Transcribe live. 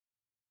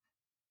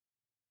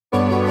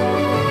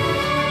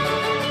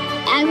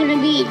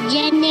you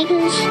dead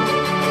niggers?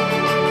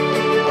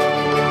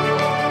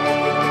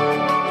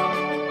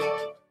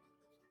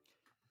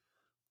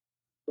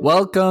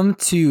 Welcome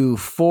to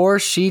Four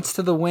Sheets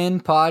to the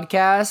Wind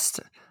podcast.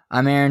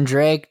 I'm Aaron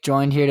Drake,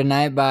 joined here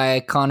tonight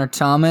by Connor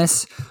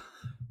Thomas.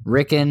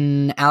 Rick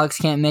and Alex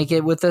can't make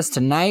it with us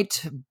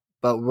tonight,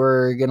 but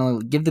we're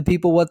going to give the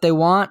people what they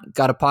want.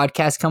 Got a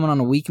podcast coming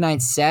on a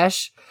weeknight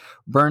sesh,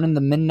 burning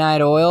the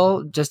midnight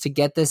oil just to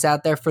get this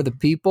out there for the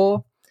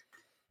people.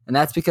 And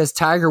that's because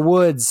Tiger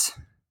Woods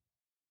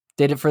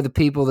did it for the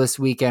people this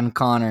weekend,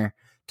 Connor.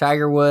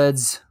 Tiger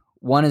Woods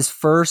won his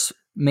first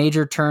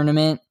major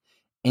tournament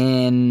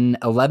in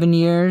 11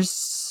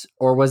 years,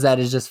 or was that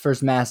his just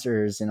first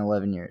Masters in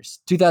 11 years?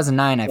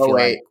 2009, I feel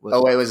like.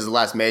 Oh, wait, was his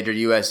last major,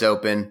 U.S.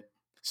 Open.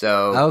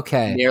 So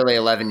okay, nearly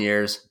 11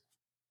 years.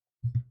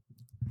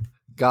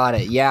 Got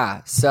it,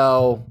 yeah.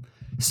 So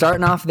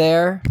starting off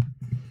there,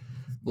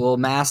 little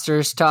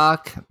Masters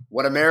talk.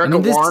 What America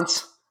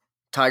wants,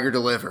 Tiger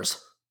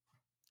delivers.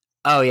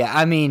 Oh, yeah,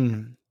 I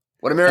mean,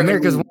 what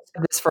America's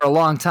wanted this for a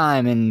long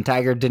time, and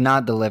Tiger did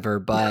not deliver,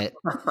 but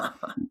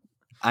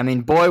I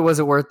mean, boy, was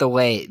it worth the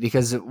wait,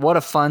 because what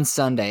a fun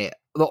Sunday.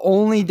 The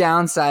only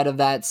downside of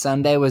that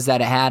Sunday was that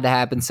it had to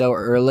happen so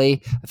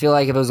early. I feel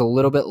like if it was a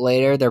little bit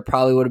later, there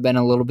probably would have been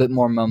a little bit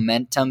more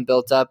momentum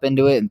built up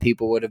into it, and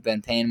people would have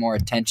been paying more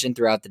attention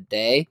throughout the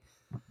day.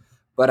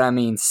 But I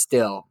mean,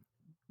 still,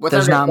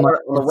 there's not much.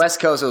 On the West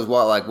Coast, it was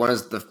what, like,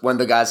 when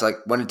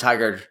did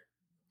Tiger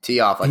tee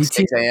off? Like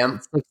 6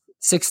 a.m.?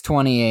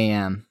 6:20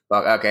 a.m.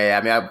 Okay,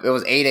 I mean, it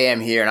was 8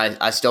 a.m. here, and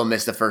I still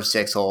missed the first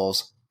 6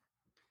 holes.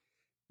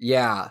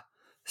 Yeah.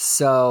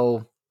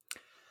 So,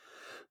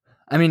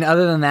 I mean,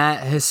 other than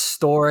that,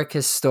 historic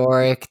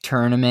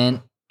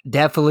tournament.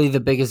 Definitely the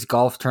biggest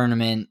golf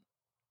tournament,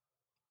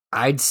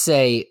 I'd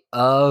say,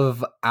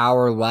 of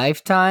our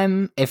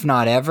lifetime, if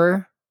not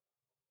ever.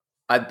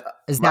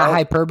 Is that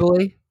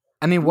hyperbole?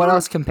 I mean, what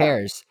else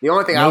compares? The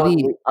only thing I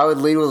would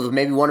lead with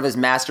maybe one of his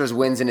Masters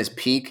wins in his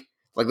peak.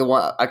 Like the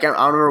one, I don't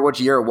remember which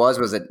year it was.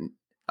 Was it,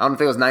 I don't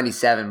think it was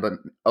 97, but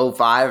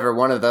 05 or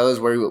one of those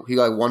where he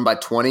like won by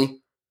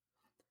 20.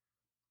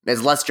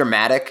 It's less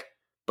dramatic,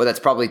 but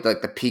that's probably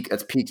like the peak.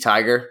 That's peak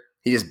Tiger.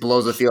 He just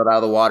blows the field out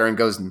of the water and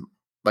goes and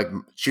like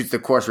shoots the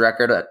course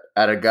record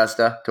at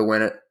Augusta to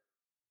win it.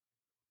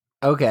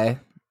 Okay,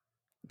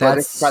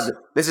 this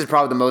is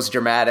probably the most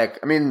dramatic.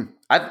 I mean,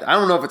 I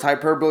don't know if it's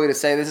hyperbole to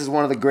say this is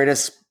one of the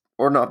greatest,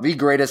 or not the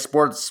greatest,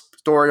 sports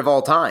story of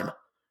all time.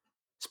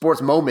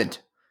 Sports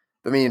moment.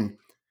 I mean,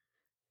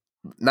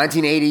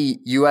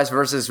 1980 U.S.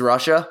 versus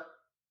Russia.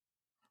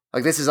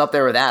 Like, this is up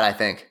there with that, I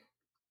think.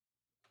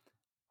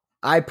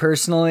 I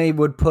personally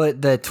would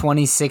put the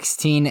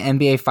 2016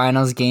 NBA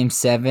Finals Game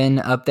 7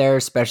 up there,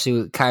 especially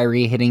with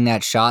Kyrie hitting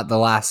that shot the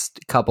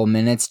last couple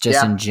minutes,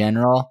 just in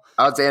general.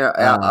 I would say in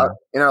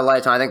our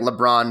lifetime, I think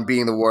LeBron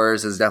beating the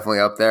Warriors is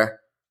definitely up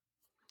there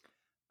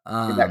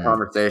in that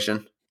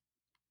conversation.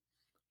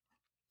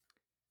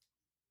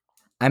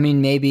 I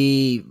mean,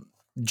 maybe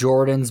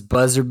Jordan's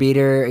buzzer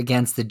beater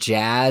against the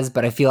Jazz,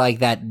 but I feel like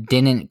that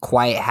didn't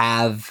quite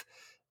have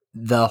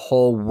the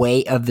whole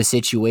weight of the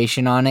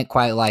situation on it,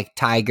 quite like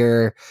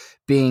Tiger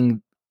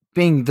being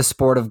the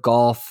sport of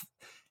golf,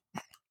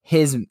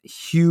 his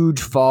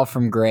huge fall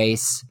from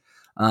grace,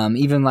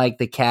 even like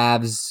the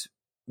Cavs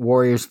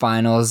Warriors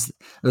finals. It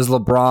was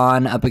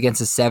LeBron up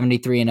against a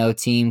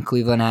 73-0 team.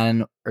 Cleveland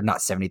had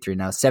not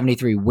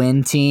 73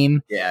 win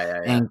team.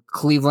 Yeah. And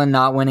Cleveland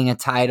not winning a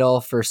title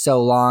for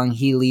so long.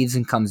 He leaves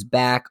and comes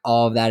back.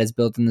 All of that is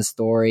built in the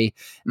story.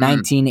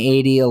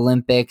 1980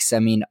 Olympics. I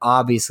mean,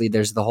 obviously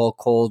there's the whole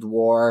Cold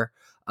War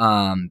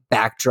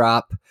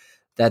backdrop.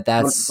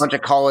 That's a bunch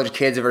of college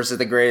kids versus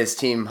the greatest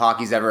team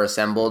hockey's ever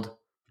assembled.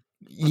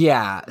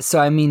 Yeah. So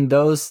I mean,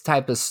 those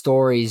type of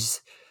stories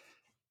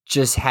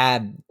just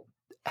have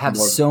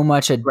so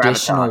much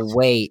additional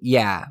weight.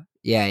 Yeah.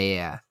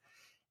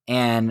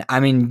 And I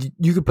mean,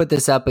 you could put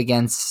this up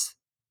against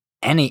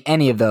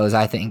any of those,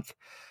 I think.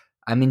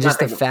 I mean, just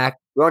the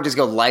fact. We won't just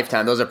go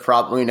lifetime. Those are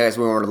probably, we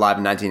weren't alive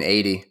in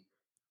 1980.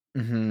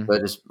 Mm-hmm.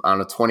 But just, I don't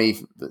know,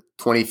 20th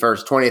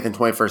and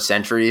 21st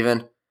century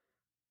even.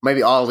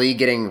 Maybe Ali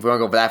getting, if we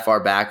want to go that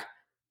far back,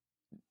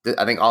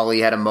 I think Ali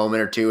had a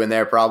moment or two in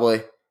there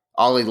probably.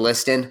 Ali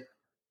Liston.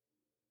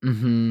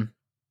 Mm-hmm.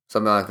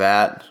 Something like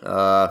that.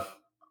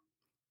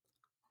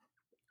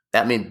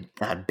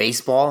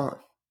 Baseball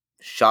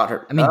shot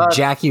her. I mean,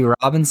 Jackie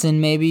Robinson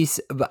maybe,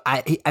 but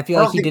I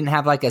feel like he didn't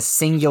have like a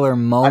singular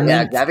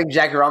moment. I think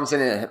Jackie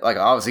Robinson, like,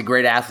 obviously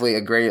great athlete,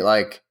 a great,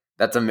 like,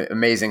 that's an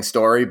amazing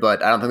story,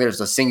 but I don't think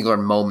there's a singular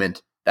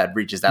moment that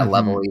reaches that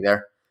level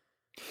either.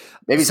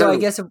 Maybe so. I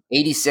guess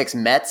 86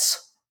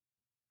 Mets,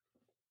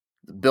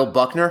 Bill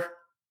Buckner.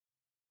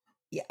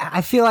 Yeah,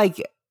 I feel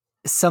like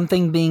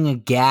something being a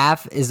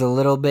gaffe is a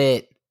little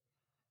bit.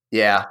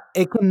 Yeah.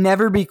 It can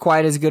never be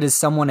quite as good as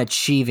someone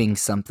achieving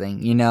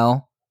something, you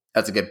know?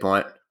 That's a good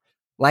point.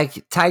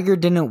 Like, Tiger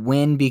didn't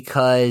win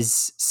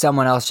because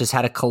someone else just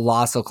had a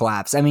colossal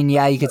collapse. I mean,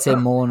 yeah, you could say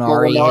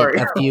Molinari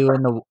hit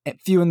a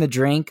few in the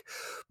drink,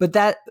 but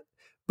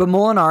But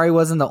Molinari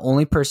wasn't the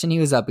only person he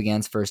was up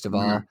against, first of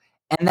Mhm. all.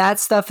 And that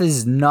stuff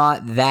is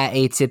not that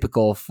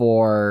atypical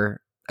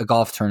for a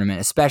golf tournament,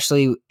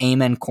 especially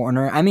Amen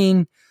Corner. I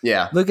mean,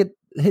 Yeah. look at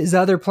his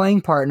other playing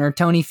partner,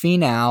 Tony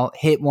Finau,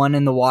 hit one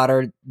in the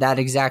water that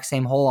exact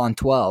same hole on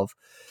 12.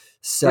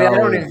 So I mean, I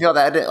don't even feel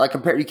that like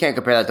you can't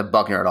compare that to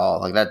Buckner at all.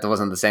 Like that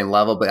wasn't the same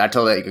level. But I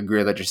totally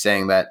agree that you're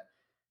saying that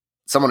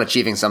someone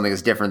achieving something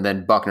is different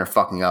than Buckner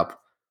fucking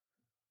up.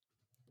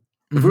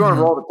 If we want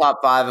to roll the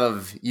top 5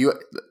 of you,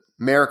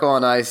 Miracle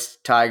on Ice,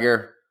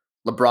 Tiger,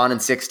 LeBron in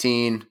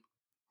 16,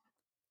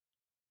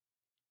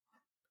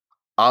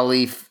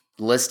 Ollie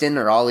Liston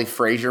or Ollie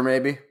Frazier,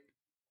 maybe.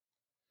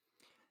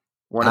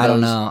 One of I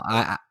don't those. know.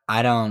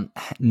 I don't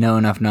know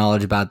enough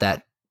knowledge about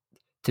that,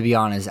 to be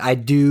honest. I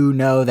do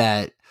know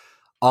that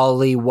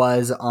Ollie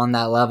was on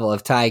that level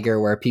of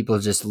Tiger where people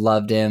just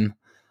loved him,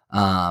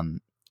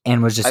 and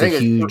was just I a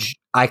think huge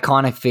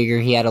iconic figure.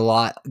 He had a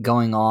lot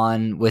going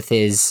on with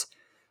his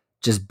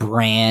just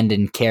brand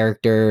and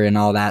character and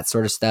all that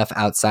sort of stuff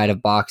outside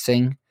of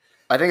boxing.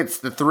 I think it's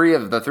the three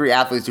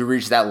athletes who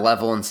reached that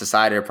level in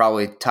society are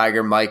probably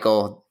Tiger,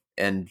 Michael,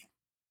 and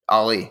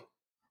Ali.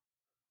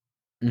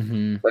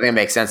 Mm-hmm. I think it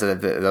makes sense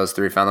that those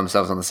three found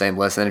themselves on the same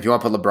list. And if you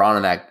want to put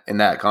LeBron in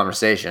that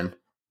conversation,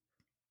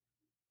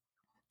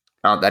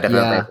 that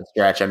definitely makes a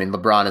stretch. I mean,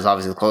 LeBron is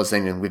obviously the closest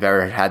thing we've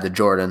ever had to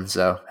Jordan,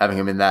 so having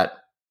him in that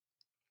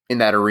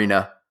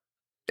arena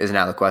isn't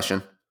out of the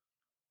question.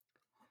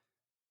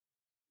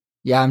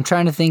 Yeah, I'm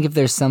trying to think if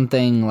there's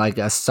something like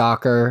a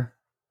soccer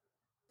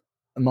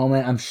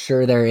moment. I'm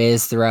sure there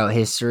is throughout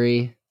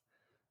history.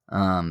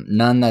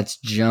 None that's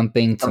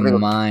jumping to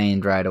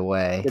mind right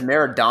away. Did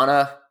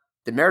Maradona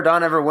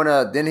ever win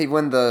didn't he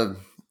win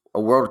a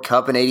World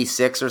Cup in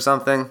 '86 or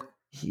something?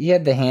 He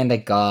had the hand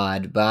of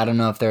God, but I don't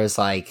know if there's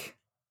like.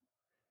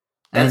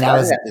 I think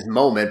that's his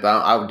moment, but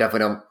I would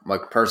definitely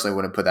personally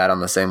wouldn't put that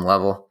on the same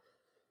level.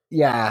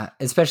 Yeah,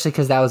 especially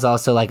because that was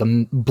also like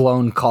a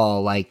blown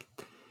call. Like,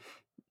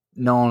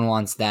 no one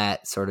wants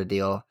that sort of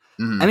deal.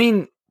 Mm-hmm. I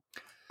mean,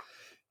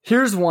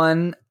 here's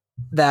one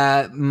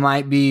that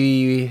might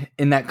be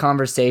in that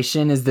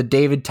conversation is the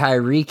David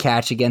Tyree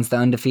catch against the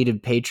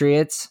undefeated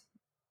Patriots.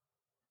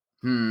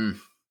 Yeah.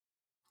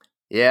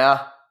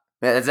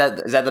 Is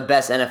that the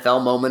best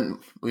NFL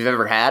moment we've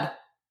ever had?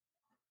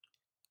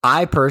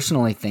 I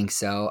personally think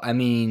so. I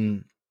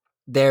mean,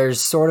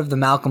 there's sort of the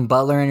Malcolm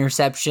Butler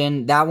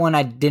interception. That one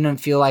I didn't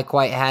feel like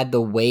quite had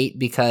the weight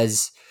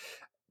because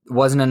it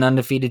wasn't an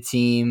undefeated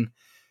team.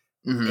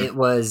 Mm-hmm.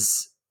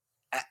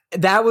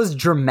 That was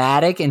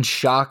dramatic and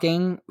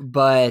shocking,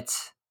 but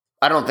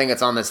I don't think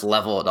it's on this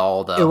level at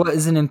all, though. It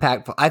was an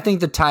impactful. I think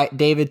the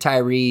David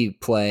Tyree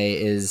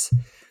play is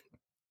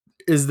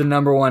the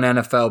number one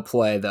NFL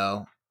play,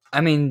 though. I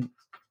mean,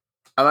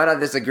 I might not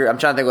disagree. I'm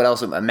trying to think what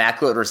else.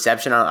 Immaculate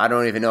reception. I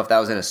don't even know if that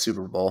was in a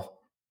Super Bowl.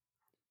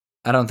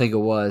 I don't think it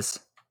was.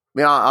 I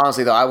mean,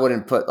 honestly, though, I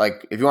wouldn't put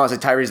if you want to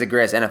say Tyree's the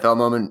greatest NFL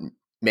moment,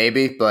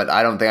 maybe, but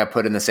I don't think I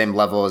put in the same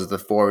level as the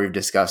 4 we've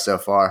discussed so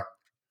far.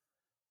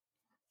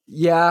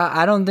 Yeah,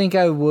 I don't think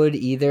I would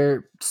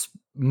either.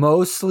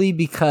 Mostly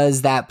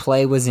because that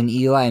play was an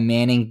Eli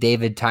Manning,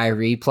 David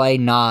Tyree play,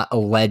 not a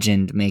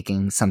legend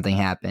making something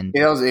happen.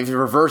 If you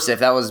reverse it, if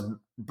that was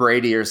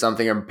Brady or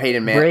something or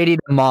Peyton Manning, Brady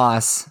to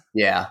Moss,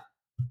 yeah,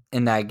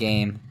 in that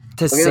game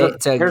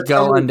to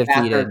go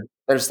undefeated.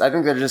 I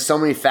think there's just so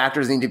many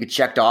factors that need to be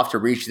checked off to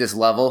reach this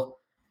level,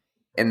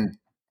 and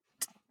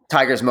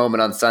Tiger's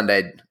moment on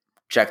Sunday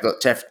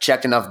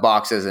checked enough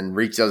boxes and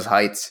reached those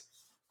heights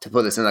to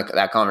put this in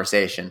that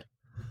conversation.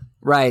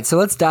 Right. So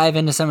let's dive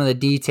into some of the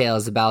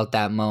details about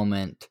that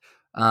moment.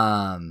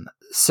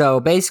 So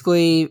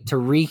basically, to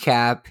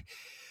recap,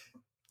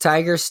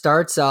 Tiger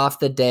starts off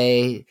the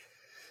day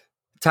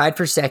tied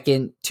for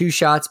second, 2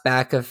 shots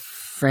back of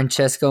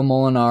Francesco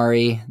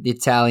Molinari, the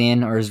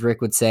Italian, or as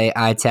Rick would say,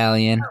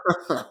 Italian.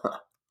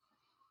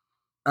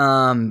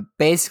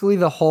 Basically,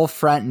 the whole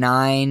front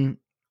 9,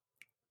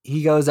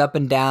 he goes up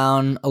and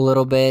down a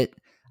little bit.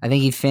 I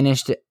think he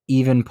finished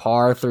even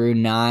par through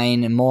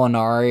 9, and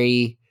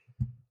Molinari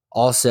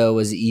also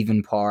was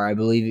even par. I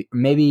believe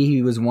maybe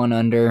he was 1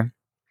 under.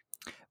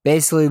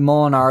 Basically,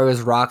 Molinari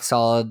was rock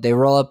solid. They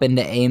roll up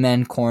into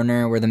Amen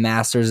Corner where the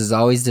Masters is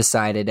always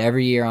decided.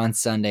 Every year on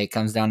Sunday, it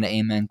comes down to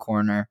Amen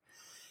Corner.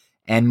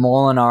 And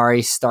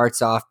Molinari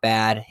starts off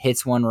bad,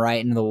 hits one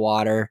right into the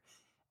water.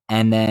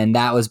 And then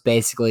that was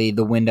basically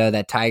the window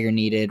that Tiger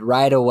needed.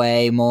 Right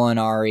away,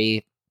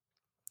 Molinari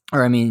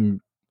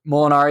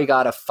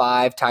got a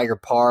 5, Tiger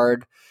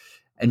parred.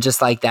 And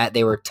just like that,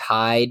 they were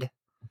tied.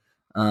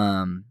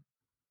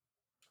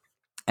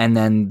 And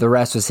then the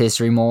rest was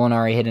history.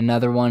 Molinari hit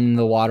another one in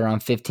the water on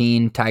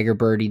 15. Tiger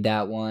birdied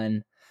that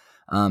one.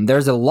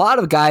 There's a lot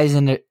of guys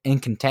in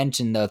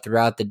contention, though,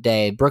 throughout the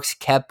day. Brooks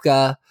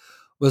Koepka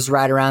was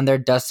right around there.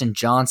 Dustin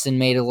Johnson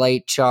made a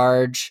late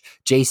charge.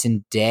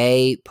 Jason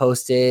Day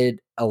posted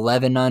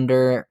 11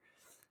 under.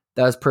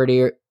 That was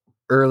pretty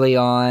early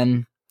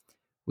on.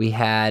 We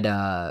had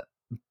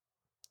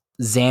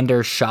Xander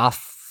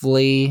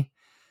Schauffele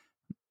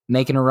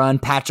making a run.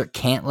 Patrick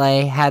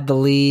Cantlay had the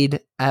lead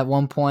at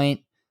one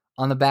point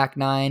on the back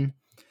nine.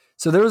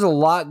 So there was a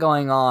lot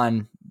going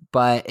on,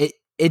 but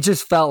it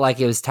just felt like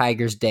it was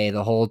Tiger's day.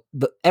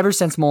 Ever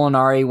since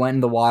Molinari went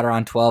in the water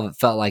on 12, it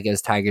felt like it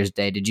was Tiger's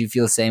day. Did you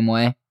feel the same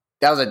way?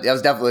 That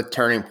was definitely a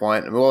turning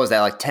point. I mean, what was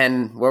that, like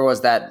 10? Where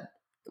was that?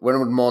 When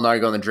would Molinari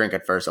go in the drink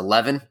at first?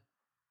 11?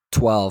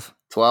 12.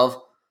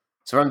 12?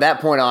 So from that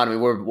point on,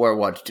 we're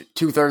what,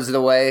 2/3 of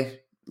the way,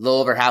 a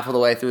little over half of the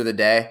way through the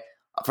day.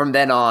 From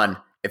then on,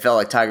 it felt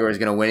like Tiger was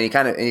going to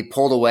win. He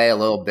pulled away a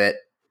little bit.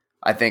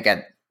 I think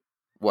at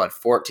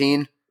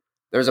 14.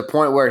 There was a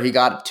point where he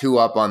got 2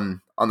 up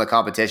on the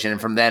competition, and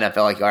from then I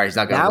felt like, all right, he's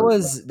not going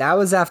to. That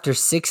was after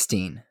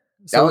 16.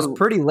 So it was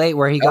pretty late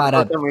where he got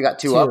up. We got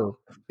 2 up.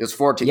 It was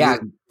 14. Yeah,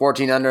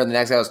 14 under, and the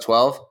next guy was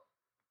 12.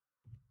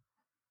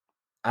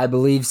 I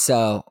believe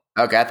so.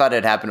 Okay, I thought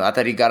it happened. I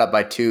thought he got up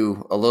by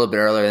 2 a little bit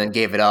earlier, and then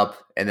gave it up,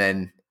 and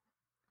then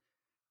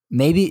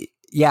maybe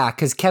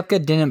because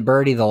Koepka didn't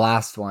birdie the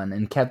last one,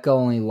 and Koepka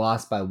only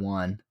lost by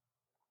 1.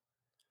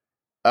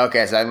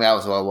 Okay, so I think that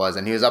was what it was,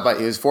 and he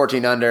was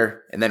 14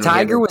 under, and then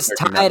Tiger was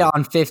tied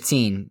on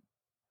 15.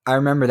 I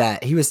remember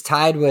that. He was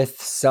tied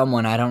with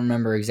someone, I don't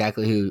remember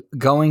exactly who,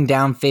 going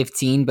down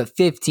 15, but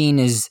 15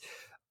 is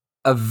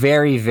a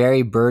very,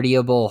 very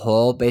birdieable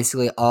hole.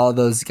 Basically, all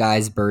those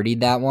guys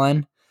birdied that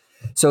one.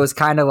 So it's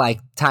kind of like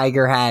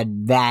Tiger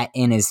had that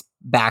in his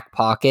back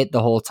pocket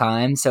the whole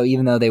time. So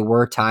even though they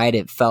were tied,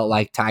 it felt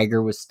like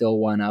Tiger was still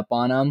 1 up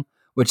on him,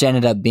 which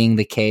ended up being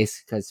the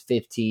case because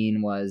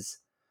 15 was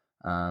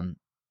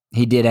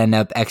he did end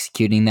up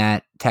executing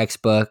that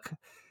textbook,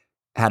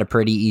 had a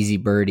pretty easy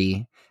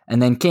birdie,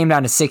 and then came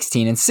down to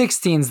 16. And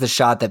 16 is the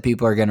shot that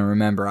people are going to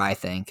remember, I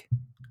think.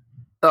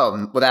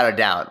 Oh, without a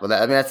doubt.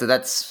 I mean,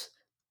 that's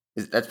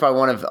probably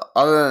one of,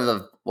 other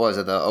than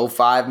the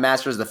 05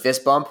 Masters, the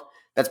fist bump.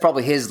 That's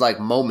probably his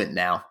moment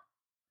now.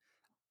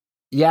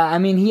 Yeah, I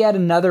mean, he had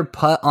another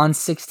putt on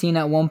 16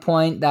 at one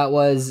point. That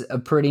was a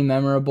pretty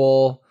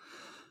memorable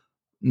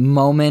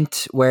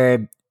moment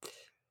where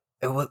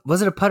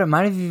was it a putt? It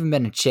might have even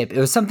been a chip. It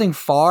was something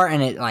far,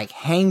 and it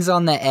hangs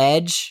on the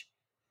edge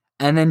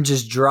and then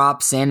just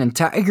drops in. And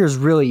Tiger's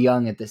really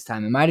young at this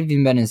time. It might have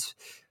even been his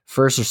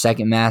first or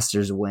second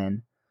Masters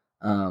win.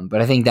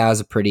 But I think that was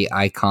a pretty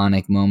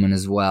iconic moment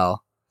as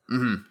well.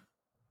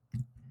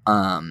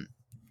 Mm-hmm.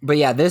 But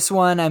yeah, this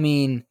one, I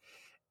mean,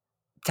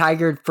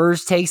 Tiger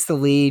first takes the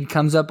lead,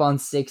 comes up on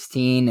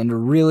 16, and it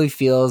really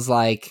feels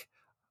like,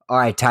 all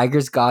right,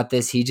 Tiger's got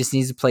this. He just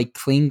needs to play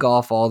clean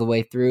golf all the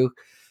way through.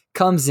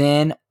 Comes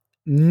in,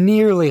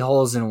 nearly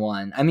holes in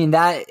one. I mean,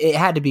 it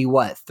had to be,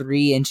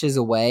 3 inches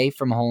away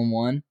from a hole in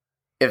one?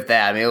 If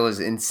that, I mean, it was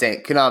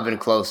insane. Could not have been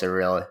closer,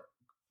 really.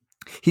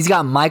 He's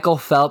got Michael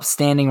Phelps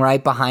standing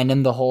right behind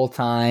him the whole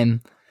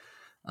time.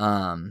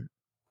 You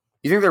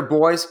think they're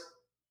boys?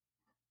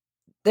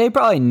 They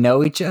probably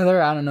know each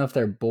other. I don't know if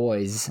they're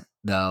boys,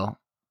 though.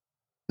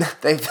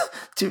 They've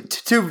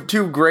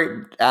two great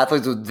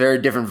athletes with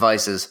very different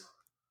vices.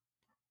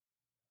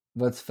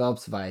 What's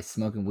Phelps' vice?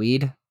 Smoking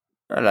weed?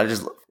 I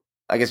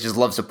guess just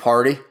loves to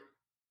party.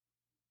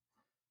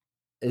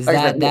 Is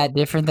that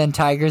different than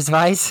Tiger's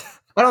vice?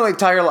 I don't think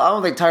Tiger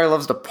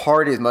loves to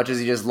party as much as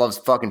he just loves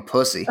fucking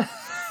pussy.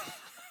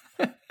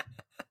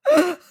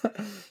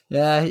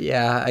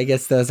 Yeah. I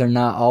guess those are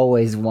not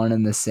always one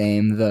and the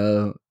same,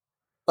 though.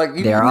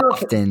 They're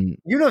often.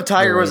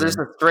 Tiger was just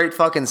a straight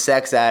fucking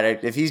sex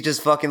addict. If he's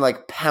just fucking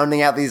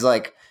pounding out these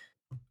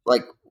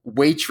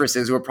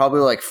waitresses who are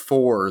probably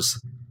 4s.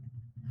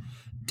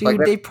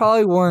 Dude, they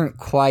probably weren't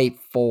quite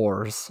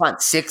 4s. On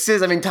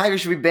 6s? I mean, Tiger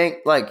should be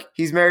bang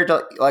he's married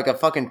to a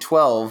fucking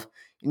 12,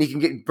 and he can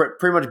get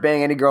pretty much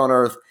bang any girl on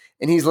earth.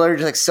 And he's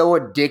literally just so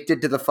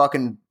addicted to the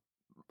fucking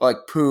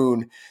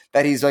poon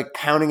that he's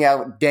pounding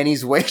out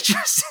Denny's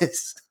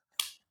waitresses.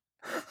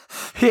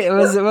 It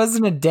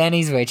wasn't a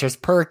Denny's waitress,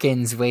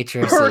 Perkins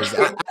waitresses.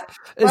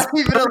 Is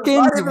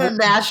Perkins a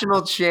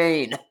national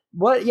chain?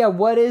 What? Yeah,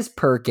 what is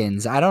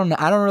Perkins? I don't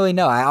really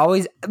know.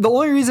 The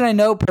only reason I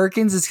know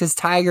Perkins is because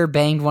Tiger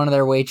banged one of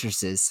their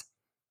waitresses.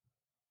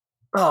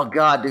 Oh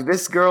God, dude!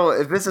 This girl,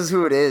 if this is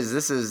who it is,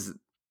 this is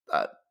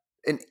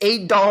an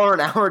 $8 an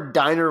hour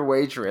diner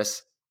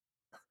waitress.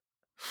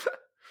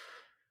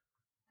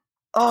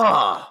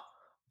 Oh,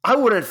 I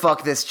wouldn't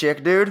fuck this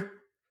chick, dude.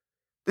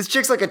 This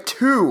chick's a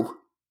 2.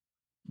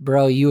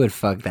 Bro, you would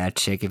fuck that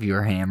chick if you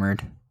were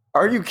hammered.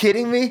 Are you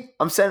kidding me?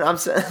 I'm sending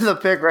the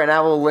pic right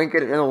now. We'll link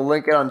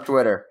it on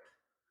Twitter.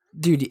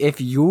 Dude,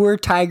 if you were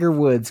Tiger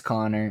Woods,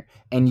 Connor,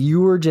 and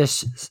you were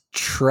just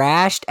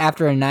trashed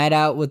after a night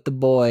out with the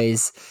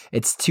boys,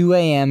 it's 2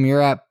 a.m.,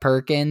 you're at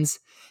Perkins,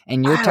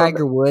 and you're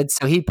Tiger Woods,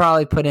 so he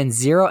probably put in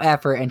 0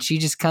 effort, and she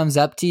just comes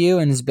up to you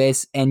and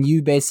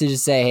you basically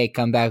just say, hey,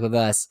 come back with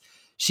us.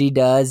 She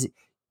does.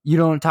 You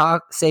don't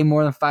say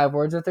more than 5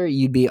 words with her,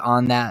 you'd be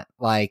on that,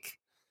 white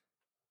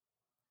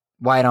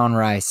on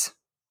rice.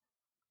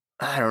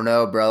 I don't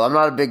know, bro. I'm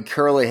not a big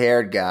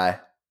curly-haired guy.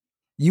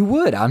 You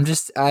would. I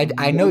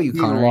know you,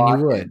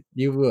 Connor, and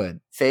you would.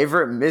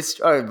 Favorite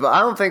but I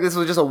don't think this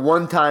was just a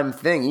one-time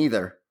thing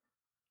either.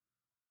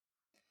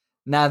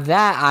 Now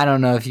that I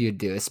don't know if you'd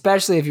do,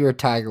 especially if you were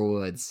Tiger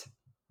Woods.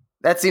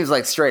 That seems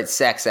like straight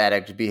sex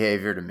addict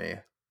behavior to me.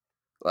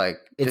 Like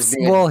just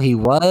being He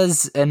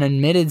was an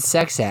admitted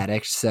sex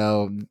addict,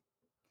 so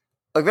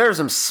like there are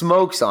some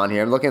smokes on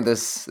here. I'm looking at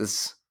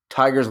this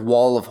Tiger's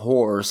wall of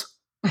whores.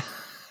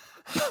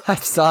 I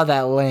saw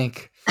that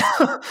link.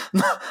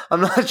 I'm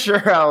not sure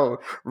how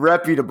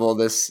reputable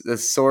this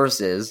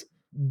source is.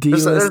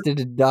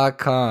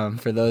 Delisted.com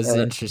for those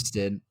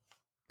interested.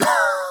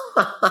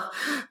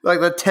 Like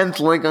the 10th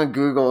link on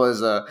Google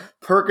is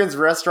Perkins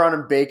Restaurant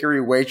and Bakery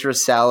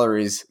waitress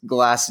salaries,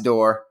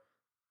 Glassdoor.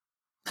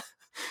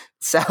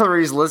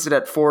 Salaries listed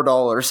at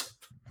 $4.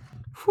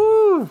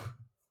 Whew.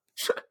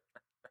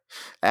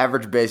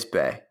 Average base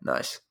pay.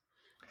 Nice.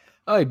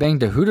 Oh, he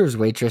banged a Hooters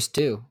waitress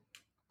too.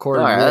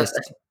 According to That's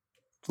list.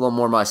 a little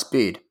more my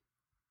speed.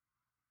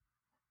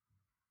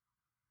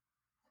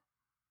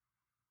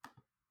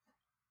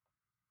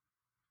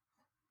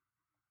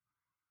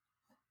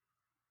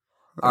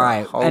 All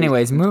right.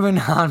 Anyways, moving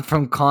on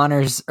from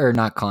Tiger's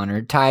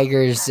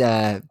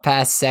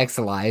past sex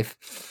life.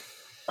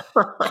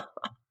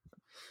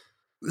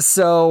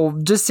 So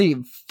just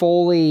to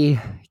fully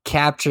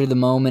capture the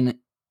moment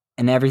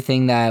and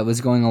everything that was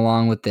going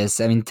along with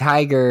this, I mean,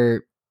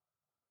 Tiger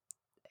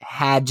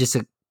had just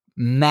a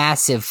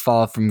massive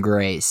fall from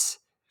grace.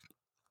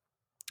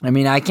 I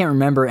mean, I can't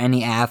remember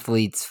any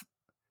athlete's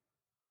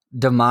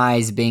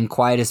demise being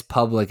quite as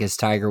public as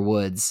Tiger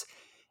Woods,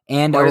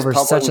 and over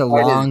such a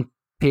long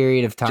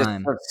period of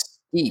time. Just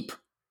steep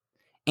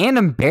and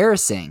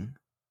embarrassing.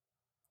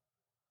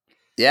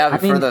 Yeah, I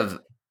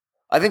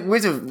think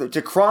we have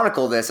to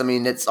chronicle this. I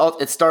mean, it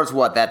starts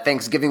that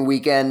Thanksgiving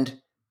weekend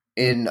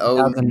in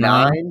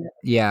 2009.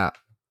 Yeah.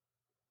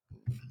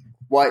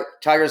 What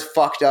Tiger's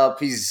fucked up.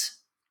 He's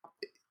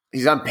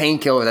on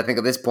painkillers. I think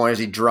at this point, is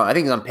he drunk? I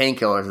think he's on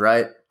painkillers,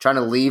 right? Trying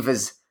to leave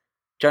his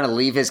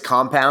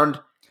compound,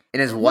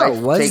 and his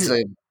wife takes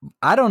a.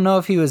 I don't know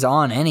if he was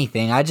on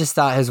anything. I just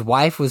thought his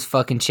wife was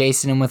fucking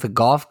chasing him with a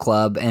golf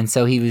club, and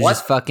so he was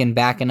just fucking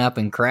backing up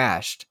and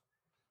crashed.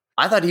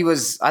 I thought he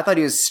was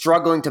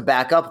struggling to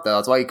back up though.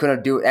 That's why he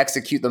couldn't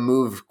execute the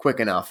move quick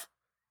enough.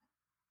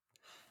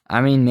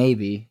 I mean,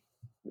 maybe.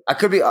 I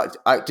could be.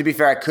 To be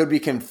fair, I could be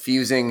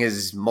confusing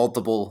his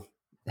multiple.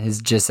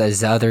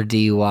 His other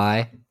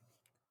DUI.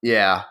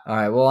 Yeah. All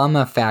right. Well, I'm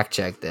gonna fact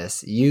check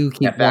this. You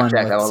keep going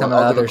with some of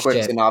the other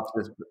shit.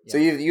 Synopsis. Yeah. So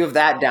you have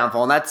that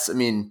downfall, and that's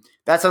something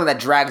that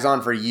drags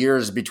on for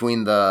years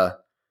between the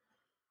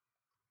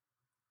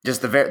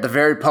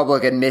very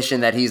public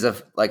admission that he's a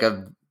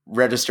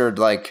registered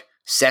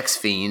sex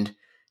fiend,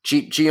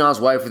 cheating on his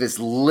wife with this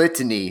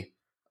litany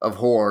of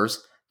whores,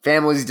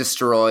 families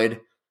destroyed,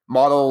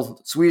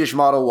 Swedish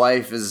model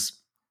wife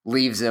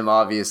leaves him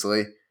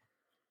obviously.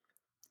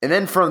 And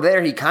then from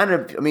there, he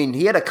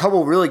had a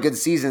couple really good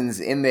seasons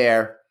in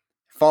there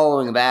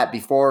following that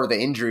before the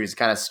injuries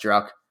kind of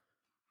struck.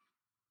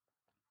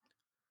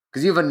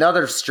 Because you have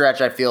another stretch,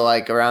 I feel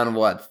like, around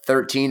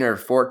 13 or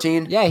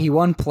 14? Yeah, he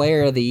won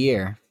Player of the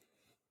Year.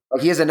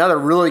 He has another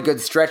really good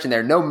stretch in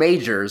there. No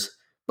majors,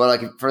 but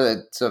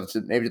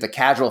maybe the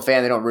casual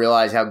fan, they don't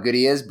realize how good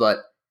he is. But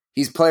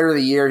he's Player of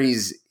the Year.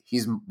 He's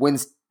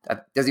wins.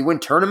 Does he win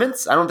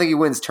tournaments? I don't think he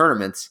wins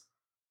tournaments.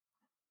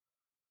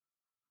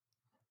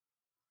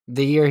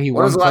 The year he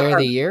won Player of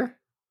the Year?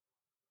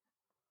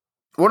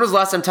 When was the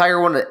last time Tiger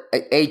won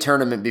a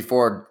tournament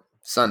before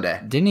Sunday?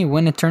 Didn't he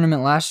win a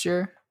tournament last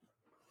year?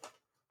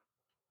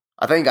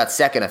 I think he got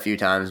second a few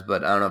times,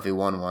 but I don't know if he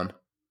won one.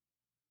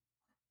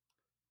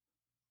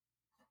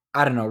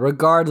 I don't know.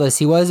 Regardless,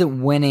 he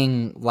wasn't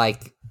winning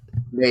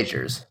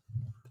majors.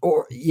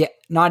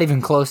 Not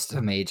even close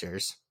to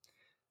majors.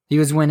 He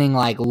was winning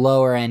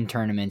lower end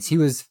tournaments. He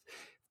was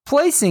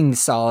placing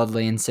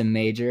solidly in some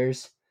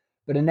majors,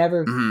 but it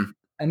never. Mm-hmm.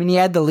 I mean, he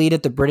had the lead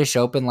at the British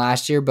Open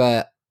last year,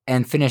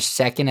 and finished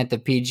second at the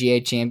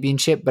PGA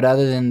Championship. But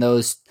other than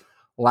those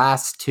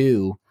last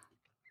two,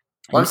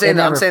 I'm saying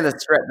the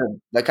stretch,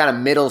 the kind of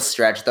middle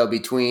stretch though,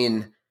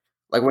 between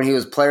when he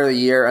was Player of the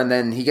Year and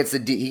then he gets the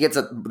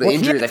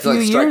injuries. I feel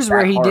like years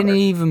where he didn't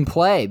even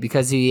play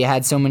because he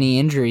had so many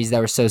injuries that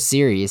were so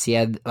serious. He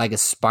had a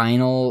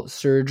spinal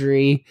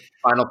surgery,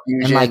 spinal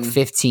fusion, in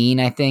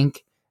 15, I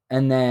think,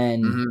 and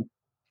then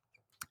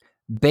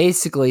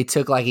basically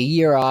took a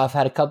year off.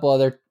 Had a couple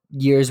other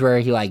years where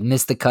he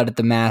missed the cut at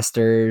the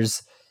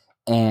Masters,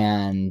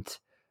 and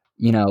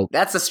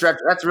that's the stretch.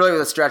 That's really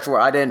the stretch where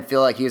I didn't feel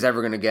like he was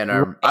ever going to get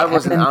him. I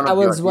wasn't. That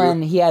was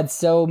when he had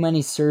so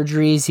many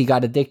surgeries. He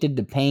got addicted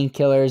to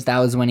painkillers. That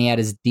was when he had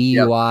his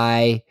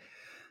DUI.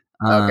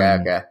 Yep.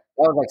 Okay. That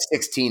was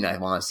 16, I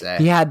want to say.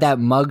 He had that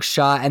mug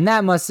shot, and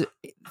that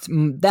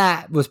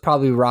was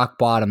probably rock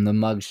bottom. The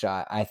mug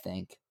shot, I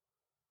think.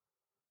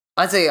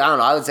 I don't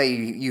know. I would say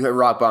you hit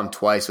rock bottom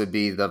twice. Would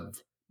be the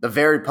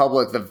very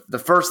public, the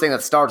first thing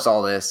that starts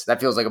all this. That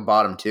feels like a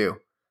bottom too.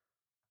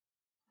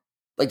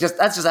 That's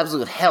just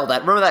absolute hell.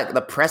 Remember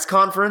the press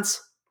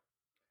conference?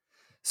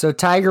 So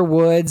Tiger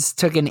Woods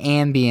took an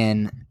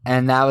Ambien,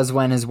 and that was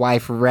when his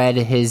wife read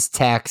his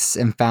texts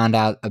and found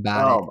out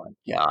about it. Oh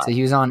my god. So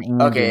he was on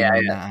Ambien Okay, yeah,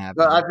 when yeah. that happened.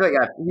 But I feel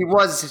like he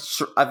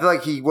was. I feel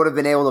like he would have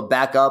been able to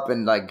back up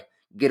and like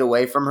get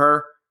away from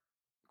her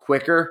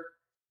quicker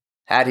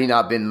had he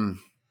not been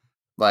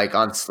like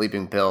on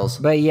sleeping pills.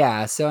 But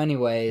yeah, so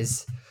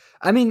anyways,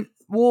 I mean,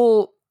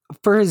 well,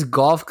 for his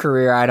golf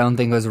career, I don't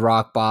think it was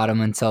rock bottom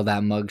until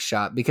that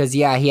mugshot because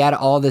yeah, he had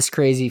all this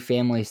crazy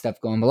family stuff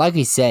going, but like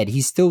we said,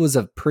 he still was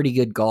a pretty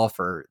good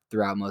golfer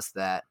throughout most of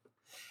that.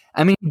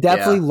 I mean, he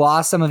definitely Yeah.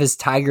 lost some of his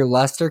Tiger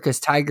luster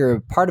because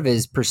Tiger, part of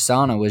his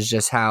persona was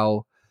just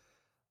how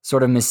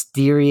sort of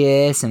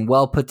mysterious and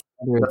well put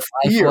together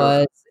The his life fear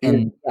was, he would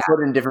and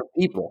put in different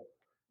people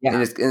yeah, in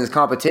his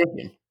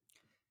competition.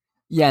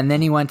 yeah, and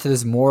then he went to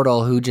this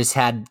mortal who just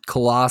had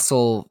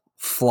colossal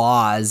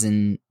flaws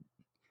and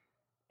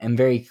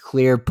very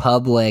clear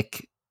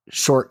public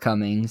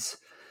shortcomings,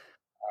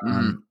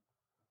 Mm-hmm.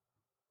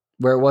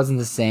 where it wasn't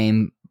the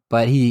same,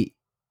 but he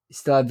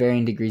still had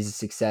varying degrees of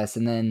success.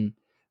 And then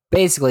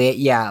basically,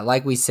 yeah,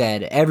 like we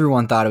said,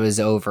 everyone thought it was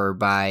over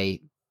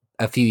by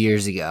a few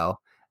years ago.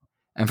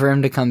 And for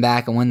him to come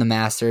back and win the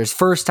Masters,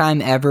 first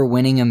time ever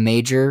winning a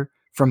major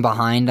from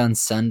behind on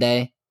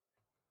Sunday.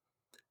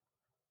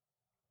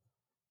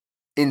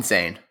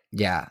 Insane.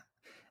 Yeah.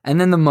 And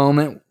then the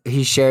moment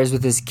he shares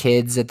with his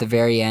kids at the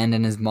very end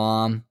and his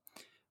mom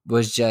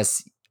was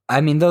just, I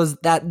mean,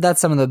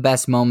 that's some of the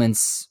best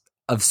moments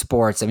of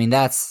sports. I mean,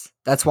 that's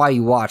why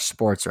you watch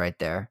sports right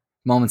there.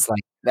 Moments like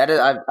That is,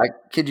 I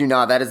kid you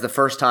not, that is the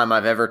first time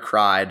I've ever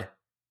cried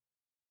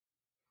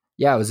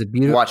yeah, it was a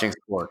beautiful watching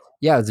sports.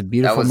 yeah, it was a That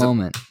beautiful was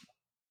moment.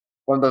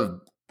 when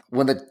the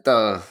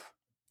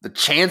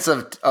chance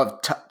of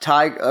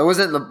Tiger it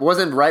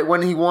wasn't right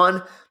when he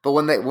won, but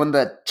when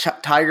the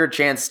Tiger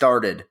chance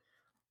started,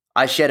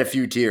 I shed a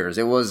few tears.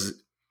 It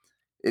was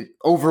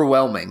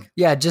overwhelming.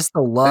 Yeah, just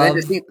the And then love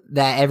to see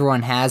that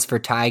everyone has for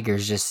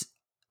Tigers just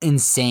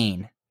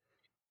insane.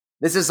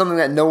 this is something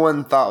that no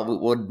one thought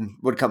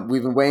would come.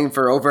 We've been waiting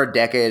for over a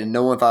decade, and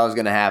no one thought it was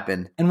going to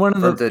happen. And one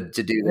of for him the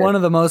to do one this.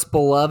 of the most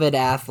beloved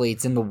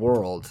athletes in the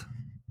world.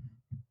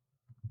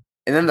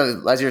 And then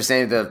as you were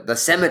saying, the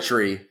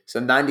symmetry. So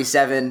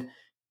 97,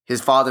 his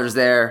father's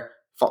there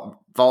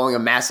following a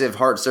massive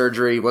heart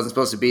surgery. Wasn't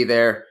supposed to be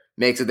there.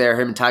 Makes it there.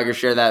 Him and Tiger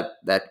share that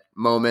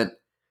moment.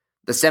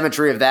 The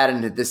symmetry of that,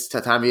 and this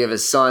time you have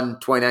his son,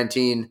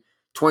 2019,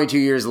 22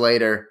 years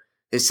later,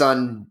 his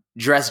son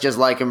dressed just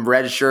like him,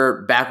 red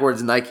shirt,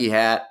 backwards Nike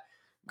hat,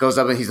 goes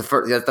up and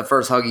that's the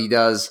first hug he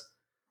does.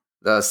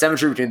 The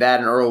symmetry between that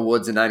and Earl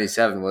Woods in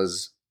 97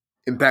 was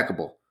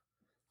impeccable.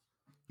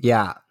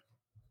 Yeah.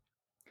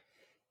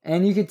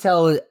 And you could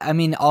tell, I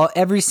mean,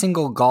 every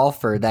single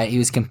golfer that he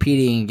was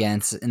competing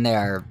against in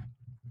their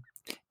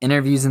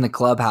interviews in the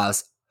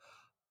clubhouse,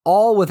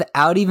 all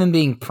without even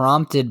being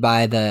prompted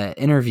by the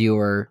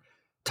interviewer,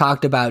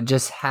 talked about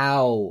just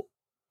how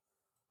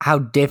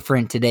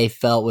different today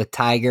felt with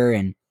Tiger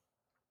and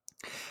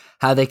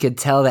how they could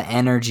tell the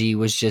energy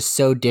was just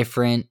so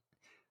different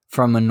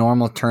from a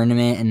normal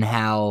tournament and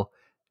how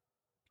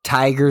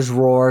Tiger's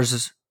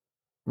roars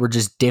were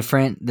just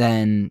different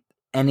than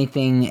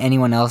anything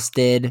anyone else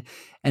did.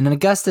 And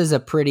Augusta's a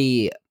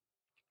pretty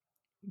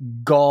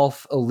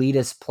golf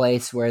elitist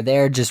place where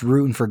they're just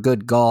rooting for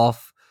good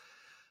golf.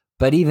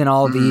 But even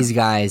all these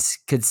guys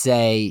could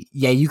say,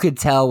 yeah, you could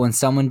tell when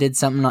someone did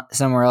something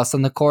somewhere else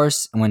on the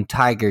course and when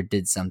Tiger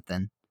did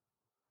something.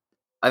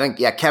 I think,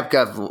 yeah, Koepka,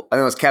 I think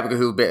it was Koepka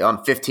who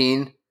on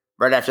 15,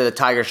 right after the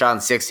Tiger shot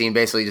in 16,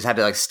 basically just had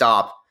to like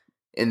stop,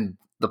 and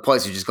the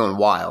place was just going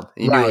wild.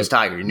 You knew it was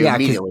Tiger. You knew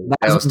immediately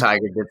that was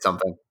Tiger did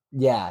something.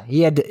 Yeah,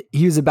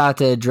 he was about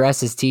to address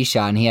his tee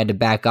shot and he had to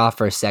back off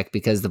for a sec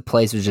because the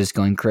place was just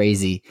going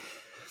crazy.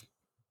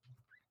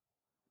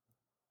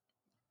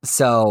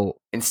 So,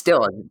 and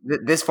still,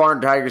 this far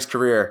in Tiger's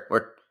career,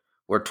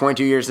 we're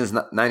 22 years since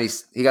 90.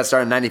 He got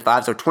started in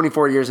 95, so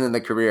 24 years into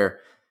the career,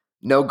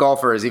 no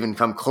golfer has even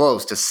come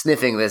close to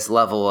sniffing this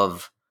level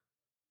of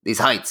these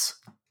heights.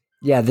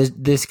 Yeah,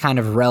 this kind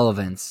of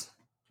relevance.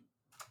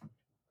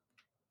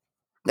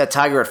 That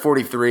Tiger at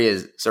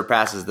 43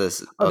 surpasses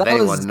this of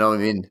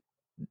anyone.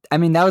 I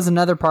mean, that was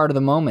another part of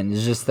the moment.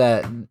 It's just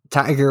that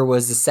Tiger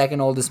was the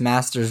second oldest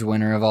Masters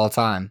winner of all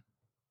time.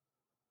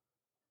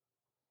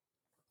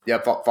 Yeah,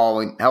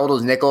 following. How old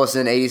was Nicklaus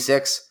in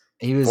 86?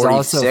 He was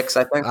 46, also,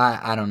 I think.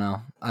 I don't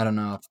know. I don't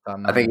know.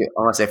 I think I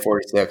want to say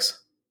 46.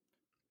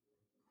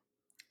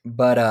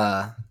 But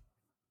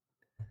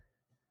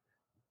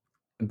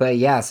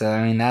yeah. So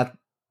I mean that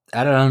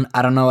I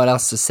don't know what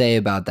else to say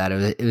about that.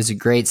 It was a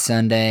great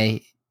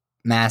Sunday,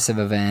 massive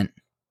event.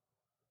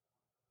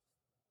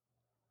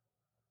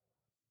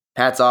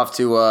 Hats off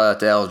to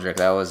Eldrick.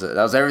 That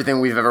was everything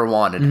we've ever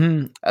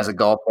wanted as a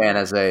golf fan,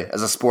 as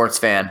a sports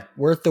fan.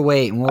 Worth the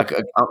wait.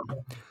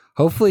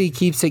 Hopefully, he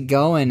keeps it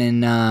going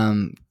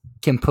and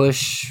can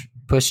push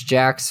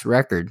Jack's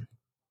record.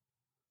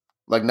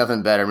 Like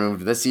nothing better. I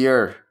mean, this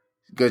year,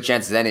 good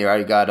chances any.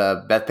 Right, you got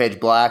Bethpage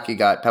Black, you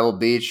got Pebble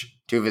Beach,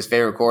 two of his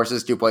favorite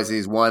courses, two places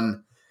he's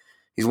won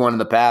he's won in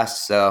the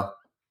past. So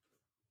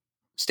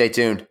stay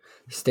tuned.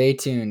 Stay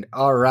tuned.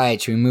 All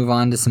right, should we move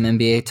on to some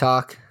NBA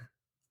talk?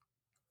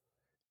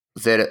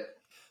 Let's hit it.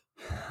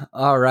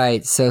 All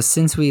right, so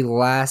since we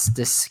last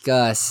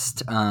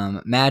discussed,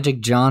 Magic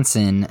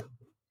Johnson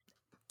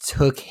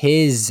took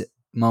his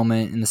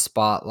moment in the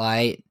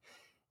spotlight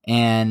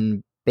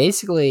and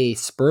basically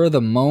spur of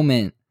the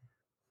moment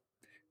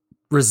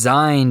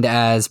resigned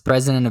as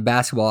president of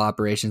basketball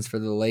operations for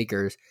the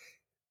Lakers.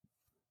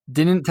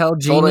 Didn't tell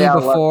Totally Jeannie out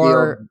of left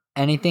before field.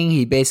 anything.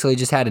 He basically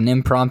just had an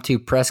impromptu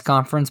press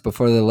conference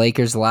before the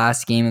Lakers'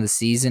 last game of the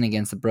season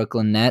against the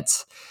Brooklyn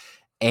Nets,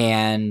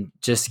 and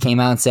just came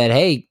out and said,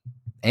 "Hey,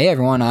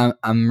 everyone,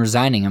 I'm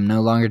resigning. I'm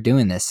no longer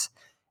doing this."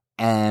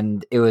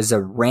 And it was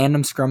a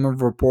random scrum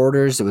of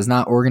reporters. It was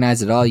not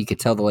organized at all. You could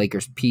tell the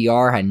Lakers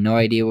PR had no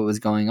idea what was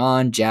going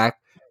on.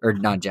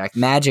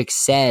 Magic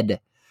said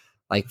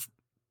like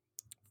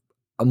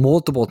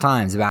multiple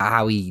times about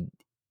how he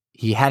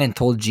hadn't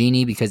told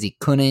Jeannie because he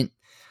couldn't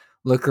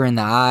look her in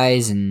the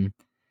eyes and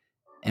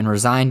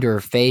resign to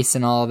her face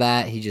and all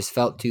that. He just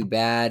felt too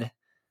bad.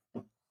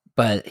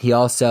 But he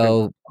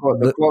also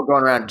The quote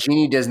going around,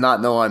 Jeannie does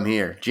not know I'm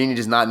here. Jeannie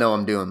does not know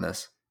I'm doing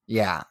this.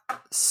 Yeah.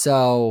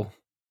 So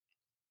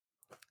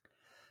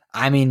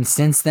I mean,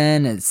 since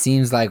then it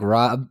seems like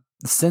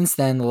since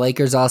then the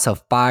Lakers also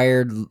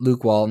fired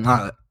Luke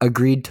Walton,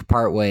 agreed to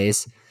part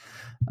ways.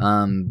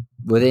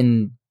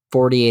 Within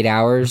 48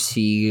 hours,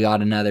 he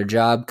got another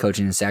job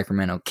coaching the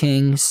Sacramento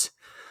Kings.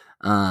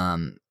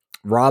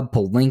 Rob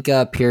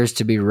Pelinka appears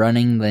to be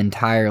running the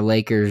entire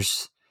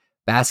Lakers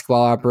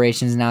basketball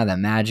operations now that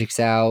Magic's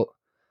out.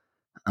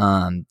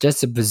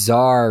 Just a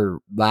bizarre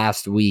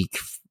last week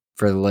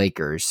for the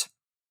Lakers.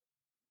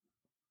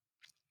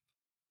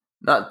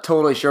 Not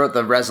totally sure what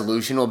the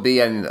resolution will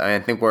be. I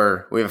think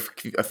we have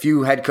a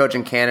few head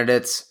coaching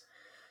candidates.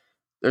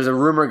 There's a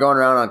rumor going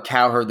around on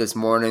Cowherd this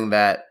morning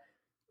that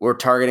we're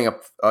targeting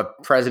a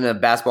president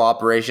of basketball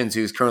operations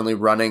who's currently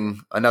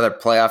running another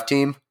playoff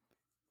team.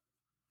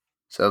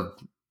 So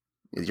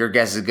your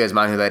guess is as good as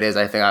mine who that is.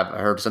 I think I've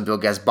heard some people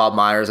guess Bob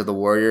Myers of the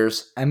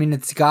Warriors. I mean,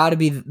 it's got to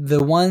be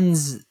the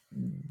ones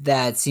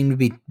that seem to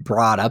be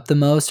brought up the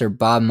most are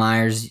Bob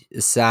Myers,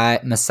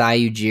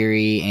 Masai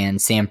Ujiri,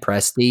 and Sam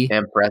Presti.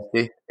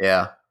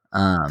 Yeah.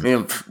 I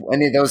mean,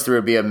 any of those three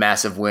would be a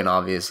massive win,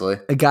 obviously.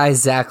 A guy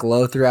Zach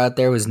Lowe threw out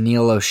there was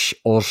Neil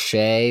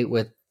O'Shea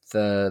with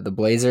the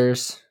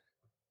Blazers.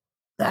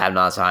 I have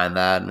not signed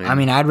that. I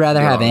mean, I'd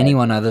rather have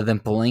anyone other than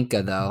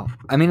Pelinka, though.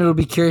 I mean, it'll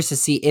be curious to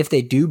see if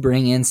they do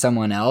bring in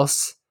someone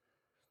else.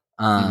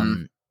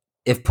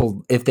 If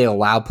they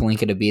allow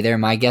Pelinka to be there.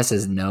 My guess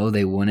is no,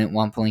 they wouldn't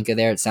want Pelinka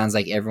there. It sounds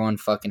like everyone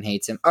fucking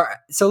hates him. All right,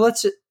 so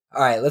let's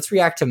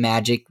react to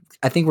Magic.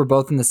 I think we're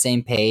both on the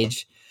same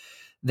page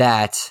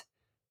that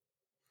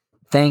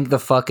thank the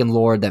fucking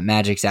Lord that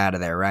Magic's out of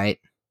there, right?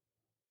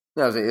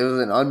 No, it was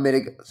an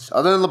unmitigated.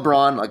 Other than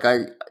LeBron,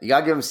 you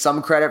gotta give him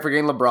some credit for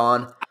getting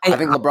LeBron. I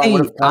think LeBron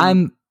would have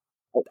come.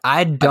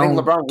 I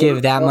don't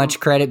give that much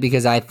credit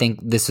because I think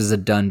this was a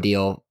done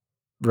deal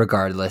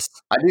regardless.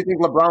 I do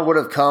think LeBron would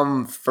have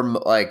come from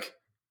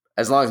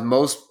as long as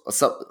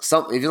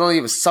if you only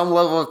have some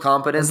level of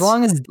confidence. As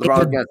long as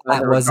David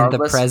Blatt wasn't the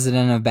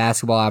president of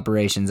basketball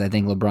operations, I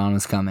think LeBron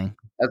was coming.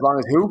 As long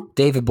as who?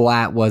 David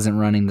Blatt wasn't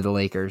running the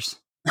Lakers.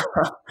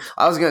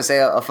 I was gonna say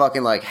a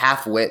fucking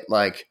half-wit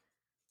like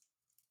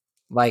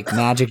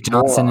Magic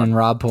Johnson and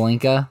Rob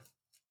Pelinka.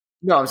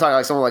 No, I'm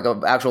talking someone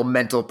an actual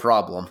mental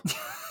problem.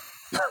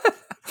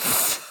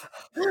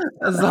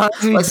 As long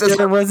as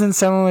there wasn't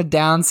someone with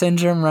Down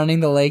syndrome running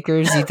the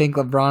Lakers, you think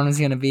LeBron was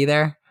going to be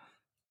there?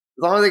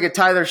 As long as they could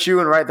tie their shoe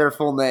and write their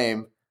full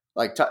name.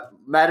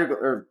 Magic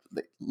or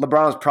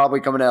LeBron was probably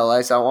coming to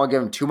LA, so I won't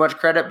give him too much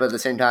credit, but at the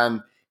same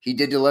time, he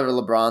did deliver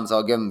LeBron, so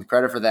I'll give him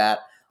credit for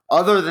that.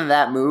 Other than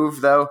that move,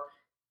 though,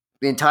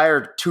 the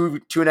entire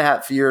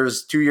 2.5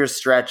 year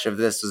stretch of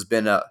this has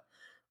been a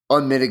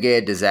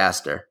unmitigated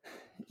disaster.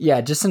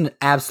 Yeah, just an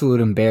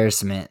absolute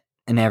embarrassment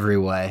in every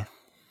way.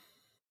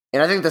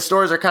 And I think the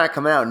stories are kind of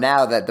coming out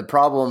now that the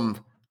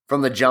problem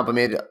from the jump. I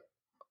mean,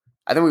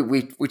 I think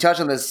we touched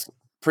on this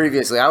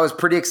previously. I was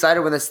pretty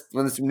excited when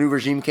this new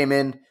regime came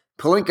in,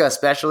 Pelinka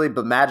especially,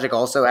 but Magic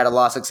also had a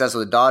lot of success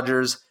with the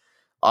Dodgers.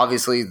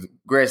 Obviously, the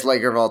greatest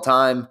Laker of all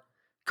time,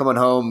 coming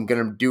home,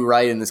 going to do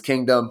right in this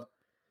kingdom.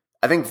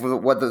 I think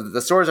what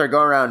the stories are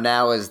going around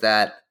now is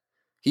that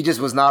he just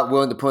was not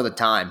willing to put in the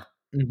time.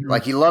 Mm-hmm.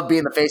 He loved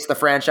being the face of the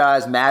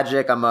franchise.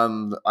 Magic,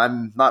 I'm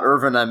not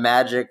Irvin, I'm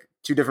Magic.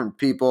 Two different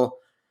people.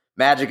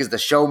 Magic is the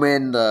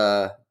showman,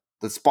 the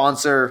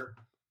sponsor,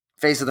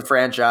 face of the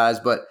franchise,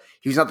 but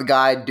he's not the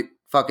guy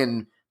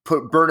fucking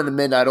burning the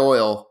midnight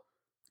oil,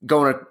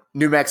 going to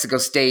New Mexico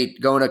State,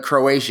 going to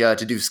Croatia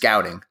to do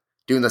scouting,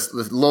 doing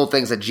the little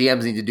things that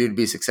GMs need to do to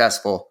be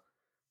successful.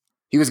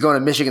 He was going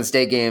to Michigan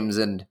State games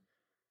and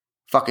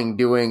fucking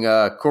doing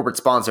corporate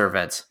sponsor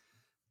events.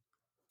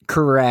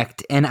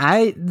 Correct.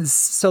 And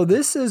so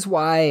this is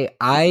why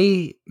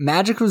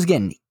Magic was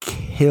getting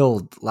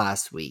killed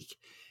last week.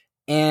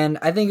 And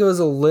I think it was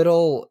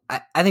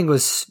I think it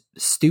was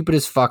stupid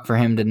as fuck for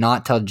him to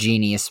not tell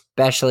Jeannie,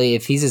 especially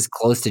if he's as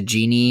close to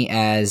Jeannie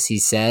as he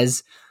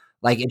says.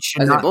 Like as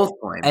they both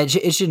claim.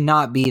 it should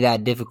not be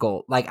that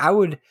difficult. Like I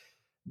would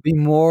be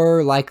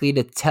more likely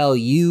to tell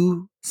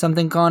you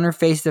something, Connor,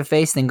 face to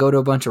face than go to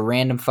a bunch of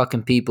random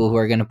fucking people who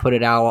are going to put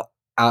it out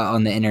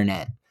on the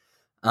internet.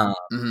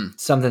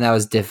 Something that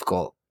was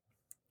difficult.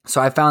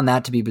 So I found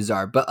that to be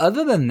bizarre. But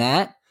other than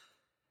that,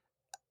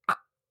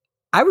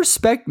 I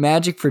respect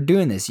Magic for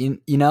doing this.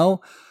 You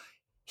know,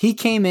 he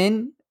came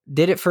in,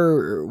 did it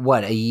for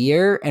what, a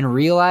year, and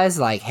realized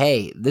like,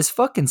 hey, this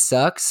fucking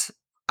sucks.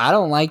 I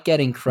don't like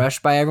getting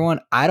crushed by everyone.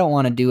 I don't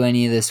want to do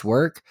any of this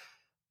work.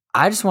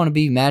 I just want to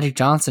be Magic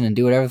Johnson and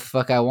do whatever the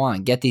fuck I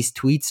want. Get these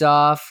tweets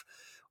off,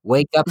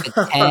 wake up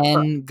at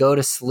 10, go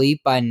to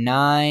sleep by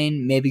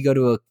 9, maybe go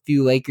to a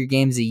few Laker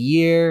games a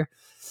year,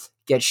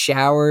 get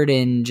showered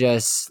and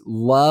just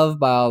loved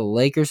by all the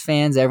Lakers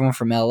fans, everyone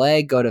from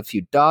LA, go to a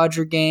few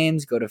Dodger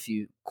games, go to a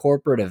few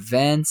corporate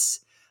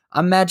events.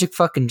 I'm Magic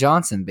fucking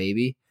Johnson,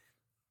 baby.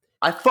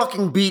 I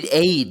fucking beat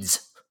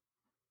AIDS.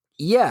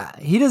 Yeah,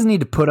 he doesn't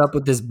need to put up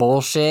with this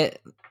bullshit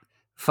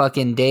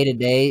fucking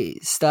day-to-day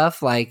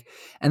stuff. Like,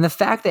 and the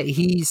fact that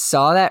he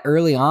saw that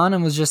early on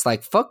and was just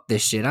like, fuck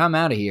this shit, I'm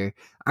out of here.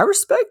 I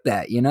respect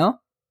that, you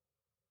know?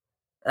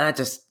 I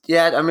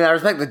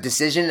respect the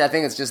decision. I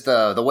think it's just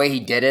the way he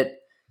did it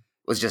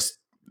was just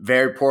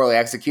very poorly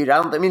executed.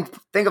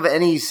 Think of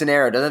any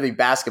scenario. It doesn't have to be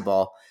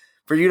basketball.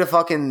 For you to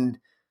fucking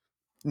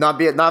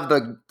not have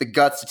the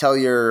guts to tell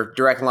your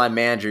direct line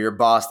manager, your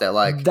boss, that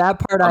like that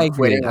part I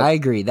agree. I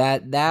agree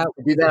that do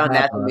that on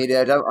national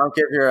media. I don't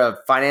care if you're a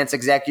finance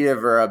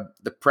executive or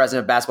the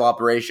president of basketball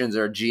operations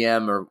or a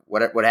GM or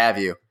what have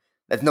you.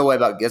 That's no way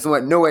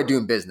of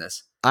doing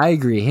business. I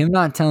agree. Him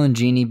not telling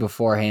Jeannie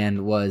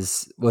beforehand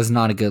was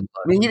not a good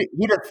look. I mean,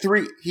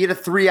 he had a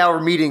 3-hour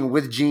meeting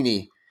with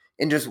Jeannie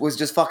and was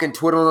just fucking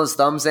twiddling his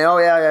thumbs, saying, "Oh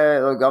yeah,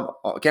 look,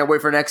 I can't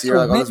wait for next year."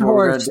 So like, this is what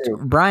we're gonna do.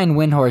 Brian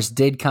Windhorst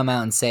did come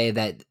out and say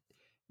that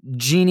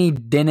Jeannie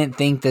didn't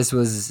think this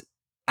was,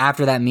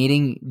 after that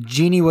meeting,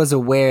 Jeannie was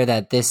aware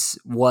that this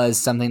was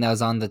something that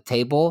was on the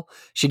table.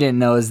 She didn't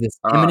know is this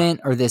imminent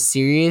or this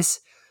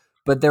serious,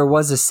 but there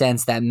was a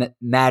sense that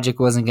Magic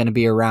wasn't going to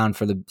be around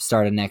for the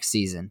start of next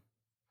season.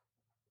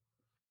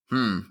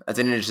 That's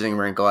an interesting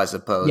wrinkle, I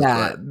suppose.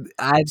 Yeah,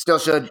 I still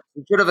should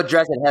have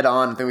addressed it head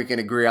on. I think we can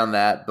agree on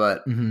that.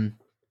 But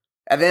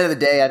at the end of the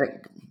day, I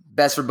think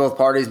best for both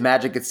parties.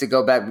 Magic gets to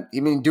go back. I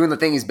mean, doing the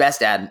thing he's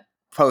best at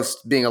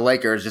post being a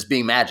Laker is just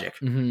being Magic.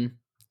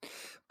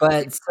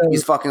 But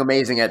he's fucking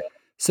amazing at.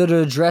 So to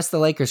address the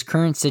Lakers'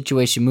 current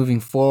situation moving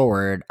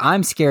forward,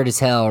 I'm scared as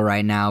hell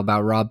right now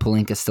about Rob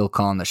Pelinka still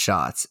calling the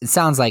shots. It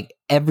sounds like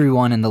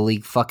everyone in the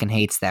league fucking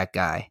hates that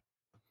guy.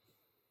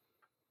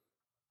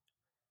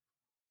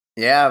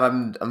 Yeah,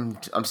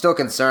 I'm still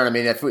concerned. I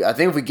mean, if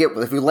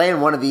we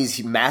land one of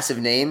these massive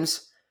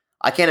names,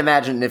 I can't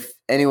imagine if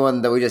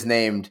anyone that we just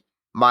named,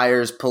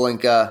 Myers,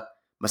 Pelinka,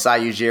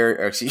 Masai Ujiri,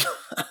 or excuse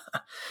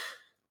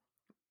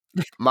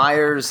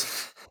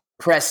Myers,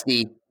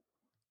 Presti,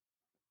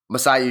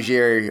 Masai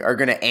Ujiri are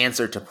going to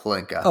answer to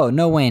Pelinka. Oh,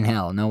 no way in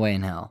hell. No way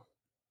in hell.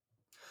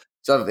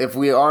 So if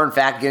we are in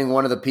fact getting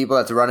one of the people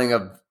that's running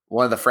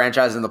one of the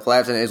franchises in the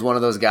playoffs and is one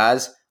of those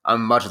guys,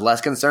 I'm much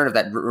less concerned if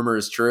that rumor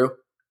is true.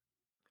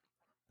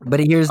 But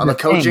here's on the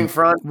coaching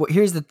front.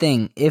 Here's the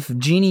thing: if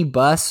Jeannie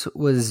Buss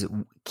was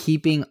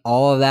keeping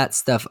all of that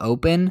stuff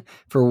open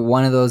for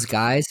one of those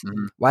guys,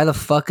 why the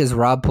fuck is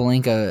Rob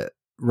Pelinka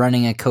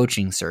running a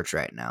coaching search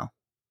right now?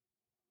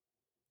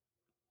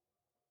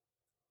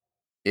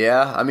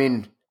 Yeah, I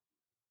mean,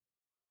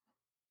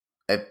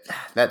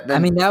 that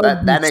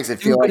makes it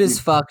feel like stupid as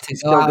fuck to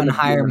go out and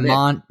hire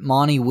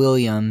Monty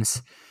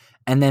Williams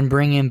and then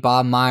bring in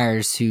Bob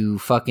Myers, who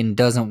fucking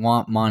doesn't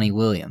want Monty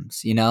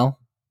Williams. You know.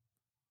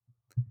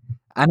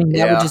 I mean,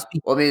 that would just be.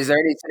 Well, I mean, is there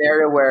any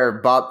scenario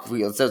where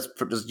let's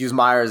just use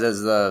Myers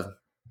as the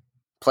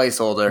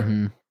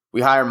placeholder? We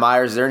hire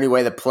Myers. Is there any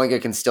way that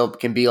Pelinka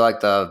can be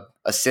like the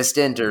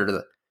assistant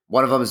or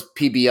one of them is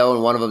PBO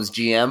and one of them is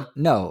GM?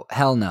 No,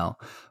 hell no.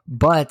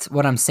 But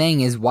what I'm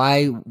saying is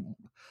why,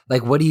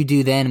 like, what do you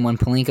do then when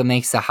Pelinka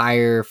makes the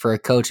hire for a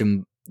coach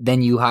and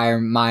then you hire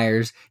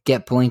Myers,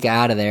 get Pelinka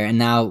out of there, and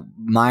now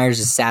Myers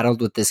is saddled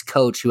with this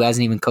coach who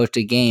hasn't even coached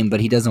a game, but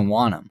he doesn't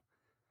want him.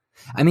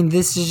 I mean,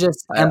 this is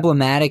just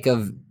emblematic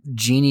of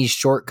Jeannie's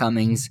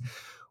shortcomings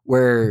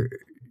where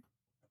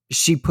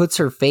she puts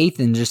her faith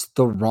in just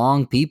the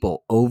wrong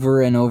people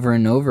over and over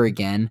and over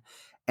again,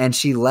 and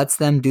she lets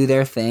them do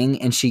their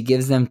thing, and she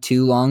gives them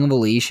too long of a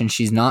leash, and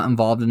she's not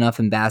involved enough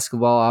in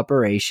basketball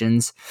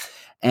operations.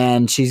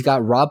 And she's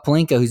got Rob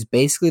Pelinka, who's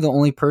basically the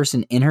only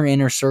person in her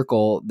inner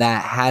circle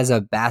that has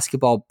a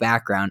basketball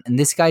background. And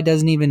this guy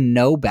doesn't even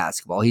know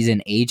basketball. He's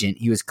an agent.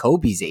 He was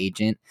Kobe's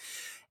agent.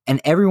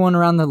 And everyone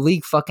around the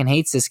league fucking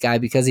hates this guy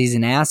because he's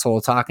an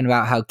asshole talking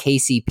about how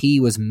KCP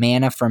was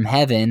manna from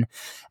heaven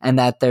and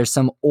that there's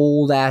some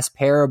old ass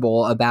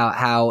parable about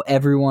how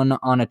everyone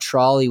on a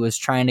trolley was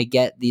trying to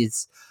get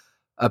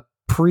a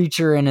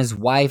preacher and his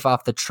wife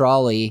off the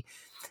trolley.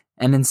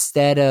 And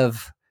instead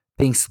of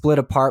being split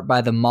apart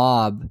by the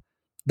mob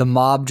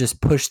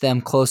just pushed them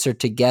closer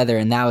together,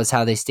 and that was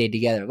how they stayed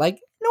together. Like,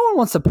 no one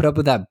wants to put up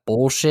with that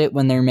bullshit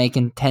when they're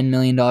making $10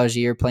 million a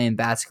year playing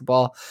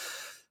basketball.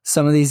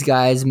 Some of these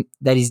guys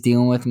that he's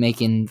dealing with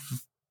making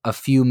a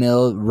few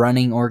mil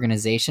running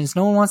organizations,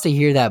 no one wants to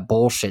hear that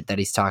bullshit that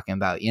he's talking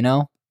about, you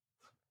know?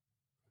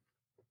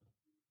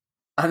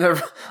 I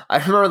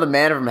remember the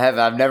man from heaven.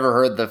 I've never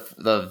heard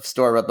the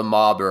story about the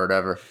mob or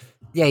whatever.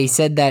 Yeah, he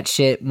said that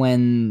shit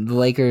when the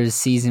Lakers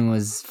season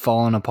was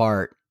falling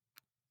apart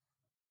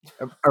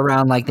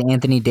around like the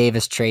Anthony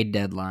Davis trade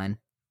deadline.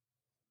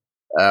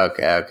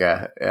 Okay.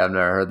 Yeah, I've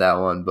never heard that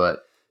one,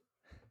 but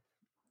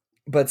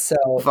so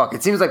fuck,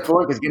 it seems like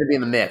Porik is going to be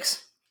in the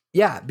mix.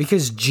 Yeah,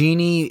 because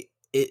Genie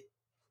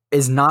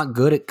is not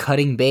good at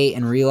cutting bait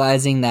and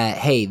realizing that,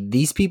 hey,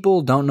 these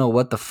people don't know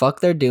what the fuck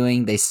they're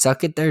doing. They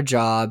suck at their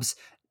jobs.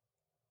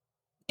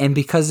 And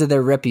because of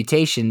their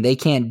reputation, they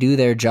can't do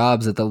their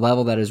jobs at the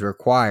level that is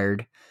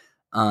required.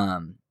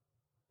 And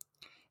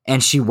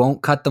she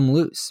won't cut them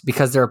loose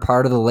because they're a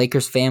part of the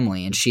Lakers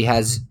family and she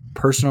has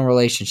personal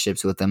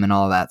relationships with them and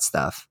all that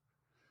stuff.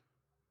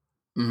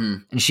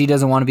 Mm-hmm. And she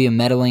doesn't want to be a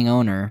meddling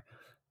owner.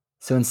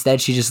 So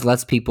instead, she just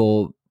lets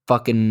people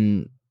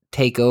fucking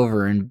take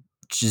over and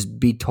just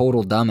be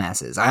total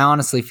dumbasses. I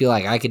honestly feel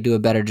like I could do a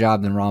better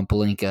job than Ron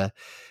Pelinka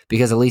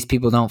because at least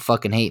people don't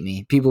fucking hate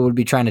me. People would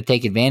be trying to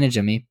take advantage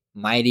of me,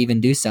 might even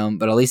do some,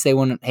 but at least they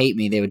wouldn't hate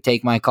me. They would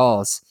take my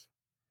calls.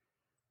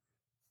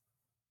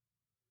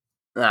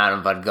 I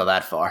don't know if I'd go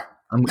that far.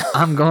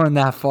 I'm going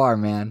that far,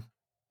 man.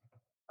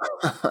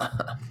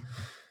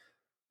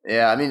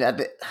 Yeah, I mean,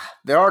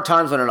 there are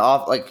times when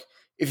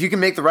if you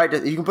can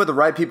you can put the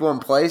right people in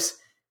place,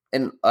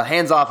 and a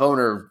hands-off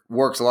owner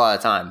works a lot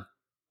of the time.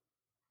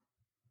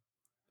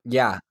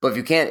 Yeah, but if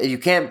you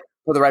can't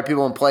put the right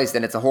people in place,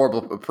 then it's a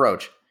horrible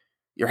approach.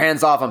 You're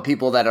hands-off on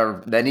people that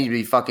need to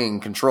be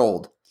fucking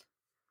controlled.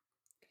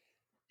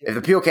 If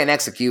the people can't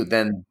execute,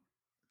 then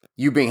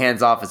you being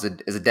hands-off is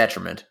a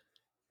detriment.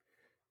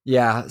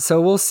 Yeah,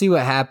 so we'll see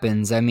what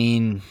happens. I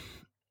mean,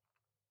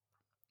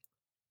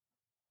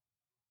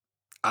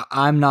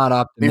 I'm not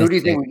optimistic. I mean, who do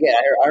you think we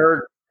get?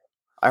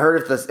 I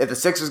heard if the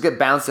Sixers get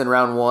bounced in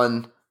round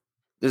one,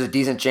 there's a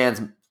decent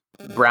chance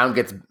Brown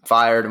gets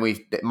fired and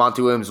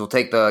Monty Williams will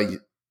take the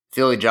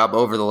Philly job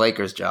over the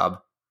Lakers job.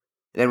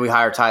 And then we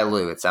hire Ty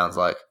Lue, it sounds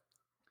like.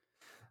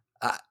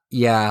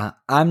 Yeah,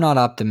 I'm not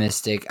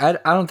optimistic. I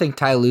don't think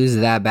Ty Lue's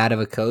that bad of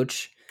a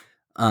coach.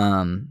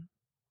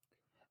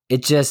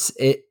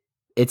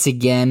 It's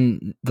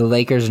again, the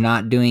Lakers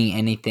not doing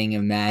anything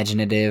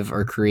imaginative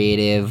or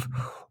creative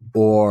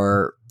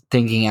or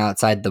thinking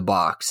outside the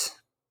box.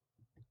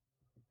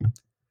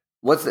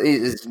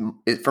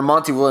 For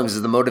Monty Williams,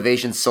 is the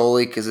motivation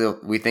solely because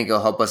we think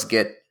it'll help us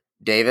get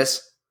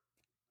Davis?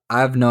 I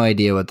have no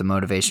idea what the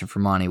motivation for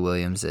Monty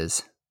Williams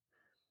is.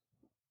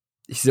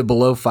 He's a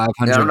below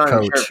 500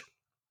 coach. Sure.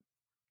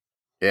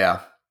 Yeah.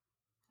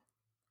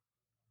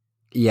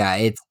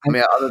 Yeah,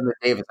 other than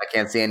Davis, I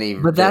can't see any.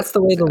 But that's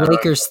the way the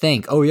Lakers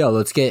think. Oh yeah,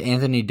 let's get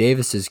Anthony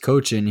Davis's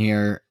coach in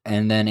here,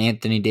 and then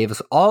Anthony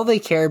Davis. All they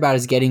care about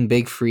is getting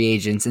big free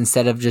agents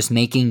instead of just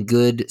making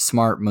good,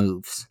 smart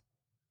moves.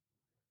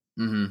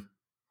 Mm-hmm.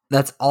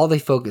 That's all they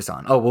focus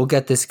on. Oh, we'll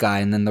get this guy,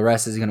 and then the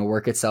rest is going to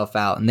work itself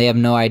out. And they have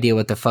no idea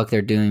what the fuck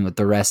they're doing with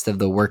the rest of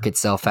the work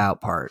itself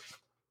out part.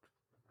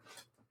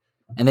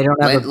 And they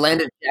don't have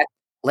landed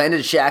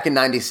Shaq in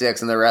 '96,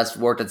 and the rest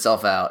worked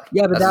itself out.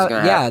 Yeah, but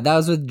that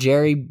was with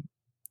Jerry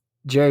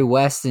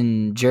West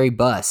and Jerry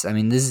Buss. I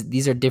mean,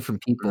 these are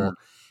different people,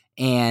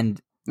 and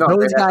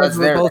those guys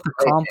were both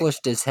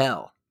accomplished as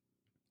hell.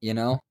 You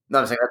know? No,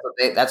 I'm saying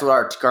that's what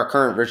our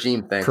current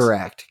regime thinks.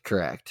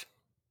 Correct.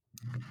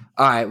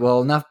 All right,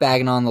 well, enough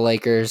bagging on the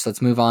Lakers.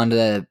 Let's move on to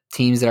the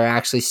teams that are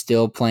actually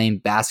still playing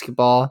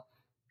basketball.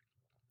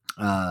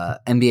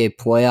 NBA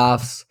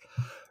playoffs.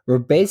 We're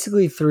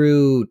basically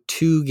through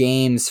 2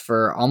 games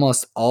for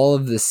almost all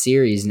of the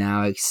series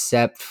now,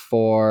 except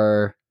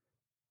for...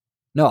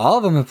 No, all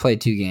of them have played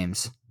 2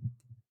 games.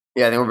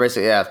 Yeah, I think we're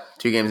basically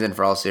 2 games in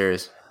for all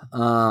series.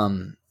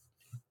 I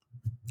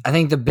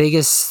think the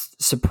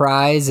biggest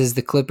surprise is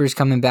the Clippers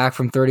coming back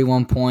from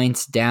 31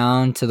 points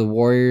down to the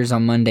Warriors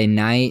on Monday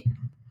night.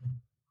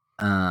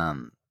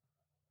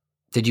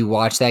 Did you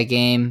watch that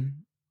game?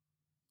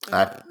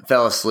 I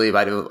fell asleep.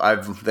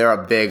 They're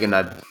up big, and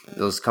it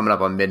was coming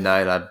up on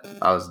midnight.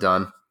 I was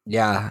done.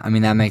 Yeah, I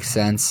mean that makes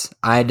sense.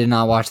 I did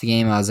not watch the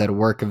game. I was at a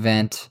work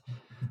event.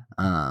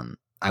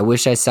 I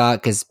wish I saw it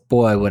because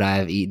boy, would I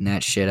have eaten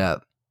that shit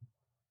up.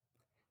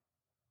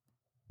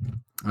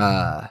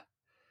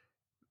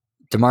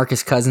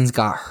 DeMarcus Cousins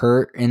got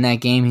hurt in that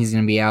game. He's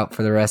going to be out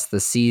for the rest of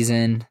the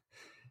season.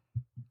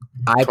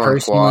 I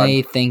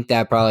personally think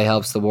that probably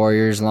helps the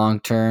Warriors long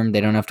term.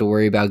 They don't have to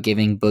worry about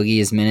giving Boogie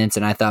his minutes,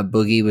 and I thought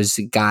Boogie was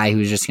a guy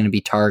who's just going to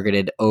be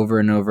targeted over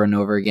and over and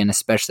over again,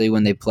 especially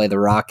when they play the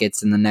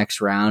Rockets in the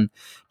next round.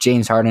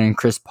 James Harden and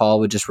Chris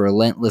Paul would just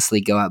relentlessly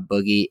go at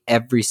Boogie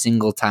every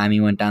single time he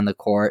went down the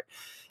court.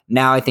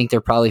 Now I think they're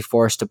probably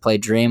forced to play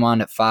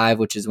Draymond at 5,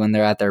 which is when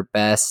they're at their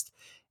best.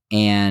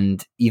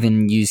 and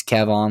even use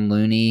Kevon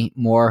Looney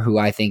more, who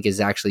I think is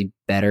actually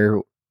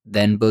better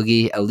than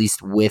Boogie, at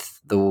least with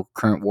the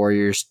current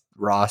Warriors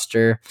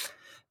roster.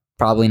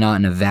 Probably not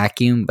in a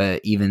vacuum,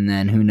 but even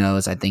then, who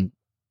knows? I think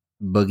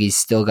Boogie's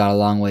still got a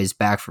long ways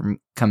back from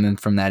coming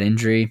from that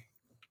injury.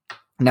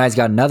 Now he's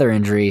got another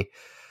injury.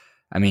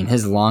 I mean,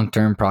 his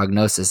long-term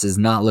prognosis is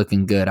not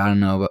looking good. I don't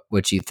know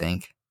what you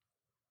think.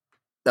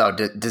 No,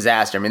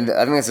 disaster. I mean,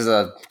 I think this is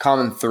a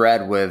common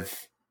thread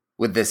with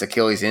this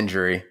Achilles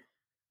injury.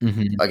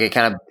 Mm-hmm. Like it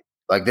kind of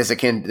like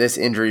this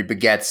injury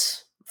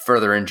begets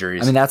further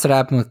injuries. I mean, that's what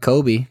happened with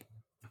Kobe.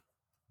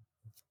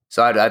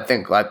 So I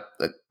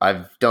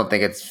don't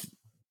think it's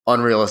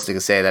unrealistic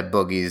to say that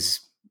Boogie's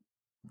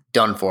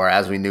done for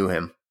as we knew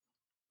him.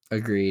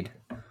 Agreed.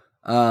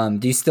 Do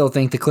you still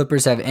think the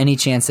Clippers have any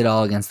chance at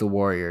all against the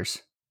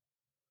Warriors?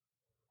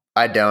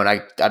 I don't.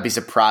 I'd be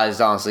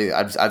surprised, honestly.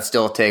 I'd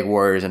still take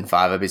Warriors in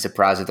 5. I'd be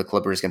surprised if the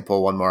Clippers can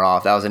pull one more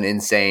off. That was an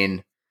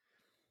insane,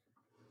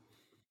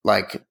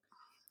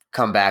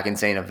 comeback,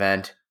 insane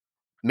event.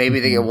 Maybe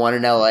they get one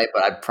in LA,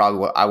 but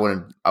I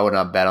would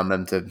not bet on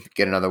them to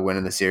get another win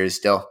in the series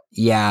still.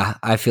 Yeah,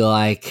 I feel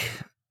like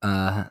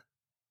that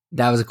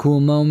was a cool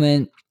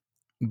moment,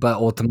 but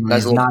ultimately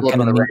it's not going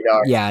to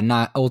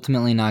mean,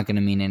 ultimately not going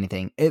to mean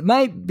anything. It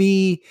might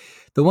be,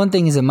 the one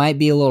thing is it might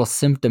be a little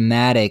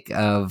symptomatic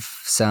of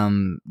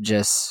some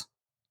just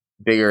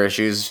bigger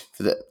issues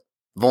for the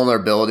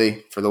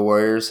vulnerability for the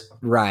Warriors.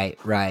 Right.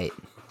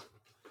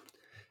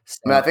 So,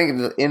 I mean, I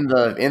think in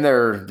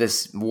their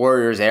this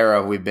Warriors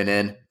era we've been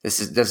in, this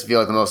feels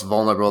like the most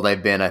vulnerable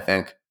they've been. I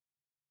think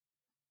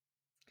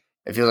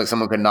it feels like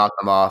someone could knock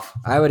them off.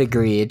 I would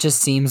agree. It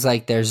just seems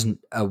like there's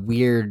a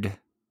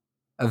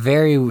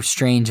very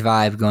strange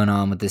vibe going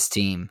on with this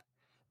team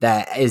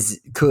that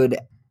could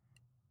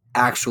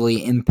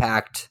actually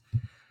impact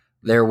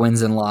their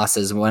wins and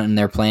losses when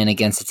they're playing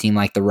against a team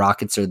like the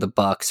Rockets or the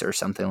Bucks or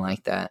something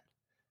like that.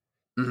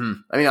 Mm-hmm.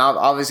 I mean,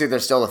 obviously they're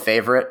still a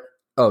favorite.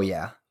 Oh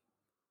yeah,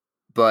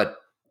 but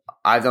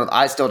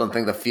I still don't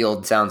think the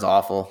field sounds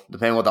awful.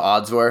 Depending on what the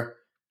odds were,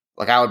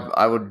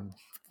 I would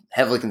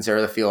heavily consider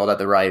the field at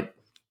the right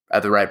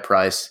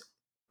price,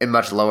 and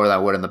much lower than I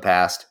would in the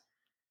past.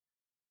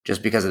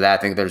 Just because of that,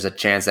 I think there's a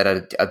chance that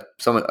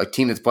a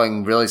team that's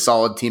playing really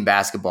solid team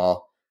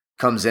basketball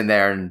comes in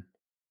there and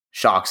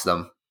shocks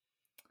them.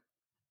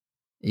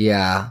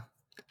 Yeah.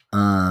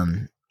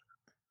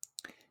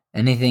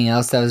 Anything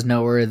else that was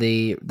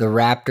noteworthy? The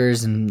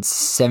Raptors and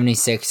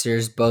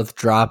 76ers both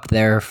dropped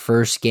their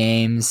first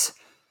games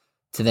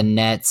to the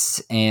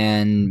Nets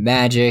and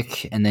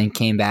Magic, and then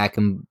came back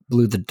and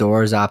blew the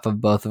doors off of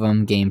both of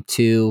them. Game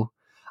 2.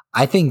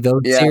 I think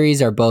those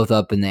series are both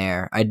up in the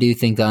air. I do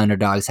think the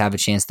underdogs have a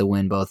chance to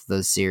win both of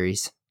those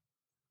series.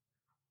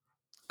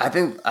 I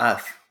think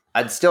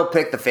I'd still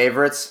pick the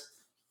favorites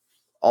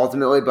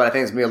ultimately, but I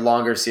think it's going to be a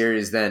longer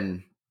series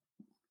than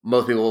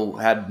most people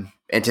had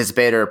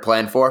anticipated or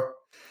planned for.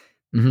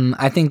 Mm-hmm.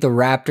 I think the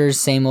Raptors,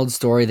 same old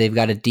story. They've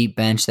got a deep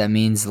bench that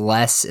means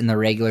less in the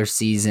regular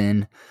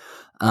season.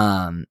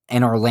 And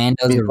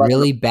Orlando's a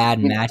really bad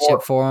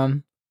matchup for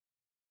them.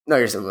 No,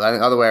 I think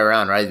other way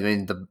around, right? I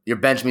mean, your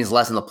bench means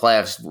less in the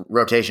playoffs.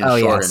 Rotation is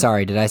shortened. Yeah,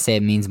 sorry. Did I say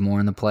it means more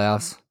in the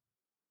playoffs?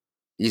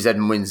 You said it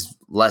means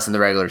less in the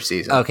regular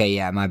season. Okay,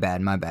 yeah, my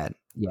bad.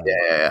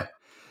 Yeah.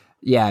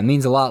 Yeah, it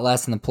means a lot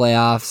less in the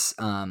playoffs.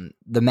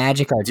 The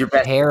Magic are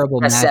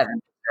terrible.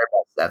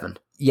 Seven.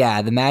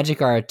 Yeah, the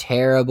Magic are a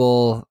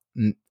terrible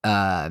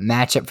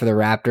matchup for the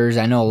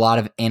Raptors. I know a lot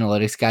of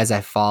analytics guys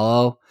I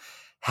follow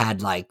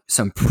had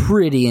some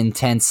pretty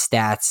intense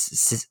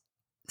stats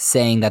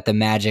saying that the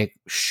Magic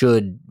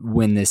should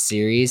win this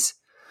series.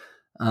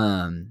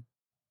 The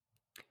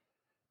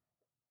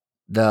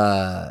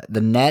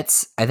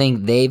Nets, I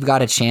think they've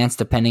got a chance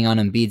depending on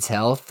Embiid's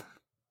health.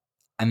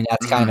 I mean,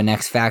 that's kind of an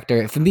X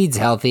factor. If Embiid's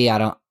healthy, I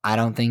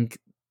don't think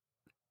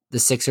the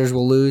Sixers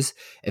will lose.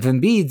 If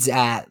Embiid's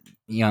at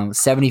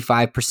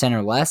 75%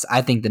 or less,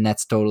 I think the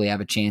Nets totally have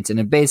a chance. And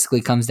it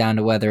basically comes down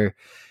to whether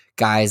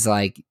guys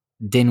like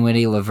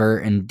Dinwiddie,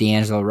 LeVert, and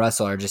D'Angelo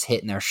Russell are just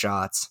hitting their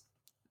shots.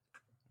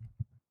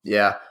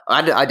 Yeah,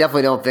 I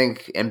definitely don't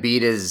think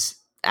Embiid is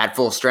at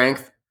full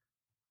strength,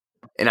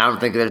 and I don't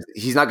think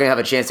he's not going to have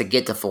a chance to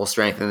get to full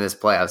strength in this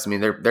playoffs. I mean,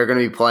 they're going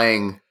to be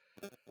playing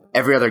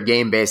every other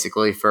game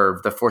basically for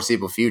the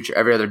foreseeable future,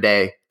 every other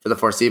day for the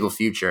foreseeable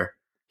future.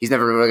 He's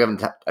never really given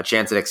a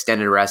chance at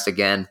extended rest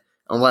again,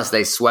 unless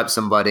they swept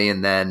somebody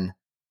and then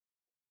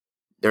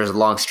there's a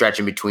long stretch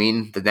in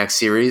between the next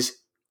series,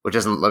 which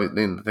doesn't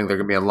think they're going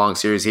to be a long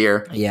series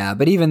here. Yeah,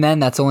 but even then,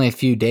 that's only a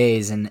few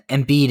days, and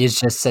Embiid is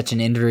just such an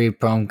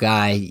injury-prone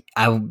guy.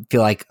 I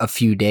feel like a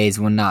few days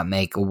would not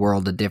make a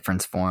world of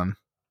difference for him.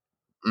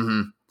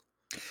 Mm-hmm.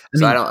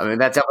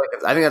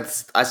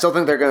 I still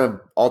think they're going to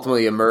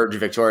ultimately emerge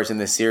victorious in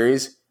this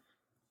series.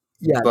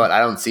 Yeah, but I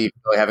don't see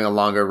really having a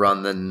longer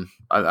run than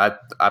I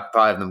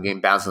probably have them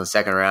getting bounced in the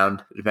second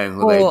round, depending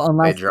on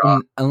who they draw.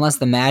 Unless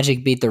the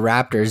Magic beat the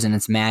Raptors and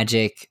it's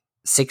Magic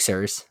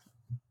Sixers.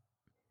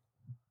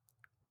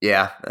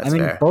 Yeah, that's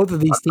fair. Both of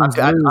these teams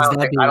lose. I don't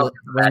think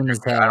the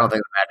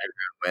Magic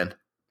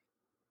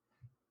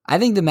I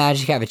think the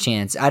Magic have a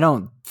chance. I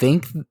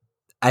think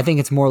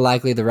it's more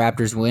likely the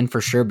Raptors win for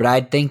sure, but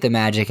I think the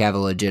Magic have a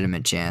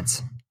legitimate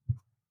chance.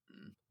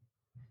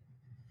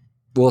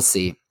 We'll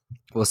see.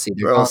 We'll see.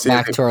 They're going See if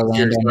back the to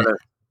Orlando.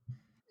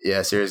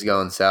 series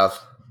going south.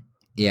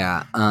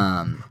 Yeah.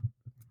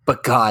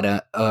 But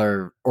God,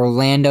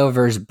 Orlando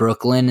versus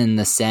Brooklyn in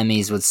the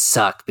semis would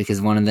suck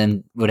because one of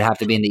them would have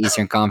to be in the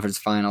Eastern Conference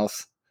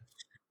Finals.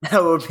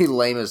 That would be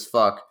lame as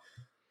fuck.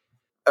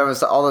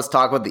 All this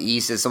talk about the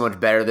East is so much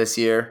better this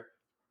year.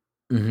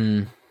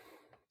 Mm-hmm.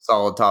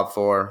 Solid top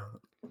 4.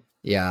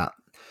 Yeah.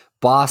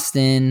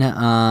 Boston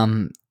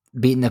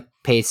beating the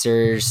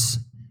Pacers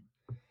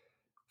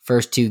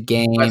first 2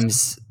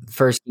 games.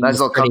 First game Nice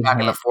was little pretty comeback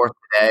in the fourth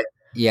today.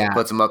 Yeah.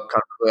 Puts them up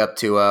comfortably up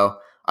 2-0.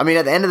 I mean,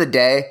 at the end of the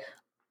day,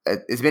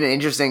 it's been an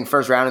interesting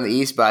first round in the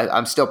East, but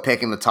I'm still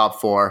picking the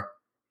top 4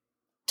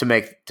 to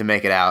make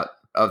it out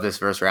of this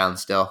first round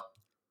still.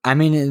 I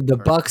mean, the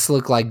Bucks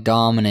look like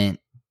dominant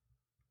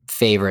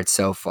favorites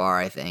so far,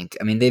 I think.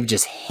 I mean, they've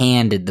just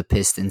handed the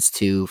Pistons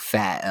 2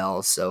 fat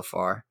L's so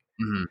far.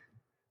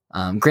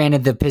 Mm-hmm.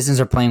 Granted, the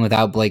Pistons are playing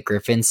without Blake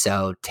Griffin,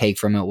 so take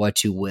from it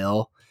what you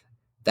will.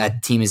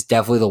 That team is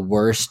definitely the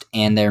worst,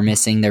 and they're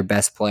missing their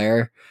best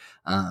player.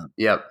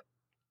 Yep.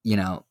 You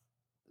know,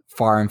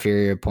 far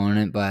inferior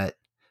opponent, but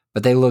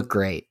they look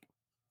great.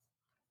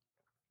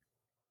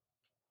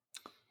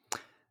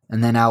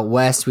 And then out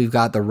west, we've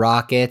got the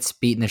Rockets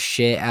beating the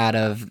shit out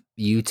of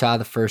Utah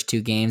the first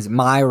 2 games.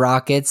 My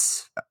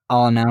Rockets,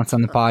 I'll announce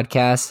on the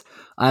podcast.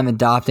 I'm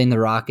adopting the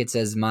Rockets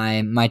as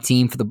my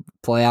team for the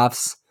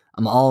playoffs.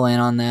 I'm all in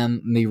on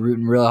them. I'm be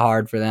rooting real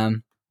hard for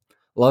them.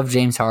 Love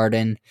James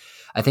Harden.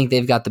 I think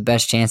they've got the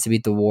best chance to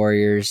beat the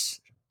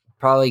Warriors.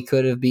 Probably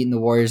could have beaten the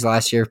Warriors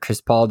last year if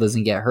Chris Paul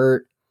doesn't get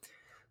hurt.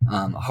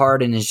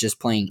 Harden is just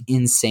playing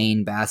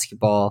insane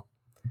basketball.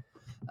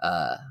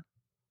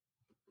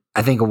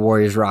 I think a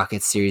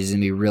Warriors-Rockets series is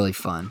going to be really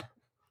fun.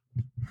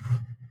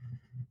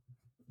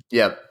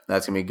 Yep,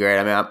 that's going to be great.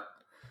 I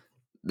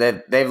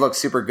mean, they've looked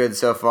super good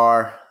so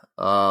far.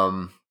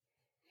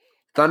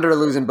 Thunder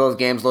losing both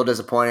games, a little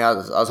disappointing. I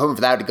was hoping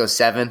for that to go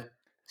 7.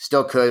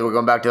 Still could. We're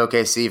going back to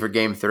OKC for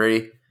Game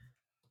 3.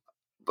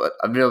 But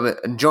I'm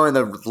enjoying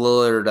the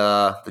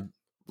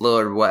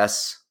Lillard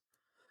West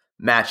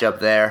matchup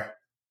there.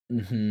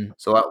 Mm-hmm.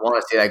 So I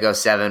want to see that go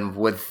 7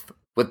 with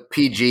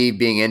PG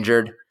being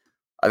injured.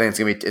 I think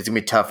it's gonna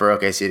be tough for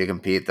OKC to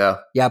compete though.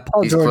 Yeah,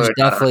 Paul George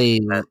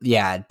definitely.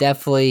 Yeah,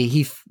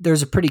 definitely.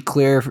 There's a pretty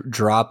clear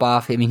drop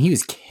off. I mean, he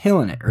was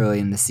killing it early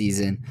in the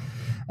season,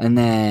 and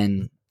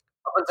then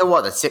up until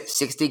what, the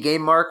 60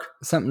 game mark,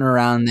 something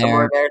around there.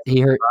 Somewhere there he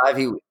hurt.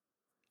 He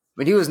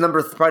was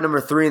probably number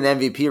 3 in the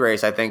MVP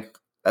race. I think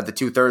at the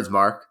 2/3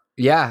 mark.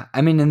 Yeah,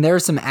 I mean, and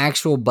there's some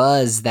actual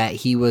buzz that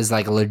he was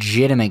like a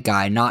legitimate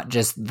guy, not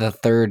just the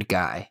 3rd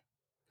guy.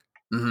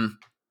 Mm-hmm.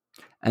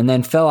 And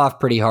then fell off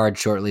pretty hard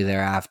shortly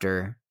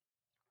thereafter.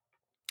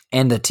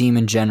 And the team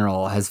in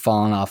general has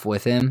fallen off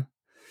with him.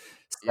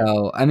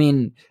 So, I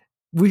mean,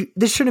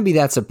 this shouldn't be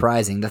that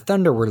surprising. The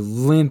Thunder were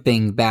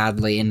limping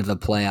badly into the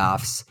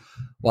playoffs,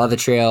 while the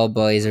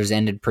Trailblazers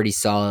ended pretty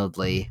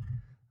solidly.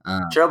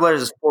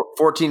 Trailblazers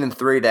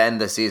 14-3 to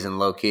end the season,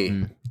 low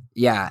key.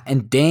 Yeah,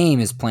 and Dame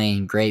is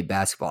playing great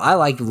basketball. I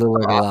like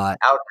Lillard a lot.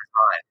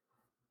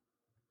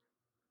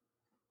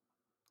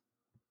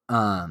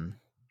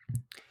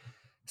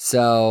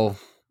 So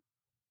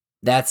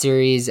that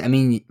series, I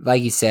mean,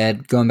 like you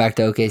said, going back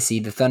to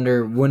OKC, the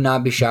Thunder would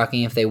not be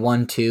shocking if they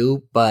won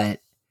 2, but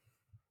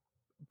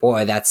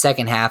boy, that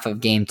second half of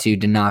Game 2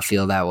 did not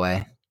feel that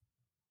way.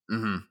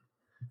 Mm-hmm.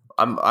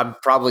 I'm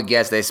probably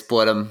guess they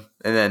split them,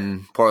 and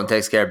then Portland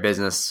takes care of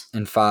business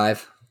in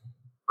 5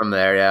 from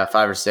there. Yeah,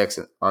 5 or 6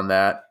 on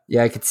that.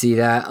 Yeah, I could see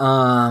that.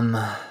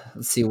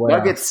 Let's see what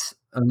Nuggets.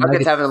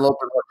 Nuggets having a little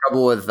bit more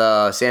trouble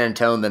with San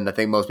Antonio than I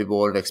think most people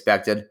would have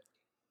expected.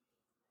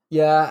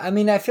 Yeah, I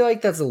mean, I feel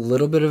like that's a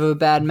little bit of a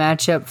bad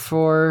matchup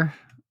for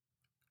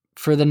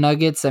the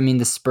Nuggets. I mean,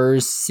 the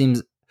Spurs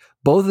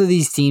both of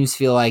these teams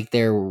feel like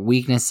their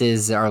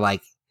weaknesses are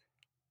like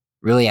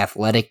really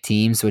athletic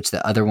teams, which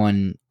the other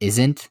one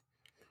isn't.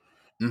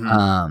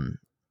 Mm-hmm.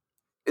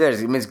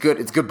 It's good.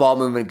 It's good ball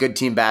movement, good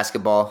team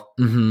basketball.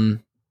 Mm-hmm.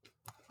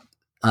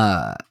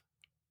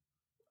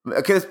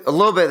 Because a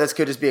little bit this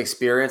could just be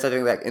experience. I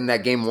think that in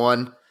that Game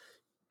 1,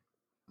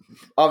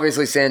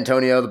 obviously San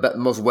Antonio, the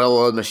most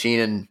well-oiled machine,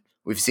 and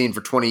we've seen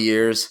for 20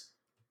 years.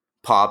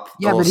 Pop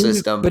the whole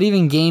system. But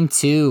even Game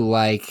 2,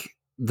 like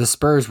the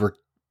Spurs were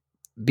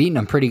beating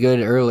them pretty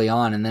good early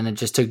on, and then it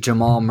just took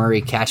Jamal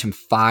Murray catching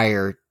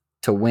fire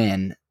to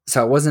win.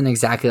 So it wasn't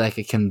exactly like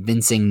a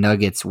convincing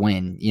Nuggets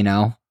win, you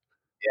know?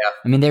 Yeah.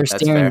 I mean, they're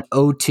staring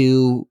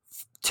 0-2,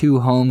 2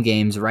 home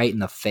games right in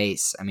the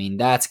face. I mean,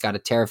 that's got to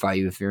terrify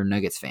you if you're a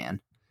Nuggets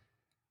fan.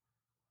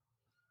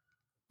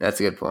 That's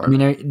a good point. I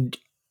mean,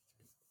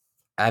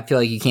 I feel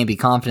like you can't be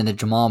confident that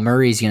Jamal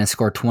Murray's going to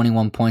score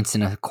 21 points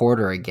in a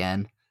quarter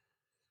again.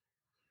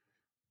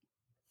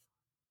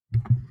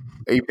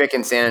 Are you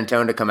picking San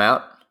Antonio to come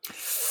out?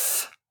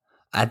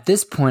 At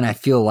this point, I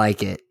feel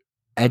like it.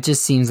 It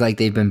just seems like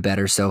they've been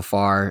better so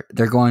far.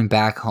 They're going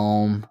back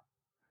home.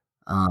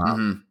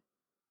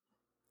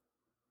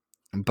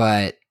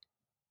 But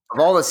of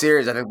all the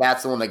series, I think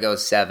that's the one that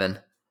goes 7.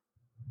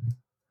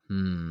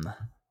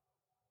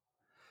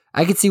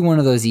 I could see one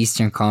of those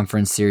Eastern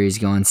Conference series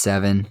going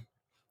 7,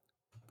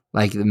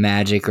 like the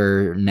Magic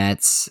or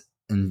Nets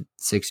and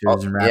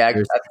Sixers and Yeah,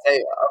 Raptors. I'd say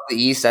of the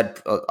East,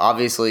 I'd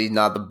obviously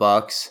not the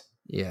Bucks.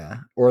 Yeah,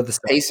 or the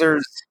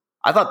Pacers.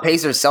 I thought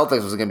Pacers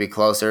Celtics was going to be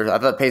closer. I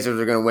thought Pacers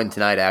were going to win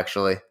tonight,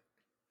 actually.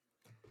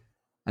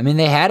 I mean,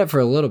 they had it for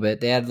a little bit.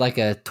 They had like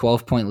a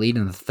 12-point lead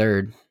in the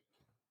third.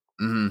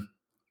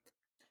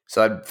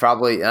 So I'd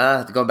probably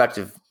going back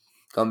to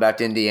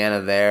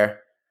Indiana there.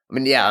 I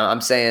mean, yeah,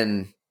 I'm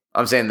saying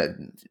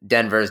that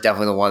Denver is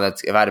definitely the one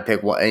that's, if I had to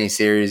pick any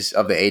series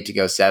of the 8 to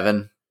go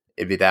 7,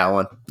 it'd be that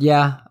one.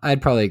 Yeah,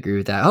 I'd probably agree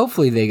with that.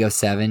 Hopefully they go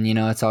 7. You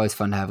know, it's always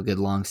fun to have a good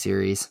long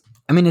series.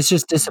 I mean, it's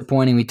just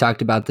disappointing. We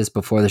talked about this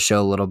before the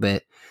show a little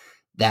bit,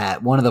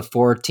 that one of the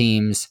 4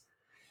 teams,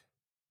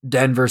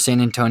 Denver, San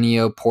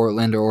Antonio,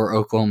 Portland, or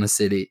Oklahoma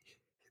City,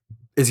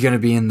 is going to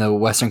be in the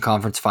Western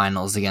Conference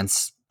Finals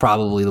against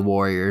probably the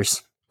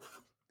Warriors.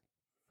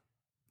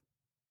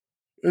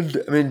 I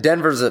mean,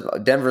 Denver's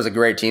a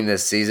great team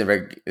this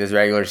season, this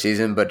regular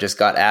season, but just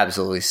got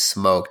absolutely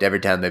smoked every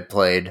time they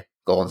played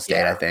Golden State.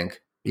 Yeah. I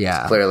think,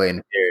 Yeah, it's clearly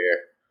inferior.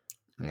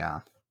 yeah.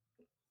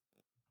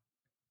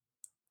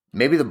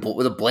 Maybe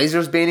would the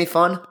Blazers be any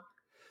fun?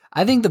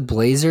 I think the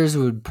Blazers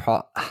would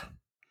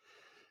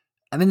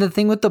I mean, the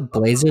thing with the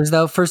Blazers,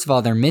 though, first of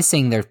all, they're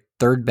missing their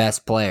third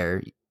best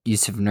player,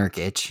 Yusuf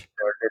Nurkic.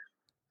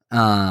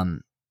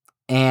 And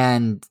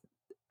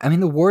I mean,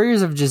 the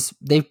Warriors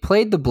they've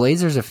played the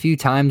Blazers a few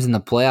times in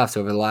the playoffs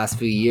over the last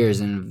few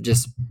years and have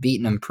just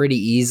beaten them pretty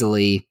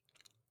easily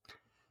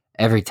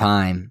every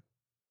time.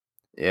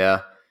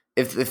 Yeah.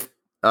 If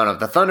I don't know, if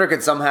the Thunder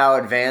could somehow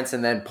advance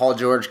and then Paul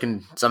George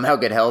can somehow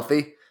get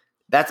healthy,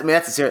 that's a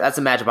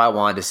matchup I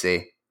wanted to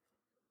see.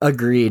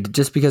 Agreed.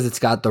 Just because it's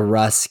got the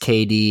Russ,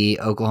 KD,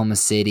 Oklahoma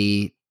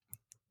City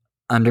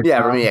under.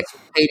 Yeah, for me,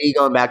 KD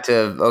going back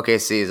to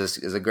OKC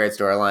is a great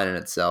storyline in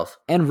itself.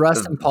 And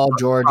Russ and Paul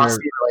George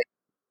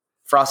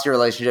frosty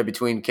relationship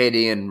between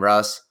KD and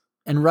Russ.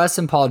 And Russ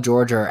and Paul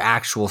George are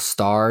actual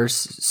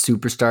stars,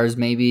 superstars,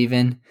 maybe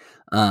even.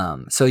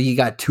 So you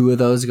got 2 of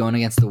those going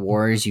against the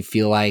Warriors. You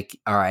feel like,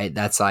 all right,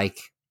 that's like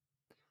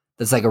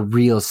a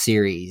real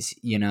series,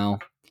 you know.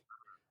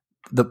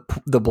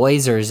 The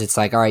Blazers, it's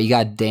like, all right, you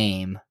got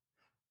Dame,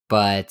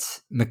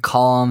 but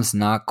McCollum's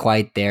not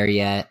quite there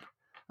yet.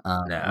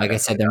 Like I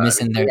said, they're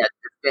missing their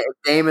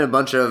Dame and a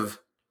bunch of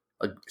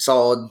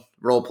solid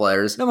role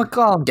players. No,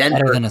 McCollum's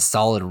better than a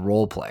solid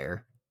role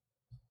player.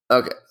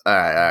 Okay, all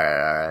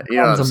right. You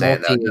know what I'm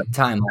saying?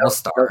 Multi-time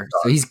All-Star,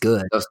 so he's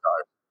good. No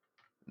stars.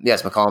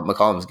 Yes,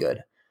 McCollum's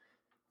good.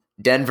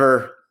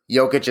 Denver,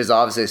 Jokic is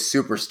obviously a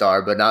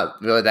superstar, but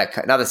not really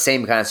not the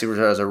same kind of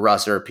superstar as a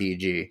Russ or a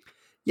PG.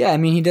 Yeah, I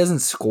mean, he doesn't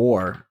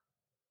score.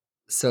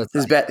 So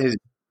his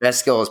best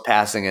skill is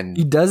passing, and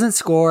he doesn't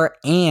score,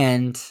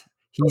 and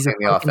he's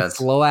a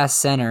slow ass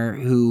center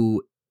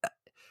who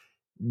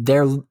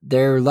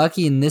they're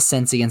lucky in this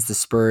sense against the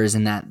Spurs,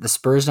 in that the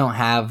Spurs don't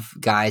have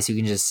guys who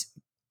can just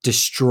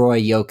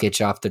destroy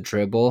Jokic off the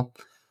dribble.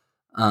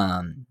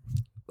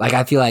 Like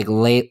I feel like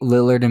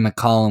Lillard and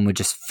McCollum would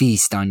just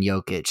feast on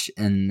Jokic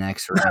in the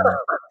next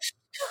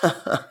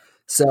round.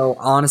 So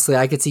honestly,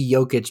 I could see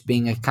Jokic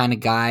being a kind of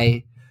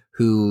guy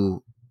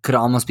who could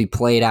almost be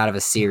played out of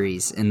a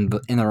series in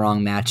the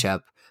wrong matchup.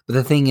 But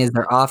the thing is,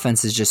 their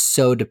offense is just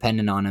so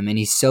dependent on him, and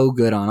he's so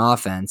good on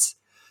offense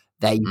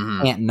that you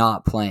can't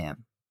not play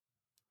him.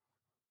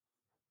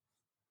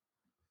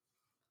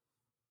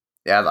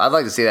 Yeah, I'd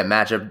like to see that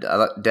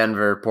matchup,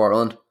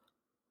 Denver-Portland.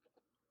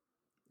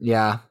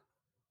 Yeah.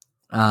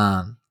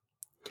 I'm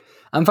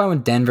fine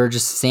with Denver.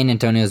 Just San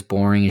Antonio's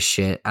boring as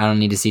shit. I don't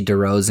need to see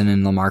DeRozan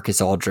and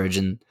LaMarcus Aldridge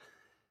in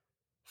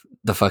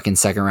the fucking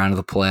second round of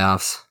the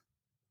playoffs.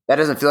 That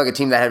doesn't feel like a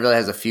team that really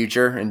has a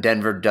future, and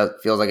Denver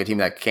feels like a team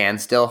that can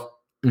still.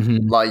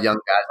 Mm-hmm. A lot of young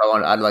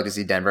guys. I'd like to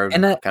see Denver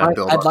and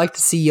I'd like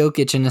to see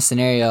Jokic in a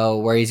scenario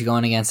where he's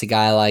going against a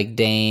guy like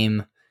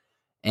Dame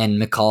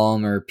and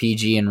McCollum or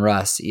PG and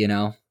Russ, you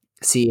know?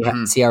 See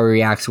how he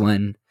reacts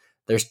when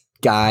there's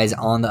guys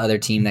on the other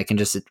team that can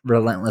just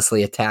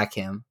relentlessly attack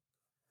him.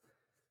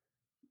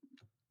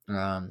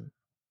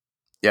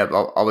 Yep,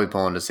 I'll be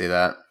pulling to see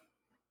that.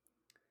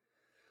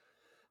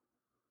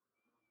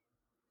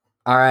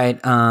 All right.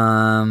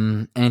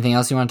 Anything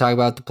else you want to talk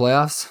about the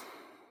playoffs?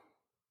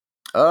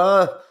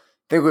 I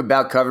think we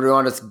about covered.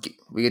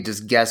 We could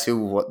just guess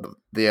what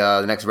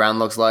the next round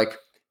looks like.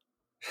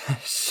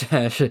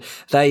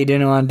 Thought you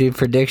didn't want to do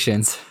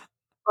predictions.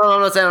 Well,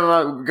 I'm not saying I'm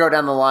gonna go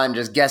down the line,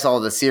 just guess all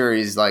the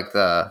series, like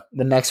the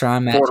next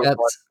round matchups.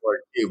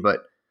 But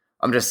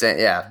I'm just saying,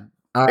 yeah.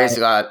 All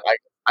basically, right.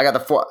 I got the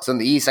 4. So in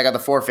the East, I got the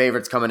 4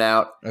 favorites coming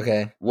out.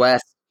 Okay.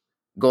 West,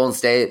 Golden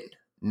State,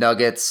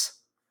 Nuggets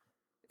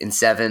in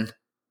 7.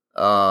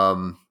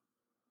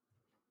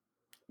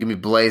 Give me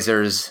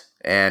Blazers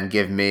and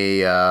give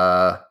me who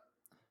am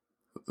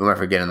I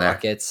forgetting there?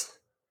 Rockets.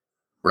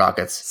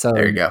 Rockets. So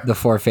There you go. the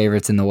 4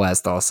 favorites in the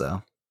West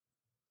also.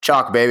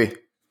 Chalk, baby.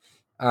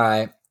 All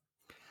right.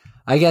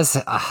 I guess,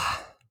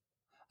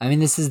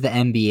 this is the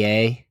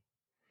NBA.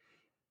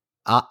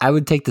 I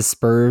would take the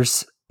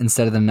Spurs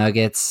instead of the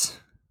Nuggets.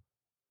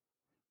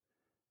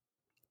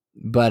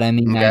 But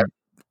Okay.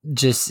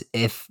 just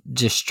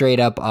straight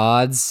up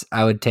odds,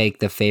 I would take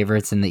the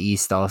favorites in the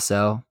East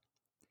also.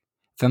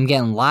 If I'm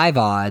getting live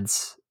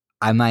odds,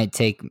 I might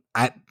take.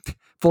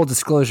 Full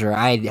disclosure,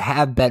 I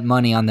have bet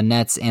money on the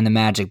Nets and the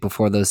Magic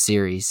before those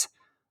series.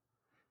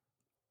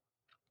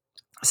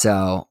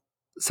 So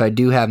I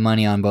do have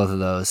money on both of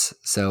those.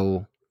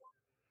 So,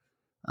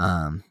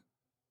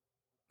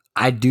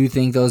 I do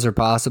think those are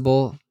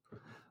possible.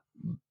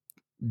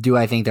 Do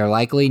I think they're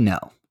likely? No.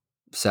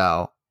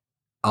 So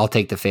I'll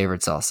take the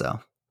favorites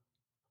also.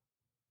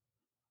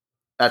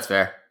 That's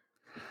fair.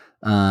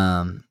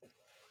 All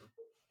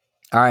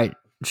right.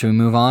 Should we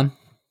move on?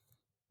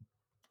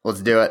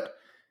 Let's do it.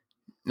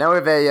 Now we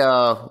have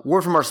a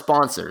word from our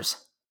sponsors.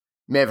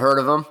 You may have heard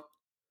of them.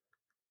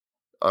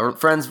 Our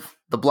friends,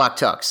 the Black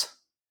Tux.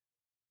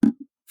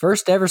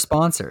 First ever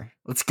sponsor.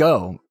 Let's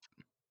go.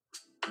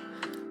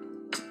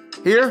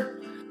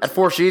 Here at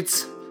Four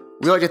Sheets,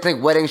 we like to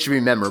think weddings should be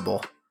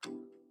memorable,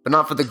 but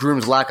not for the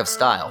groom's lack of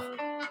style.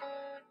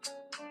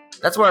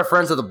 That's why our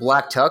friends at the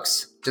Black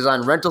Tux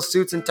design rental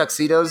suits and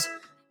tuxedos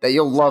that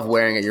you'll love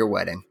wearing at your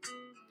wedding.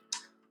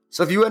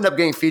 So if you end up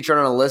getting featured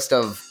on a list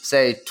of,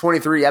 say,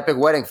 23 epic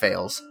wedding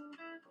fails,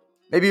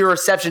 maybe your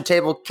reception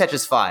table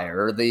catches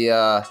fire, or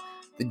the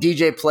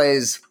DJ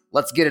plays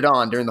Let's Get It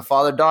On during the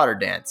father-daughter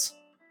dance,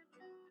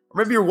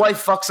 or maybe your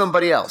wife fucks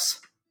somebody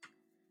else.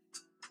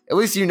 At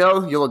least you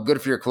know you'll look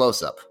good for your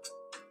close-up.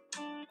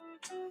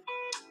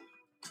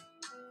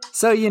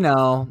 So,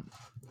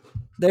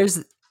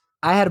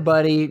 I had a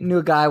buddy, knew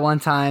a guy one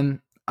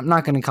time. I'm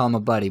not going to call him a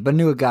buddy, but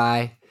knew a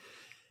guy.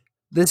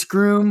 This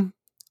groom,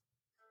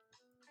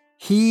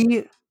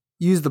 he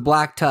used the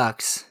Black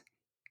Tux.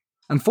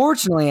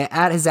 Unfortunately,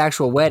 at his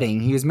actual wedding,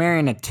 he was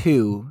marrying a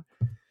 2,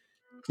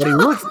 but he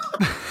looked,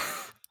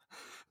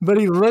 but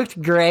he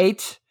looked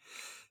great.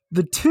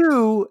 The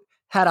 2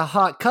 had a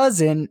hot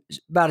cousin,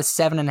 about a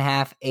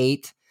 7.5,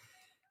 8,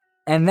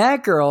 and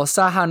that girl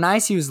saw how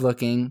nice he was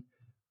looking.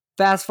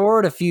 Fast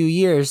forward a few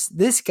years,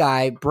 this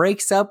guy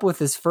breaks up with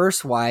his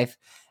first wife,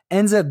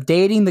 ends up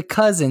dating the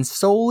cousin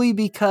solely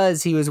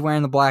because he was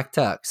wearing the Black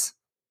Tux.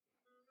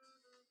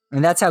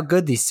 And that's how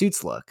good these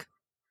suits look.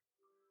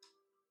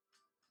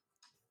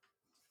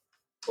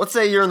 Let's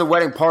say you're in the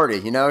wedding party,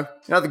 you're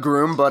not the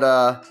groom,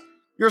 but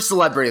you're a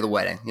celebrity of the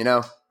wedding,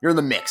 you're in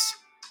the mix.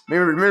 Maybe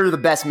you're the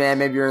best man,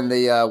 maybe you're in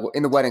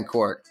the wedding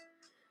court.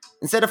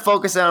 Instead of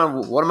focusing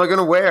on what am I going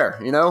to wear,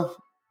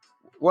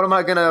 what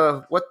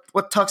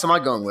tux am I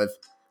going with?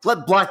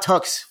 Let Black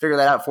Tux figure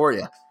that out for you.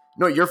 You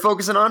know what you're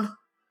focusing on?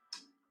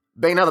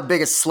 Banging out the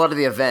biggest slut of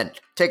the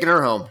event, taking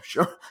her home,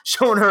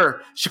 showing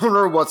her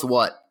what's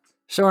what.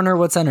 Showing her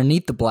what's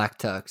underneath the Black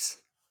Tux.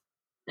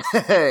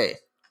 Hey.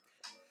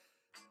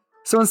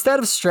 So instead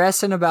of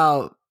stressing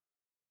about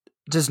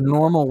just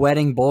normal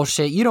wedding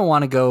bullshit, you don't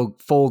want to go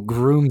full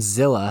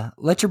groomzilla.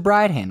 Let your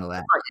bride handle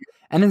that.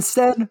 And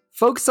instead,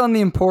 focus on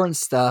the important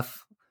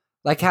stuff,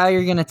 like how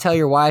you're going to tell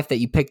your wife that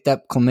you picked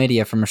up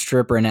chlamydia from a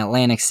stripper in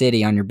Atlantic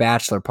City on your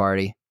bachelor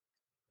party.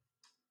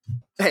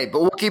 Hey,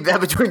 but we'll keep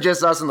that between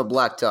just us and the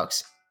Black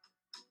Tux.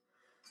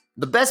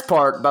 The best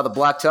part about the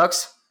Black Tux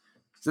is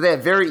that they have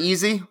a very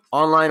easy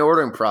online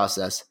ordering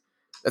process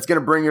that's going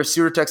to bring your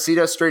suit or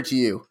tuxedo straight to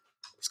you.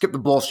 Skip the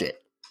bullshit.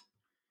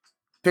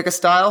 Pick a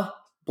style,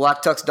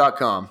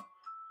 blacktux.com.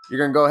 You're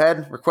going to go ahead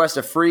and request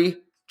a free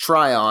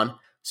try-on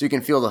so you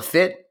can feel the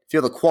fit,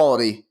 feel the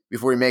quality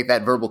before you make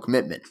that verbal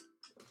commitment.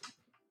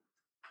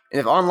 And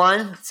if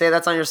online, say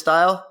that's on your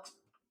style,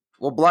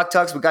 well, Black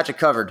Tux, we got you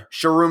covered.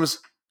 Showrooms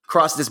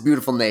across this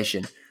beautiful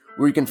nation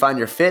where you can find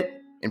your fit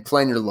and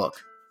plan your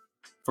look.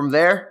 From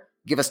there,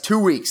 give us 2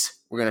 weeks.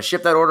 We're going to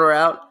ship that order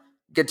out,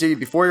 get to you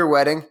before your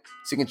wedding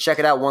so you can check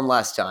it out one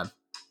last time.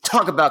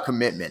 Talk about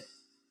commitment.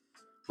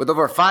 With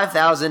over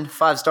 5,000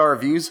 5-star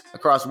reviews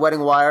across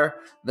Wedding Wire,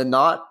 The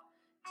Knot,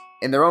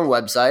 and their own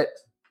website,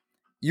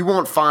 you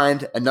won't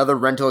find another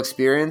rental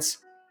experience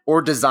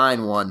or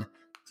design one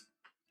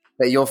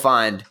that you'll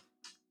find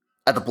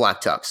at the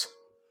Black Tux.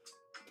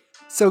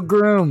 So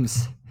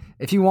grooms,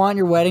 if you want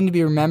your wedding to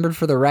be remembered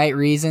for the right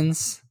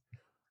reasons,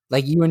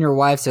 like you and your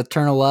wife's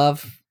eternal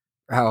love,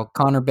 or how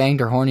Connor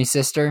banged her horny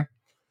sister,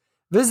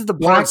 visit the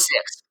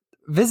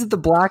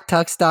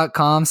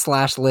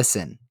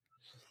blacktux.com/listen.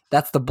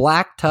 That's the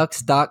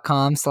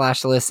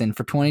blacktux.com/listen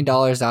for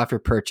 $20 off your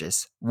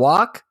purchase.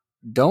 Walk,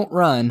 don't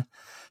run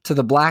to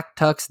the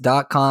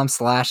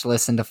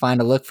blacktux.com/listen to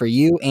find a look for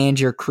you and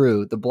your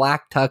crew. The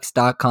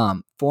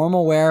blacktux.com.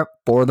 Formal wear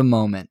for the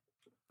moment.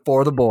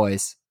 For the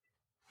boys.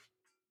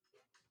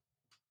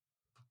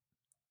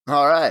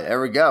 All right,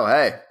 there we go.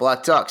 Hey,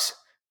 Black Tux,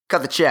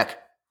 cut the check.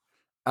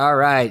 All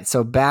right,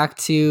 so back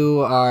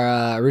to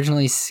our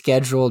originally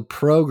scheduled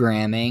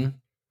programming.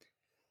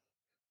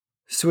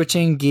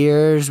 Switching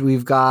gears,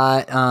 we've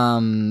got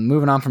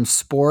moving on from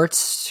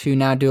sports to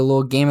now do a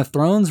little Game of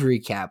Thrones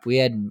recap. We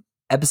had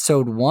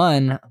episode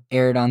 1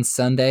 aired on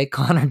Sunday.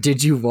 Connor,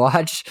 did you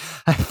watch?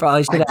 I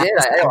probably should have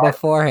asked that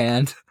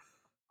beforehand.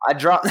 I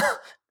dropped.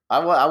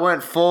 I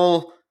went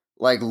full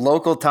like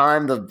local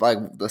time.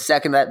 The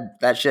second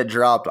that shit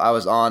dropped, I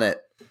was on it.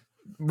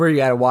 Were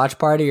you at a watch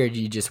party or did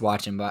you just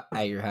watch him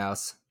at your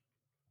house?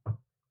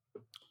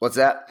 What's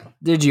that?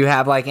 Did you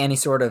have like any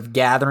sort of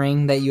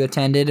gathering that you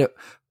attended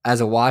as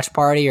a watch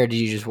party, or did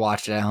you just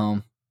watch it at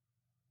home?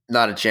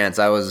 Not a chance.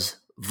 I was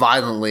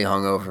violently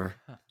hungover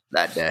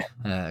that day.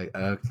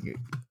 Okay.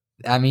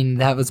 I mean,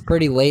 that was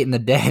pretty late in the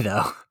day,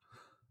 though.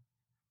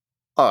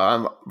 Oh,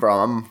 I'm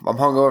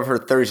hungover for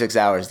 36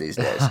 hours these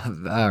days.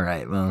 All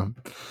right, well,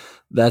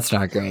 that's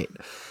not great.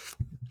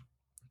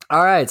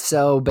 All right,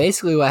 so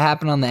basically, what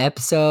happened on the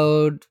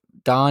episode?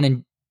 Dawn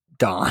and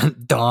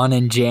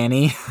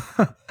Janny.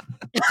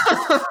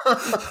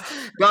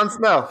 Jon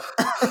Snow.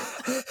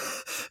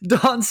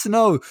 Don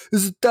Snow,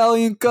 his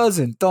Italian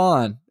cousin,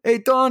 Don. Hey,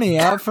 Donnie,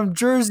 I'm from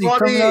Jersey,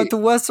 coming out to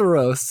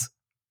Westeros.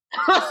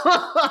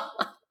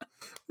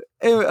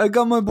 Hey, I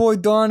got my boy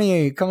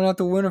Donnie coming out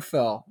to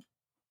Winterfell.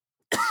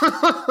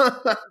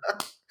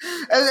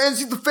 and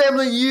see the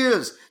family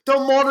years.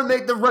 Don't want to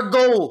make the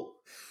regal.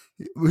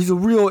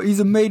 He's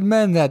a made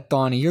man, that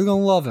Donnie. You're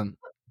gonna love him.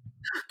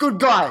 Good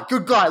guy.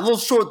 A little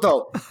short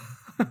though.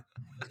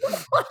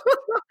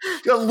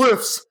 Got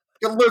lifts.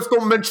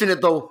 Don't mention it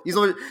though.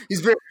 He's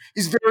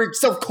very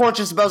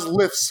self-conscious about his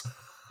lifts.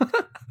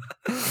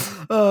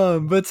 So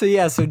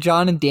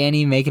Jon and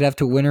Dany make it up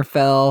to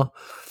Winterfell.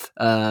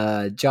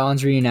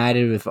 Jon's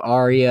reunited with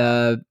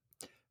Arya,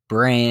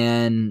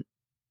 Bran.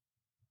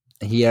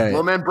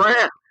 Little man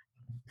Bran.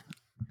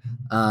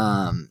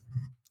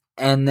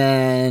 And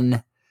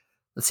then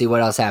let's see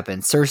what else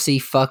happened. Cersei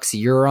fucks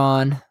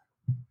Euron.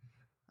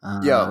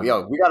 Yo,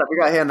 we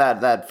gotta hand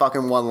that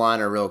fucking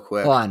one-liner real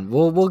quick. Hold on,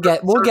 we'll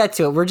get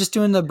to it. We're just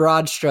doing the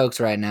broad strokes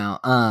right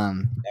now.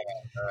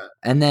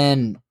 And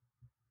then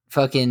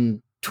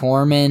fucking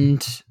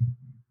Tormund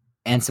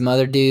and some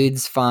other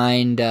dudes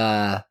find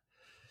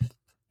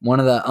one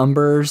of the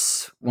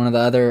Umbers, one of the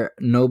other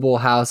noble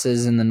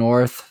houses in the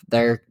north.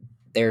 Their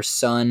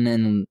son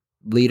and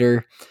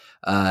leader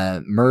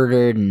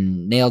murdered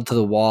and nailed to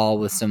the wall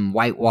with some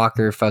White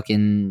Walker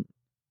fucking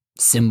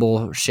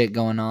symbol shit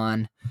going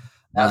on.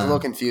 I was a little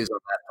confused on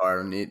that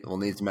part. We'll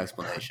need some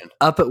explanation.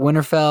 Up at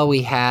Winterfell,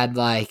 we had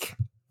like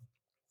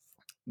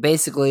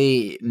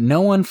basically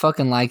no one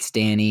fucking likes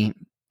Dany.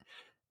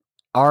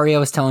 Arya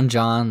was telling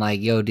Jon like,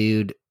 "Yo,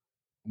 dude,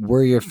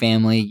 we're your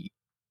family.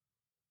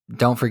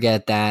 Don't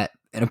forget that."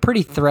 In a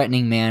pretty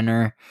threatening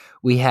manner,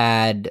 we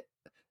had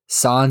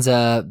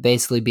Sansa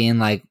basically being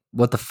like,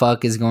 "What the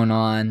fuck is going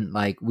on?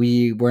 Like,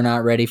 we're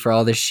not ready for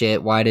all this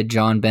shit. Why did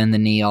Jon bend the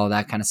knee? All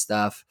that kind of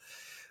stuff."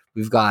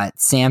 We've got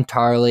Sam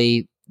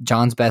Tarly,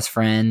 Jon's best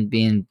friend,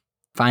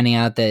 finding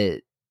out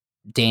that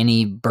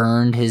Dany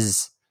burned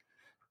his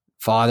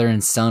father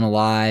and son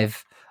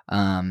alive.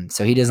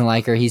 So he doesn't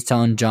like her. He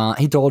told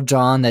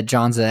Jon that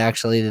Jon's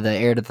actually the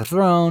heir to the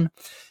throne,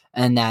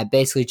 and that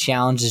basically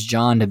challenges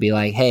Jon to be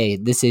like, "Hey,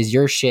 this is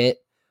your shit.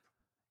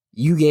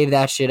 You gave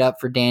that shit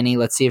up for Dany.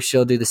 Let's see if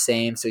she'll do the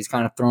same." So he's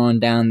kind of throwing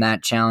down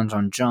that challenge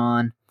on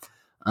Jon.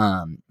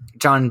 Jon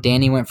and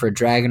Dany went for a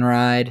dragon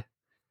ride.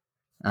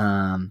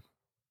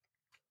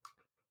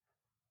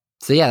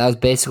 So yeah, that was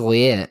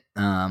basically it.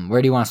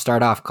 Where do you want to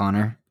start off,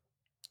 Connor?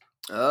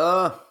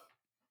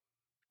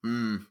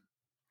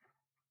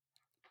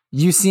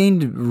 You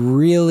seemed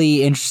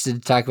really interested to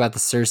talk about the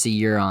Cersei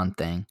Euron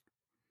thing.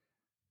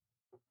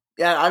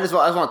 Yeah, I just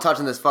want to touch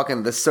on this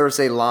fucking the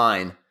Cersei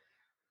line.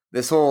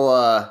 This whole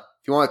if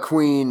you want a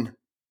queen,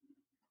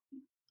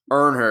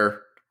 earn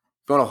her.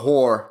 If you want a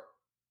whore,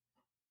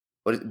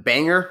 what is it,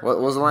 banger? What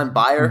was the line?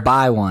 Buy her?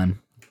 Buy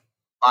one.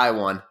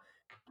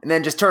 And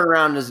then just turn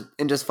around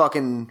and just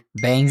fucking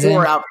bangs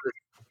him out.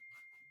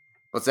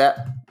 What's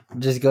that?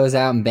 Just goes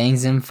out and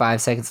bangs him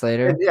 5 seconds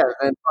later.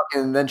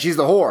 And then she's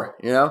the whore,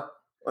 you know?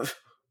 What the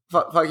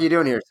fuck are you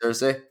doing here,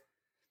 Cersei?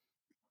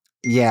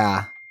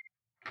 Yeah,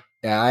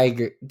 I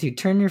agree. Dude,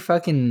 turn your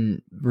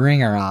fucking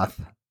ringer off.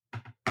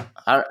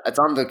 It's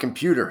on the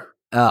computer.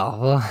 Oh,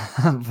 well,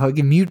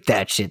 fucking mute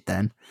that shit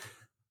then.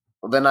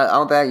 Well, then I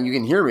don't think you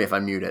can hear me if I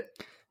mute it.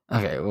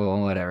 Okay,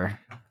 well, whatever.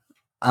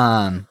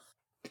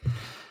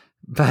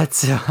 But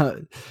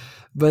so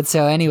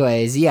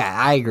anyways, yeah,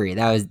 I agree.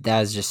 That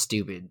was just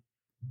stupid.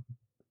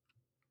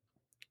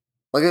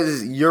 Like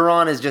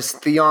Euron is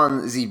just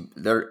Theon. Is he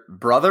their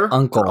brother?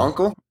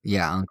 Uncle?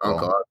 Yeah, uncle.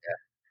 Okay.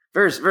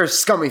 Very, very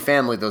scummy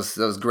family. Those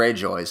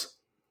Greyjoys.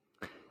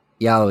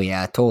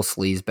 Yeah, total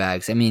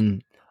sleazebags. I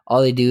mean, all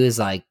they do is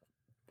like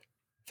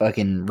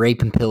fucking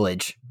rape and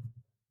pillage.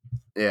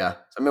 Yeah.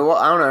 I mean,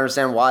 I don't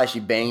understand why she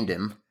banged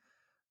him.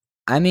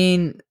 I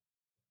mean,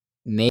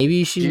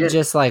 maybe she's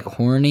just like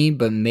horny,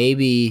 but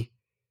maybe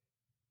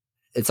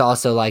it's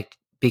also like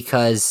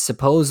because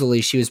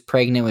supposedly she was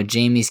pregnant with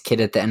Jamie's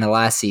kid at the end of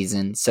last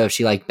season. So if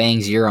she like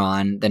bangs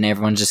Euron, then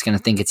everyone's just gonna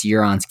think it's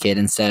Euron's kid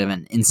instead of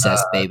an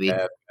incest baby.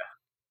 Okay.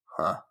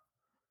 Huh.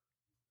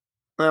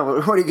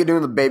 Well, what are you gonna do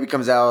when the baby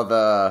comes out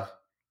with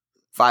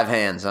 5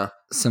 hands, huh?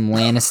 Some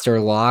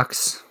Lannister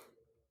locks.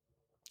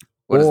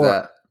 What is Or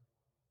that?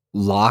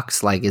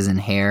 locks, like is in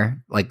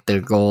hair, like their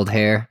gold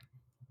hair.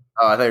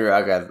 Oh, I thought you were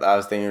okay. I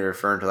was thinking you were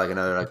referring to like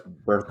another like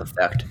birth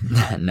effect.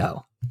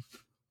 No.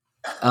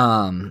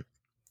 And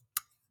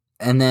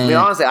I then mean,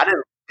 honestly, I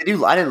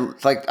didn't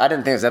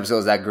think this episode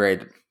was that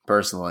great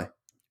personally.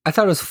 I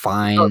thought it was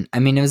fine. I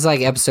mean, it was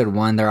like episode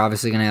 1. They're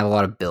obviously gonna have a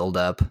lot of build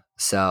up.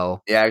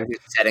 So Yeah,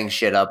 setting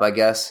shit up, I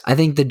guess. I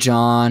think the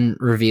John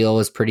reveal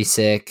was pretty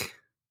sick.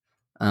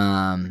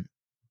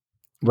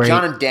 Where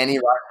John and Danny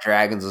riding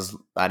dragons was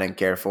I didn't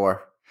care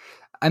for.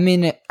 I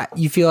mean,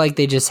 you feel like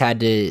they just had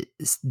to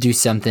do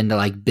something to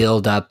like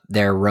build up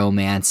their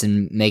romance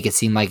and make it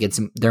seem like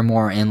they're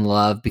more in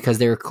love, because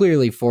they were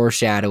clearly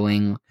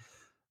foreshadowing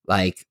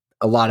like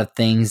a lot of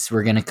things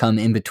were going to come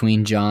in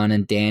between John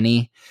and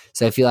Danny.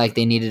 So I feel like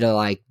they needed to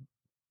like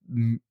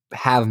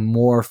have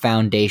more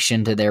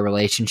foundation to their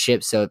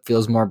relationship, so it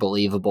feels more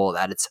believable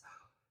that it's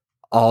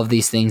all of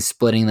these things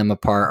splitting them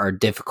apart are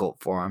difficult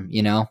for them,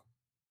 you know?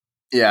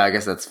 Yeah, I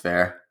guess that's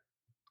fair.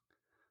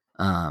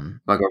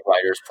 Like a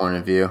writer's point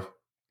of view.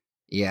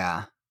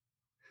 Yeah.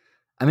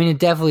 I mean, it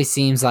definitely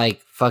seems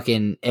like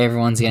fucking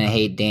everyone's going to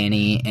hate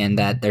Danny, and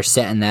that they're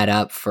setting that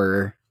up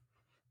for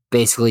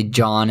basically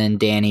John and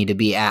Danny to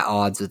be at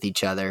odds with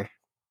each other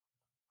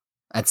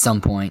at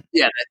some point.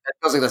 Yeah, that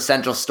feels like the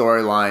central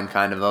storyline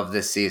kind of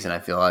this season, I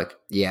feel like.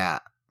 Yeah.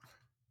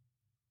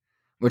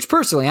 Which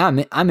personally I'm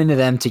into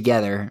them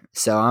together,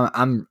 so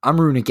I'm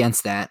rooting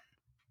against that.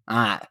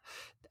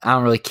 I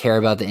don't really care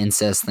about the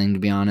incest thing, to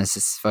be honest.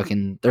 It's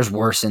fucking, there's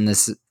worse in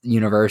this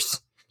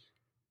universe.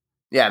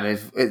 Yeah, I mean,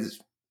 it's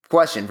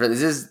question for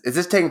is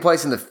this taking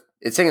place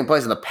it's taking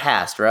place in the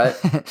past, right?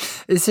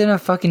 It's in a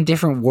fucking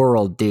different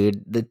world,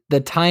 dude. The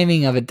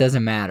timing of it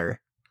doesn't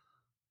matter.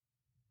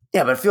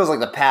 Yeah, but it feels like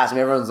the past. I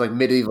mean, everyone's like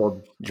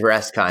medieval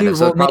dress kind Dude, of.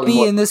 So well,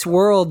 maybe in this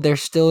world they're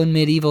still in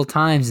medieval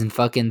times in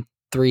fucking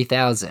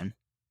 3000.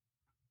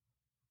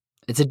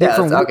 It's a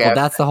different world. Okay.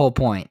 That's the whole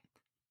point.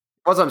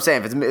 That's what I'm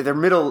saying. If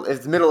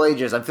it's Middle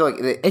Ages, I feel like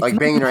It's like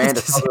banging your aunt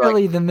is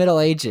necessarily like the Middle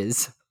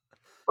Ages.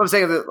 What I'm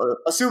saying,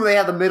 assume they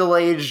have the Middle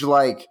Age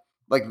like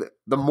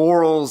the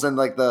morals and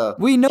like the.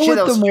 We know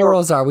what the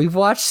morals are. We've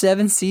watched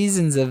 7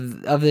 seasons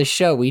of this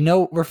show.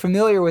 We're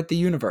familiar with the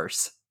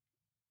universe.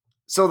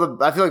 So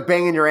I feel like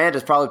banging your aunt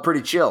is probably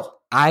pretty chill.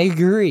 I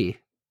agree.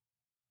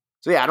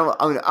 So yeah, I don't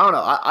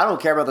know. I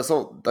don't care about this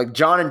whole like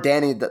John and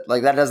Danny.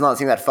 That does not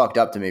seem that fucked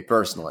up to me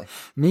personally.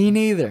 Me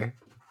neither.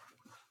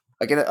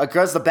 Like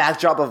against the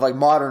backdrop of like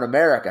modern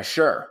America,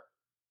 sure.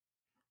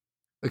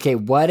 Okay,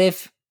 what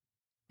if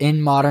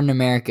in modern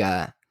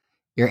America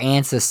your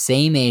aunt's the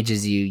same age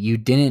as you? You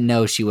didn't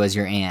know she was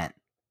your aunt.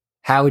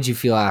 How would you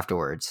feel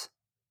afterwards?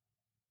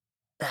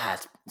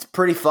 It's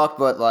pretty fucked,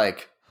 but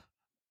like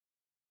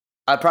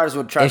I probably just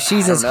would try. If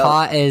she's as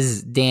hot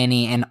as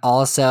Danny and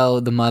also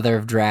the mother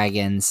of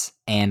dragons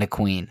and a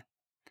queen.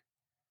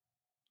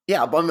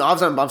 Yeah, but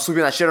obviously I'm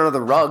sweeping that shit under the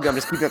rug. I'm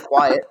just keeping it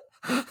quiet.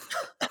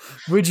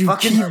 Would you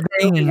keep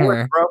banging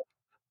her? Bro.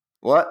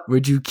 What?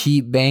 Would you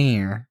keep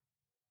banging her?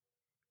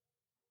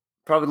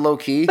 Probably low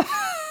key.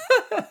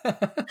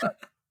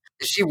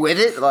 Is she with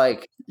it?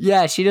 Like,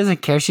 yeah, she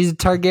doesn't care. She's a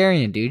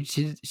Targaryen, dude.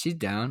 She's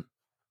down.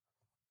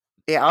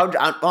 Yeah,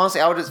 honestly,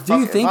 I would just. Do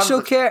you think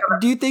she'll care?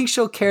 Do you think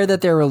she'll care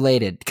that they're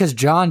related? Because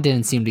John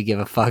didn't seem to give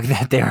a fuck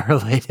that they were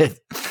related.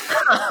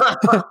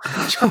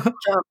 John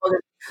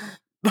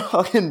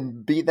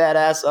fucking beat that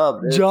ass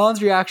up. Dude.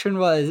 John's reaction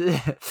was,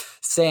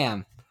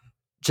 "Sam,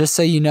 just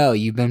so you know,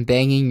 you've been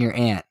banging your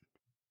aunt.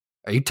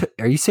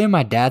 Are you saying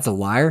my dad's a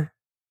liar?"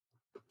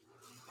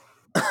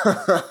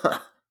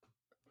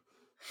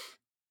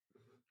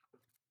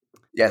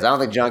 Yes, I don't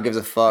think John gives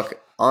a fuck.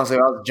 Honestly,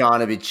 if I was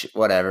John, it'd be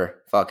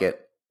whatever. Fuck it.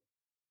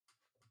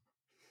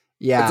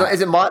 Yeah.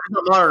 It's not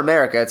modern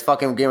America. It's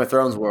fucking Game of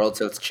Thrones world,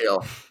 so it's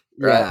chill.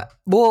 Right? Yeah.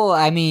 Well,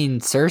 I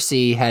mean,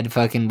 Cersei had to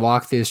fucking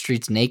walk through the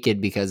streets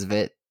naked because of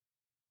it.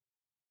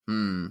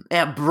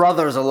 Yeah,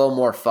 brothers a little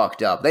more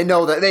fucked up. They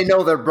know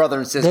their brother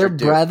and sister. They're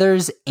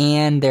brothers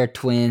and they're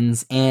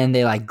twins, and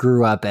they like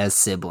grew up as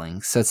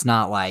siblings. So it's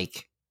not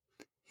like,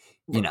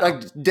 you know,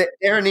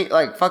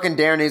 like fucking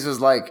Daenerys was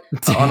like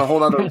on a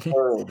whole other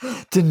world.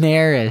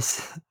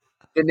 Daenerys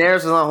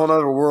was on a whole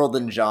other world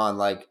than John.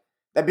 Like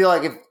that'd be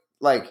like if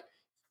like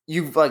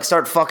you like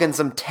start fucking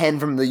some 10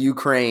 from the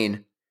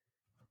Ukraine,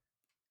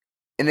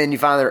 and then you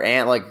find their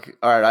aunt. Like,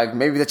 all right, like,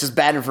 maybe that's just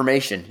bad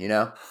information. You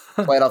know,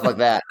 play it off like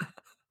that.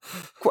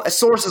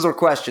 Sources are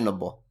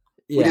questionable.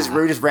 Yeah. We just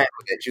ran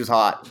with it. She was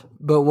hot.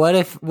 But what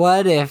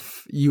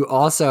if you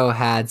also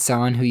had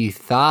someone who you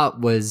thought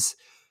was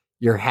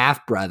your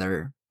half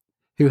brother,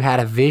 who had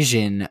a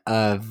vision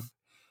of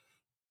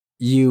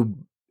you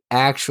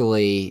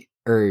actually,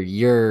 or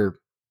your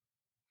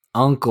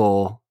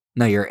uncle,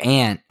 no, your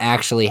aunt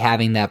actually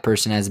having that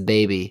person as a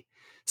baby.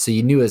 So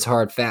you knew his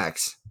hard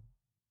facts.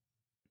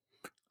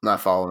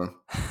 Not following.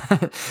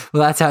 Well,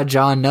 that's how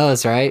John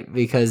knows, right?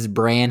 Because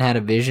Bran had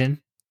a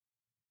vision.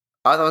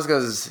 I thought it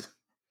was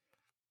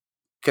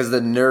because the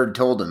nerd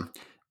told him.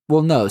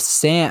 Well, no,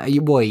 Sam.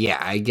 Well, yeah,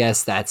 I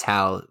guess that's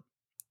how.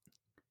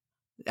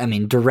 I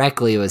mean,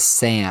 directly it was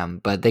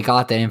Sam, but they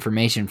got that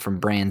information from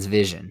Bran's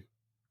vision.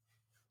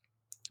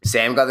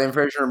 Sam got the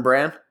information from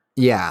Bran.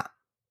 Yeah.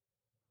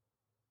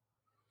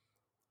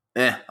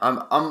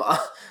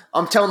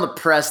 I'm telling the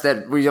press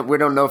that we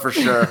don't know for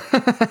sure.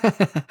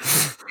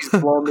 He's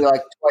blowing me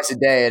like twice a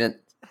day, and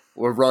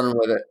we're running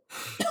with it.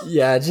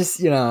 Yeah,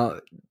 just I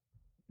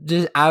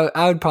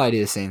would probably do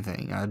the same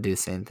thing. I would do the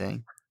same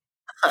thing.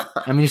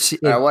 I mean,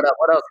 All right, what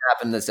else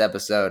happened this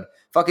episode?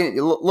 Fucking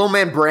little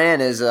man Bran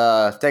is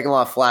taking a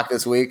lot of flack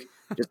this week.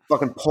 Just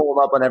fucking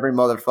pulling up on every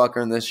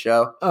motherfucker in this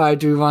show. all right,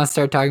 do we want to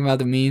start talking about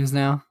the memes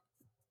now?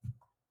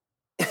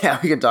 Yeah,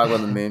 we can talk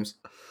about the memes.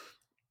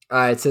 All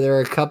right, so there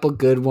are a couple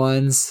good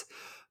ones.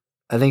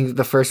 I think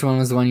the first one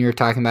was the one you were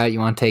talking about. You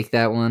want to take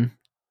that one?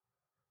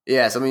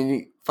 Yes, I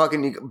mean,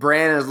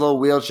 Bran in his little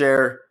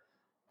wheelchair,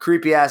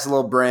 creepy ass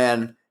little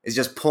Bran is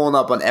just pulling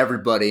up on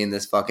everybody in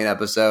this fucking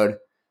episode.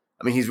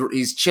 I mean,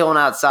 he's chilling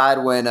outside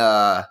when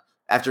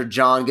after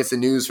John gets the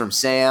news from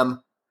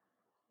Sam.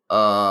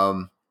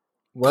 Was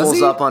pulls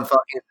he? up on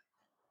fucking.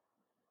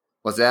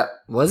 What's that?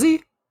 Was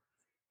he?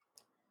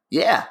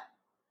 Yeah.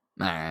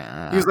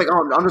 He was like,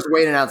 "Oh, I'm just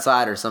waiting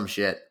outside" or some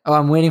shit. Oh,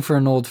 I'm waiting for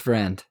an old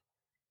friend.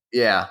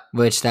 Yeah.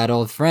 Which that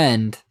old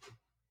friend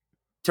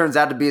turns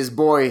out to be his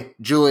boy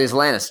Julius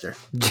Lannister.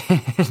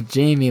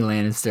 Jamie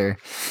Lannister.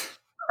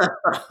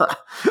 I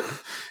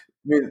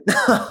mean,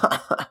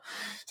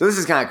 so this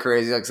is kind of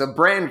crazy. Like, so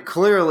Bran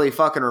clearly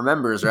fucking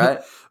remembers,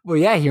 right? Well,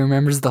 yeah, he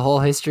remembers the whole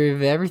history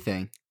of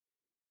everything.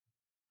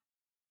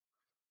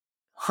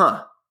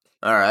 Huh.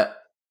 All right.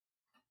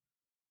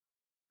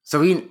 So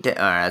all right,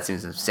 that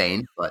seems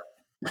insane, but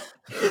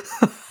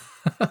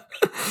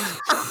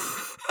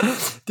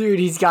dude,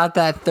 he's got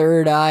that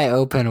third eye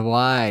open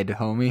wide,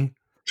 homie.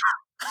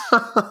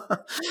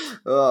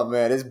 Oh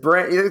man, is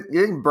Bran? You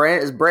think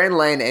is Bran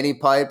laying any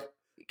pipe?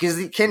 Because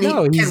he's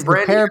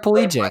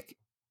paraplegic.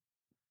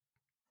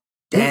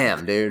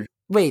 Damn, dude.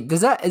 Wait, is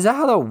that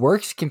how that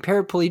works? Can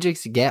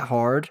paraplegics get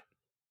hard?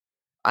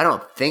 I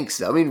don't think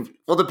so. I mean,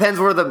 well, it depends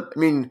where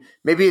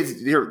maybe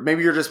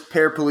you're just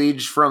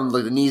paraplegic from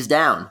the knees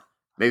down,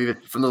 maybe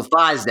from the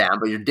thighs down,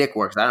 but your dick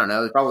works. I don't know.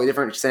 There's probably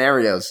different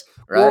scenarios,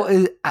 right?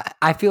 Well,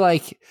 I feel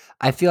like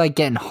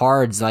getting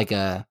hard's like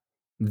a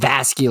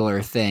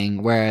vascular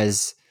thing,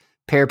 whereas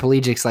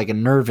paraplegic's like a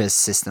nervous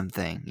system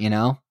thing. You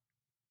know?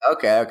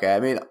 Okay. I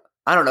mean,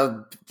 I don't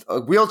know.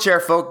 Wheelchair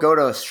folk go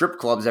to strip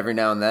clubs every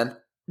now and then.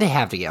 They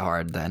have to get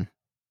hard then.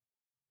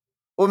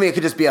 Well, I mean, it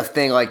could just be a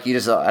thing like I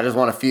just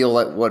want to feel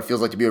like what it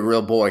feels like to be a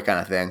real boy kind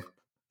of thing.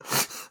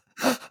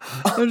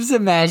 I just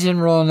imagine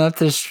rolling up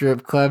to the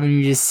strip club and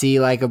you just see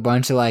like a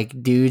bunch of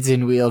like dudes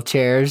in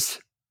wheelchairs.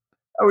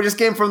 Oh, we just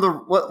came from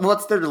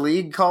what's their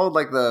league called?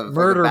 Like the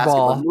Murder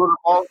Ball. Murder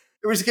Ball.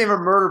 We just came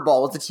from Murder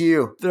Ball. What's it to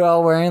you? They're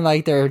all wearing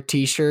like their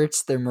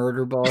t-shirts, their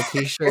Murder Ball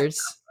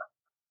t-shirts.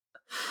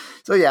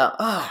 So yeah,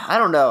 I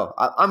don't know.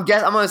 I'm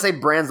gonna say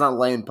Bran's not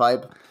laying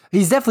pipe.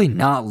 He's definitely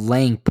not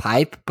laying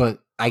pipe, but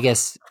I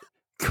guess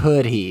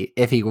could he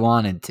if he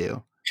wanted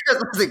to?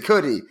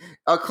 Could he?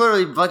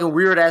 Clearly, fucking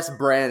weird ass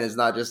Bran is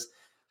not just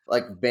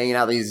like banging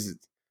out these.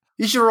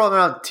 You should roll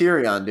around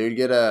Tyrion, dude.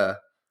 Get a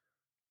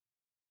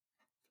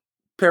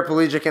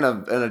paraplegic and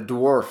a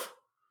dwarf.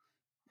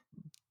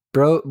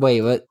 Bro,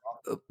 wait, what?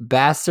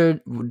 Bastard?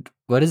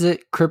 What is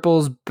it?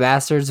 Cripples,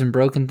 bastards, and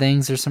broken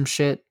things, or some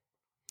shit?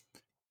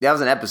 That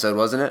was an episode,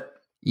 wasn't it?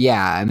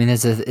 Yeah, I mean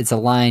it's a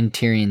line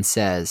Tyrion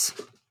says.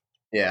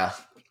 Yeah.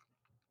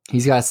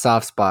 He's got a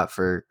soft spot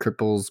for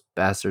cripples,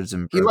 bastards,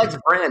 and broken. He likes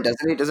Bran,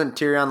 doesn't he? Doesn't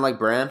Tyrion like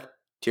Bran?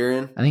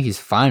 Tyrion? I think he's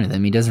fine with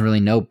him. He doesn't really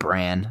know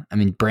Bran. I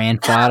mean, Bran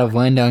fell out of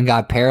window and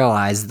got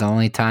paralyzed the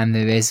only time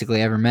they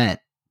basically ever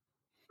met.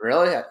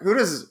 Really? Who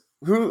is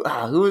the?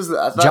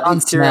 I thought Jon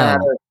Snow.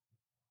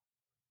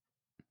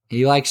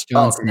 He likes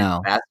Jon Snow.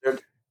 Snow.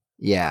 Bastard.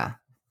 Yeah.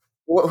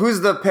 Well, who's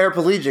the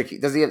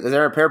paraplegic? Is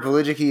there a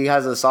paraplegic he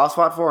has a soft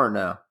spot for or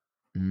no?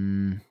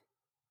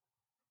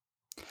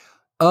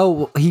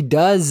 Oh, he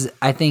does,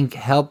 I think,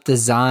 help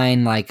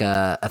design like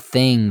a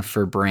thing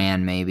for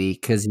Bran, maybe,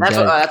 because that's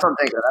what I'm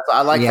thinking.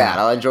 I like that.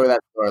 I enjoy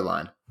that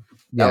storyline.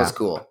 That was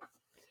cool.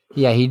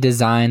 Yeah, he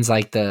designs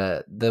like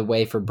the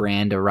way for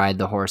Bran to ride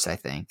the horse, I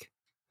think.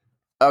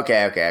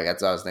 Okay,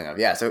 that's what I was thinking of.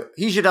 Yeah, so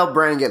he should help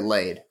Bran get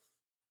laid.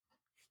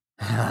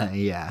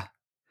 Yeah.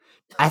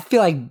 I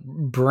feel like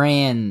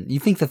Bran, you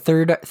think the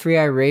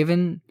three-eye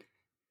raven,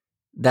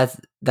 that's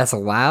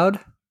allowed?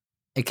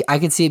 I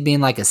could see it being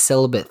like a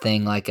celibate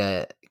thing, like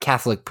a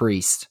Catholic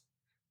priest.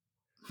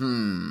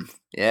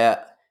 Yeah.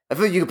 I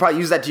feel like you could probably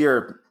use that to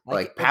your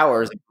like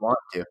powers if you want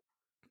to.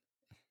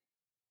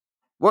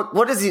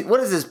 What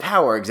is his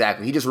power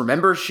exactly? He just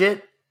remembers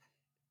shit?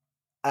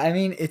 I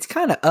mean, it's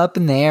kind of up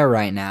in the air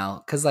right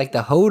now, because like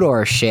the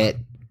Hodor shit.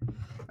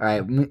 All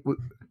right,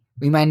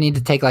 We might need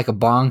to take like a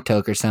bong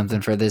toke or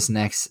something for this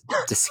next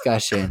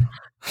discussion.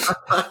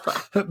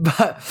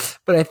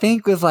 but I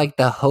think with like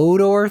the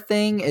Hodor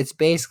thing, it's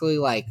basically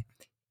like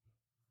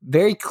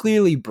very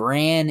clearly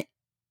Bran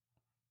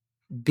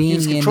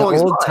being in the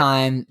old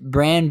time,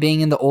 Bran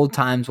being in the old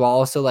times while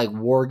also like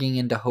warging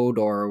into Hodor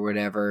or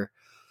whatever,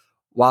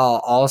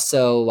 while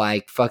also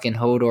like fucking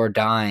Hodor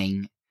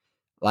dying.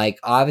 Like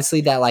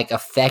obviously that like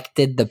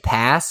affected the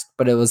past,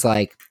 but it was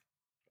like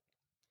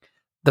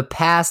the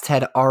past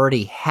had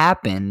already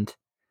happened,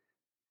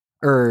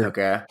 or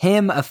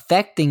him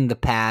affecting the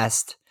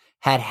past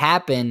had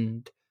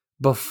happened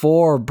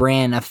before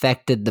Bran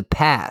affected the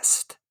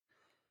past.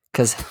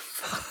 Because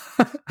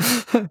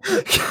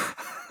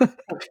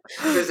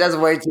that's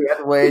way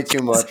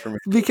too much for me.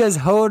 Because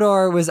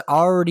Hodor was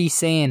already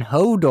saying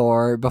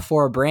Hodor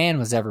before Bran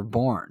was ever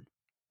born,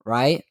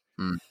 right?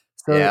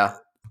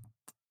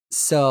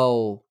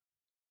 So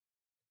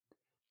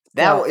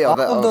all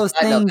of those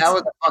things.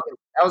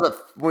 That was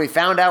when we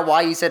found out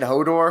why he said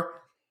Hodor.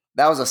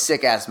 That was a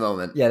sick ass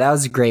moment. Yeah, that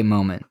was a great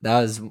moment. That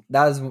was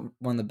one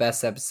of the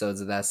best episodes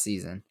of that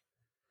season.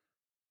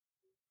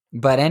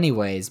 But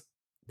anyways,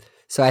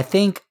 so I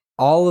think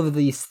all of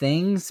these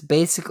things,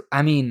 basically,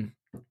 I mean,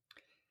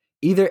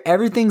 either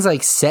everything's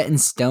like set in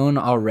stone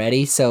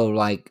already, so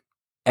like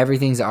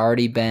everything's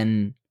already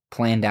been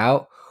planned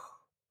out,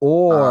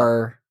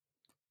 or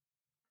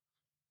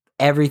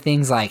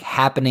everything's like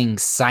happening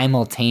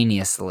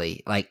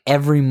simultaneously. Like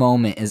every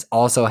moment is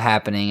also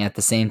happening at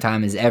the same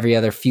time as every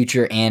other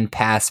future and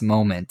past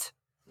moment.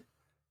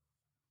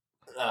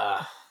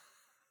 I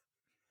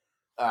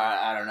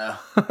don't know.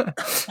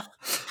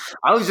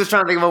 I was just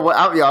trying to think about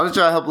I was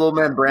trying to help little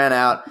man Bran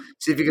out,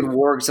 see if he could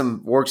work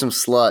some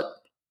slut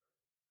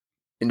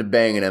into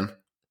banging him.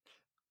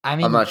 I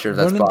mean, I'm not sure if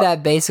that's wouldn't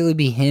that basically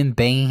be him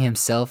banging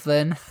himself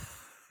then?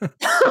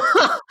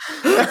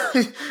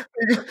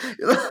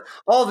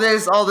 all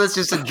this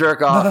just to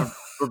jerk off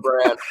for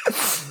Bran.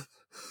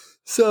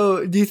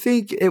 So, do you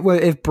think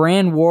if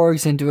Bran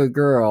wargs into a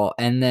girl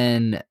and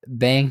then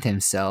banged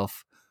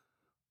himself,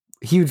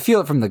 he would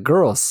feel it from the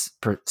girl's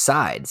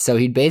side? So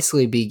he'd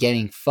basically be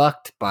getting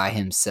fucked by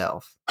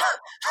himself.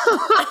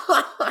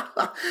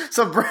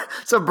 so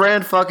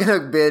Bran fucking a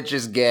bitch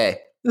is gay.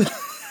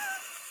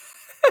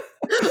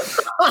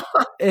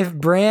 If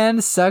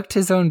Bran sucked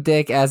his own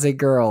dick as a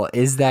girl,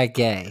 is that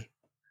gay?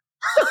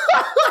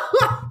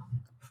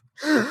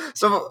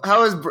 So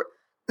how is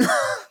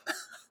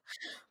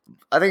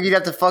I think you'd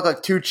have to fuck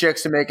like 2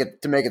 chicks to make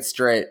it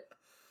straight.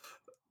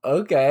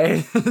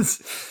 Okay.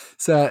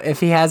 So if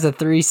he has a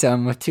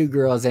threesome with 2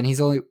 girls and he's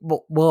only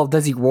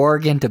does he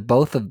warg into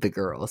both of the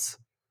girls?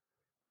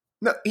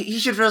 No, he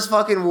should just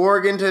fucking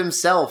warg into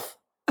himself.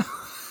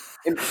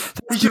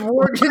 He should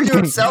warg into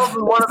himself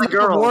and one of the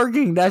girls.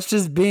 Warging, that's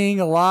just being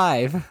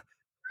alive.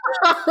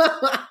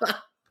 I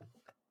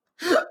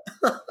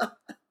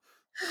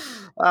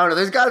don't know.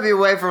 There's got to be a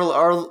way for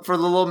the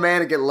little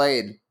man to get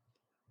laid.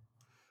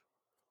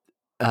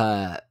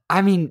 I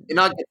mean, and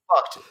not get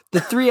fucked. The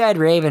 3-eyed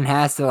raven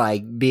has to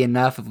like be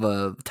enough of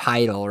a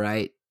title,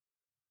 right?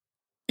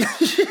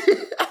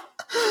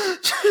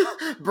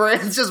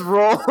 Bran's just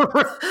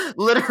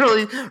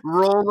literally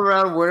rolling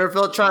around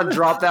Winterfell trying to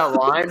drop that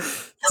line.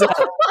 So,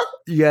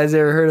 you guys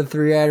ever heard of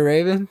 3-eyed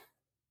raven?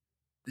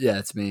 Yeah,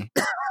 it's me.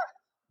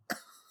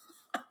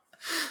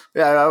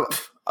 Yeah,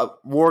 I'm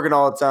warging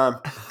all the time.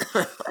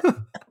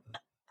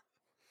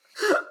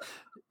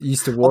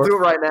 I'll do it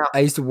right now. I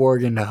used to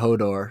warg into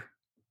Hodor.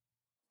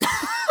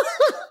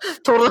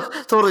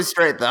 Totally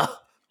straight though.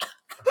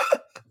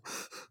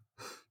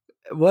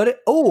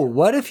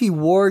 What if he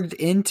warged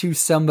into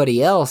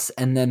somebody else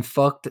and then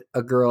fucked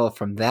a girl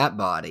from that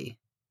body?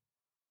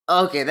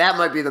 Okay, that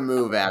might be the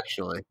move.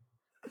 Actually,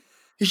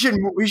 he should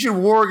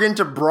warg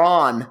into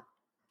Braun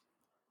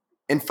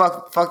and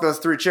fuck those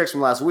 3 chicks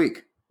from last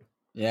week.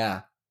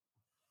 Yeah.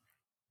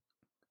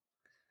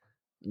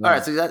 All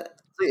right, so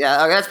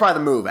that's probably the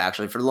move.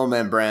 Actually, for the little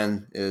man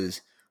Bran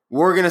is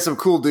warg into some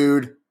cool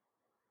dude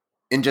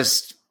and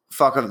just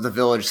fuck up the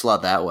village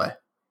slut that way.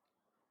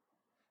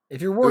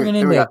 If you're warging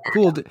into a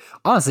cool dude,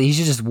 honestly, you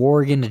should just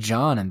warg into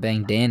Jon and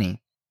bang Dany.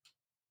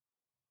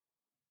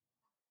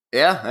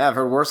 Yeah, I've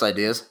heard worse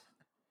ideas.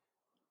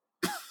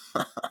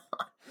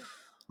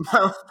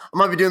 I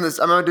might be doing this.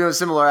 I'm doing a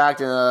similar act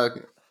in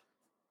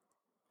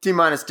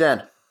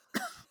T-10.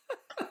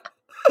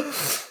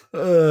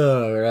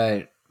 Oh,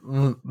 right.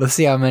 Let's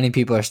see how many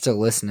people are still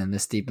listening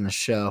this deep in the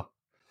show.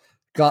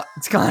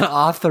 It's gone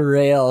off the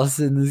rails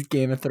in this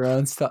Game of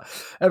Thrones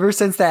stuff. Ever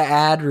since that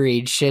ad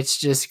read, shit's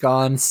just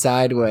gone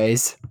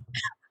sideways.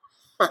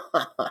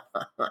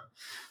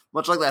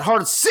 Much like that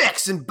hard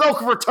 6 in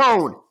Boca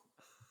Raton.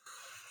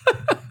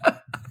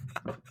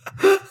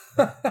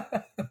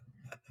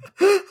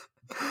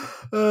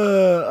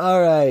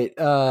 All right.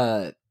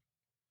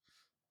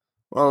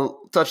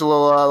 Well, touch a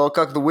little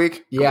cuck of the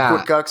week. Yeah.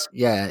 Quick cucks.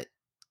 Yeah.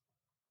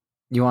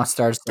 You want to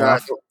start us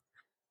off?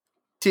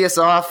 Tee us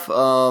off.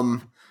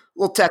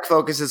 Little tech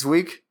focus this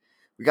week.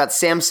 We got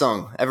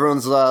Samsung,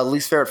 everyone's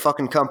least favorite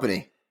fucking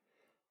company.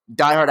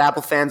 diehard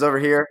Apple fans over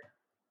here,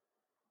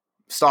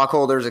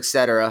 stockholders,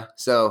 etc.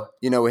 So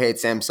we hate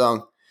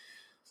Samsung.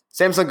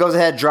 Samsung goes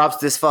ahead, drops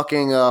this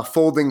fucking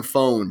folding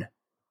phone.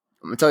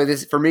 I'm gonna tell you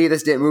this. For me,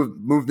 this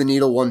didn't move the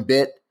needle one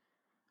bit.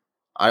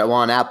 I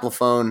want an Apple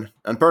phone,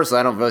 and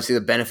personally, I don't really see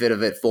the benefit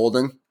of it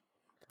folding.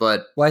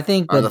 But Well, I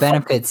think the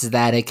benefits is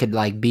that it could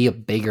like be a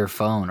bigger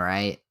phone,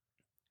 right,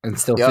 and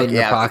still fit in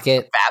your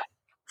pocket.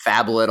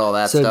 Phablet, all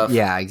that stuff.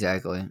 Yeah,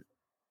 exactly.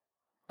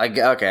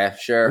 Okay,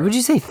 sure. Would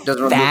you say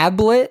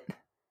phablet?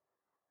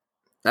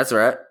 That's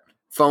right.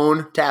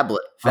 Phone,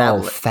 tablet. Phablet.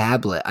 Oh,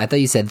 phablet. I thought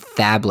you said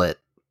thablet.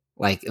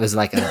 Like it was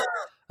like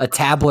a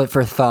tablet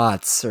for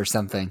thoughts or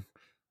something.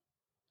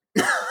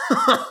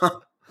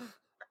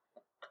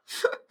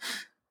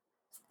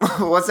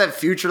 What's that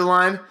Future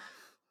line?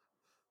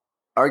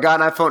 I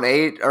got an iPhone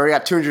 8. Already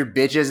got 200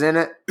 bitches in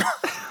it.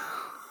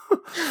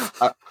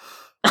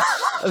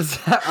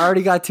 I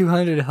already got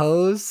 200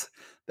 hoes.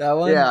 That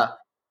one? Yeah.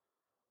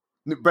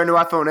 Brand new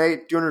iPhone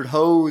 8, 200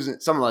 hoes,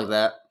 something like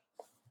that.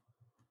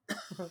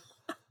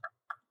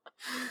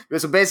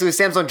 So basically,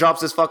 Samsung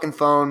drops this fucking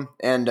phone,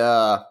 and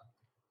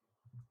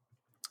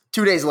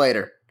 2 days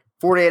later,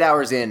 48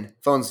 hours in,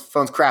 phone's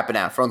crapping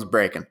out, phone's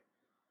breaking.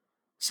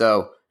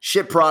 So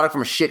shit product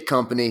from a shit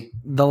company.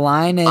 The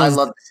line is, I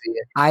love to see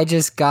it. I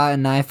just got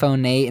an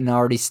iPhone 8 and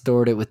already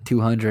stored it with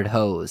 200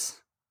 hoes.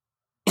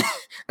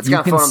 That's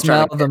you can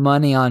smell the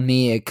money on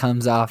me. It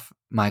comes off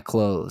my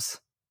clothes.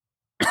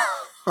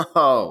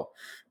 Oh,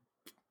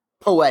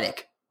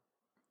 poetic.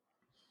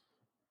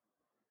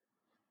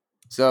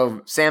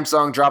 So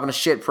Samsung dropping a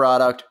shit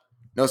product.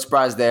 No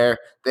surprise there.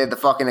 They had the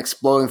fucking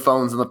exploding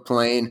phones on the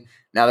plane.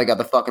 Now they got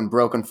the fucking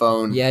broken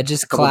phone. Yeah,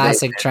 just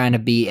classic trying to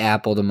beat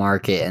Apple to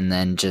market and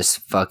then just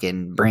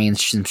fucking bringing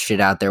some shit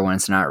out there when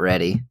it's not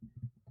ready.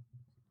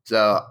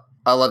 So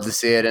I love to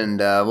see it, and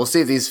we'll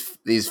see if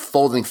these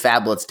folding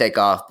phablets take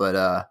off,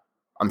 but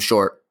I'm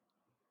short.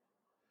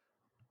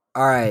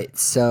 All right,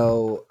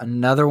 so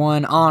another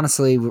one.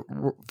 Honestly,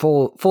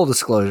 full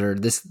disclosure,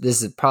 this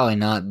is probably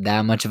not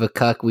that much of a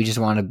cuck. We just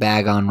want to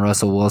bag on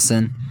Russell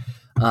Wilson.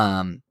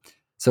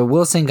 So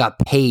Wilson got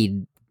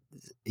paid.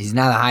 He's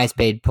now the highest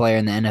paid player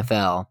in the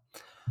NFL.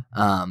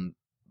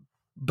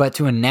 But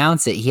to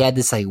announce it, he had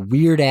this like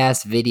weird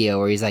ass video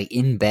where he's like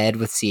in bed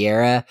with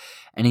Sierra,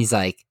 and he's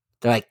like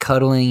they're like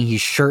cuddling.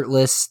 He's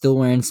shirtless, still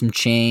wearing some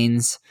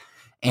chains,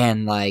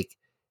 and like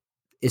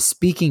is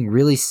speaking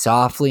really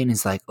softly, and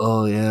he's like,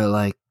 "Oh yeah,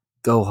 like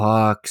go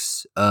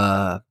Hawks.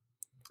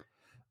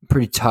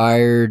 Pretty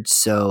tired,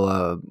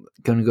 so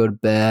gonna go to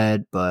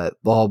bed,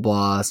 but blah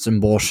blah, some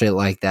bullshit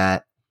like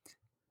that."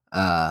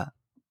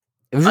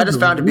 It was I just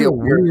found it to be a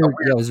weird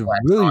it was a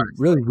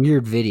really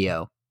weird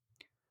video.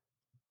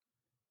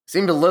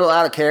 Seemed a little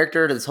out of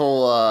character to this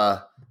whole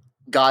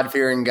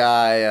God-fearing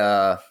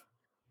guy.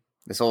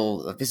 This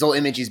whole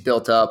image he's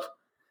built up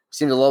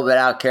seemed a little bit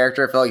out of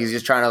character. I felt like he's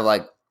just trying to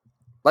like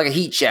a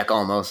heat check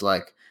almost.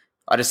 Like,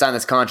 I just signed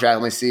this contract.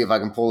 Let me see if I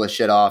can pull this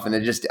shit off. And I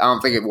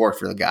don't think it worked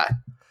for the guy.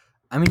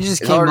 I mean,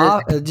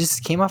 it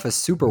just came off as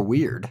super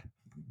weird.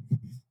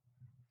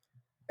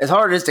 As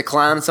hard as it is to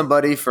clown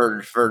somebody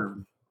for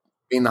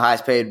being the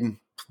highest paid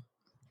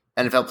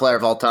NFL player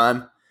of all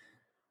time,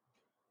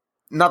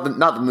 not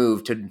the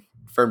move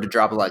for him to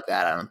drop it like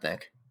that, I don't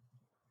think.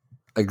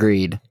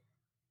 Agreed.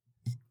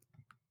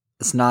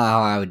 It's not how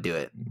I would do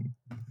it.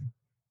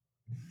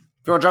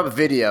 If you want to drop a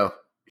video,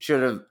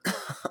 should have.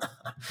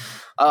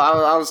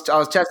 I was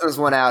testing this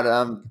one out.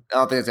 I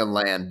don't think it's gonna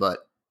land, but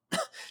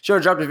should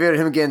have dropped a video of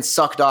him getting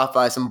sucked off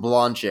by some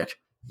blonde chick.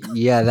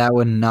 Yeah, that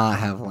would not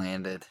have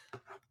landed.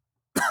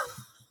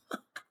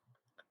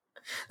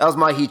 That was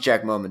my heat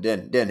check moment.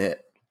 Didn't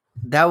hit.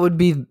 That would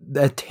be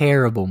a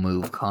terrible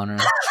move, Connor.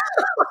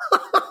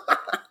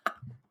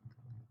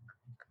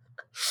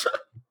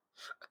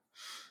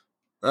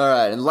 All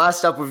right, and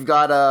last up we've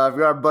got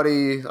our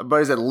buddies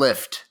at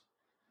Lyft.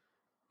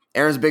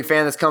 Aaron's a big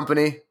fan of this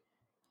company.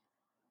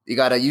 You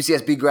got a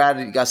UCSB grad,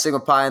 you got Sigma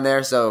Pi in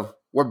there, so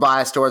we're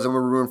biased towards them.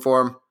 We're rooting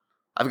for them.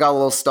 I've got a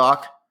little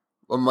stock,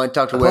 a little money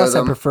tucked away with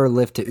them. I prefer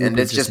Lyft to Uber, and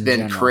it's just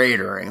been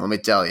cratering. Let me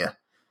tell you.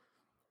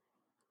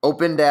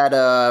 Opened at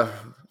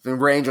the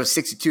range was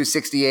 62,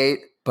 68.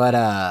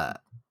 But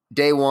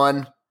day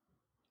one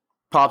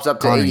pops up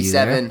to Connor,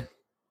 87.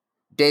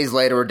 Days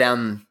later, we're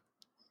down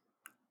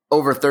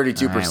over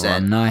 32%. Right, well,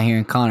 I'm not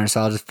hearing Connor,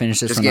 so I'll just finish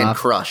this one off. Just getting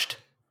crushed.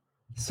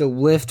 So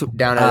Lyft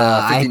down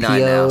at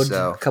 59 now.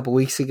 So a couple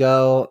weeks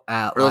ago.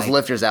 For those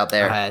lifters out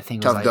there, I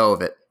think tough go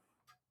of it.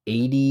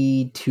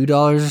 $82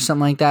 or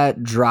something like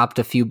that. Dropped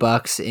a few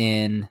bucks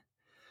in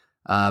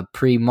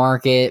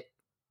pre-market.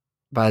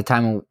 By the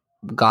time it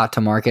got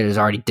to market, it was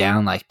already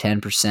down like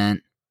 10%.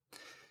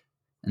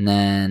 And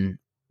then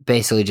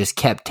basically just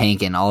kept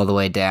tanking all the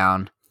way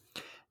down.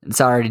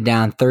 It's already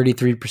down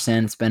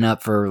 33%. It's been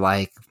up for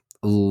like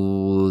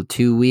 2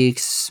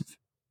 weeks,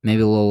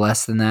 maybe a little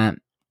less than that,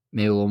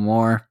 maybe a little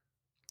more.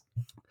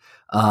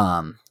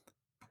 So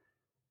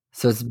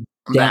it's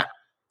down.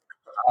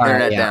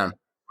 Internet down.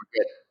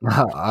 We're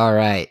good. All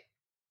right.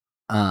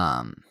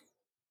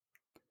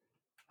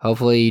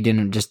 Hopefully you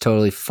didn't just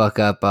totally fuck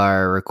up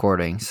our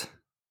recordings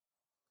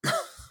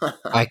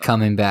by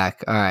coming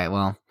back. All right,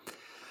 well.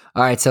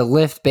 All right, so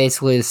Lyft,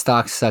 basically the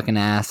stock's sucking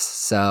ass,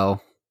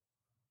 so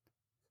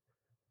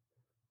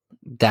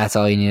that's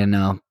all you need to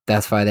know.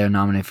 That's why they're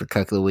nominated for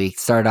Cook of the Week.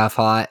 Started off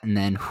hot, and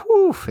then,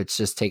 whew, it's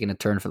just taking a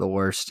turn for the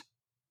worst.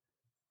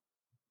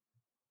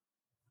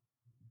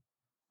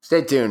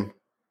 Stay tuned.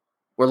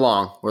 We're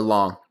long.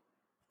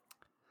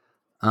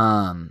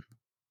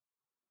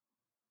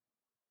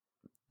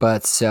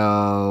 But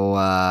so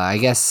I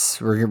guess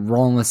we're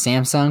rolling with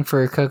Samsung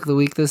for Cook of the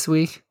Week this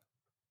week.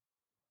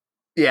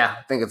 Yeah,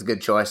 I think it's a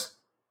good choice.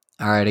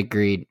 All right,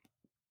 agreed.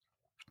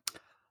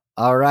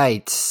 All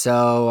right,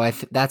 so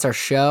that's our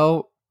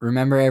show.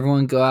 Remember,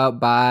 everyone, go out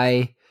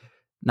but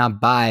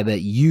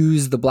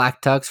use the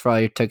Black Tux for all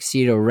your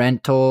tuxedo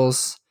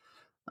rentals.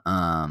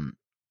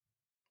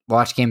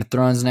 Watch Game of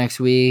Thrones next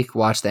week.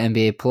 Watch the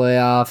NBA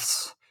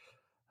playoffs.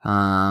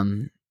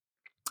 And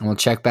we'll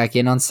check back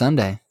in on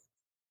Sunday.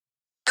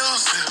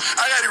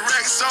 I got the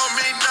racks on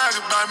me now, I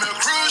can buy me a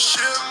cruise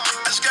ship.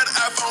 I just got an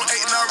iPhone 8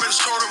 and I already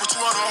stored over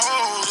 200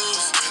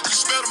 hoes. You can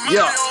spell the money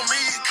on me.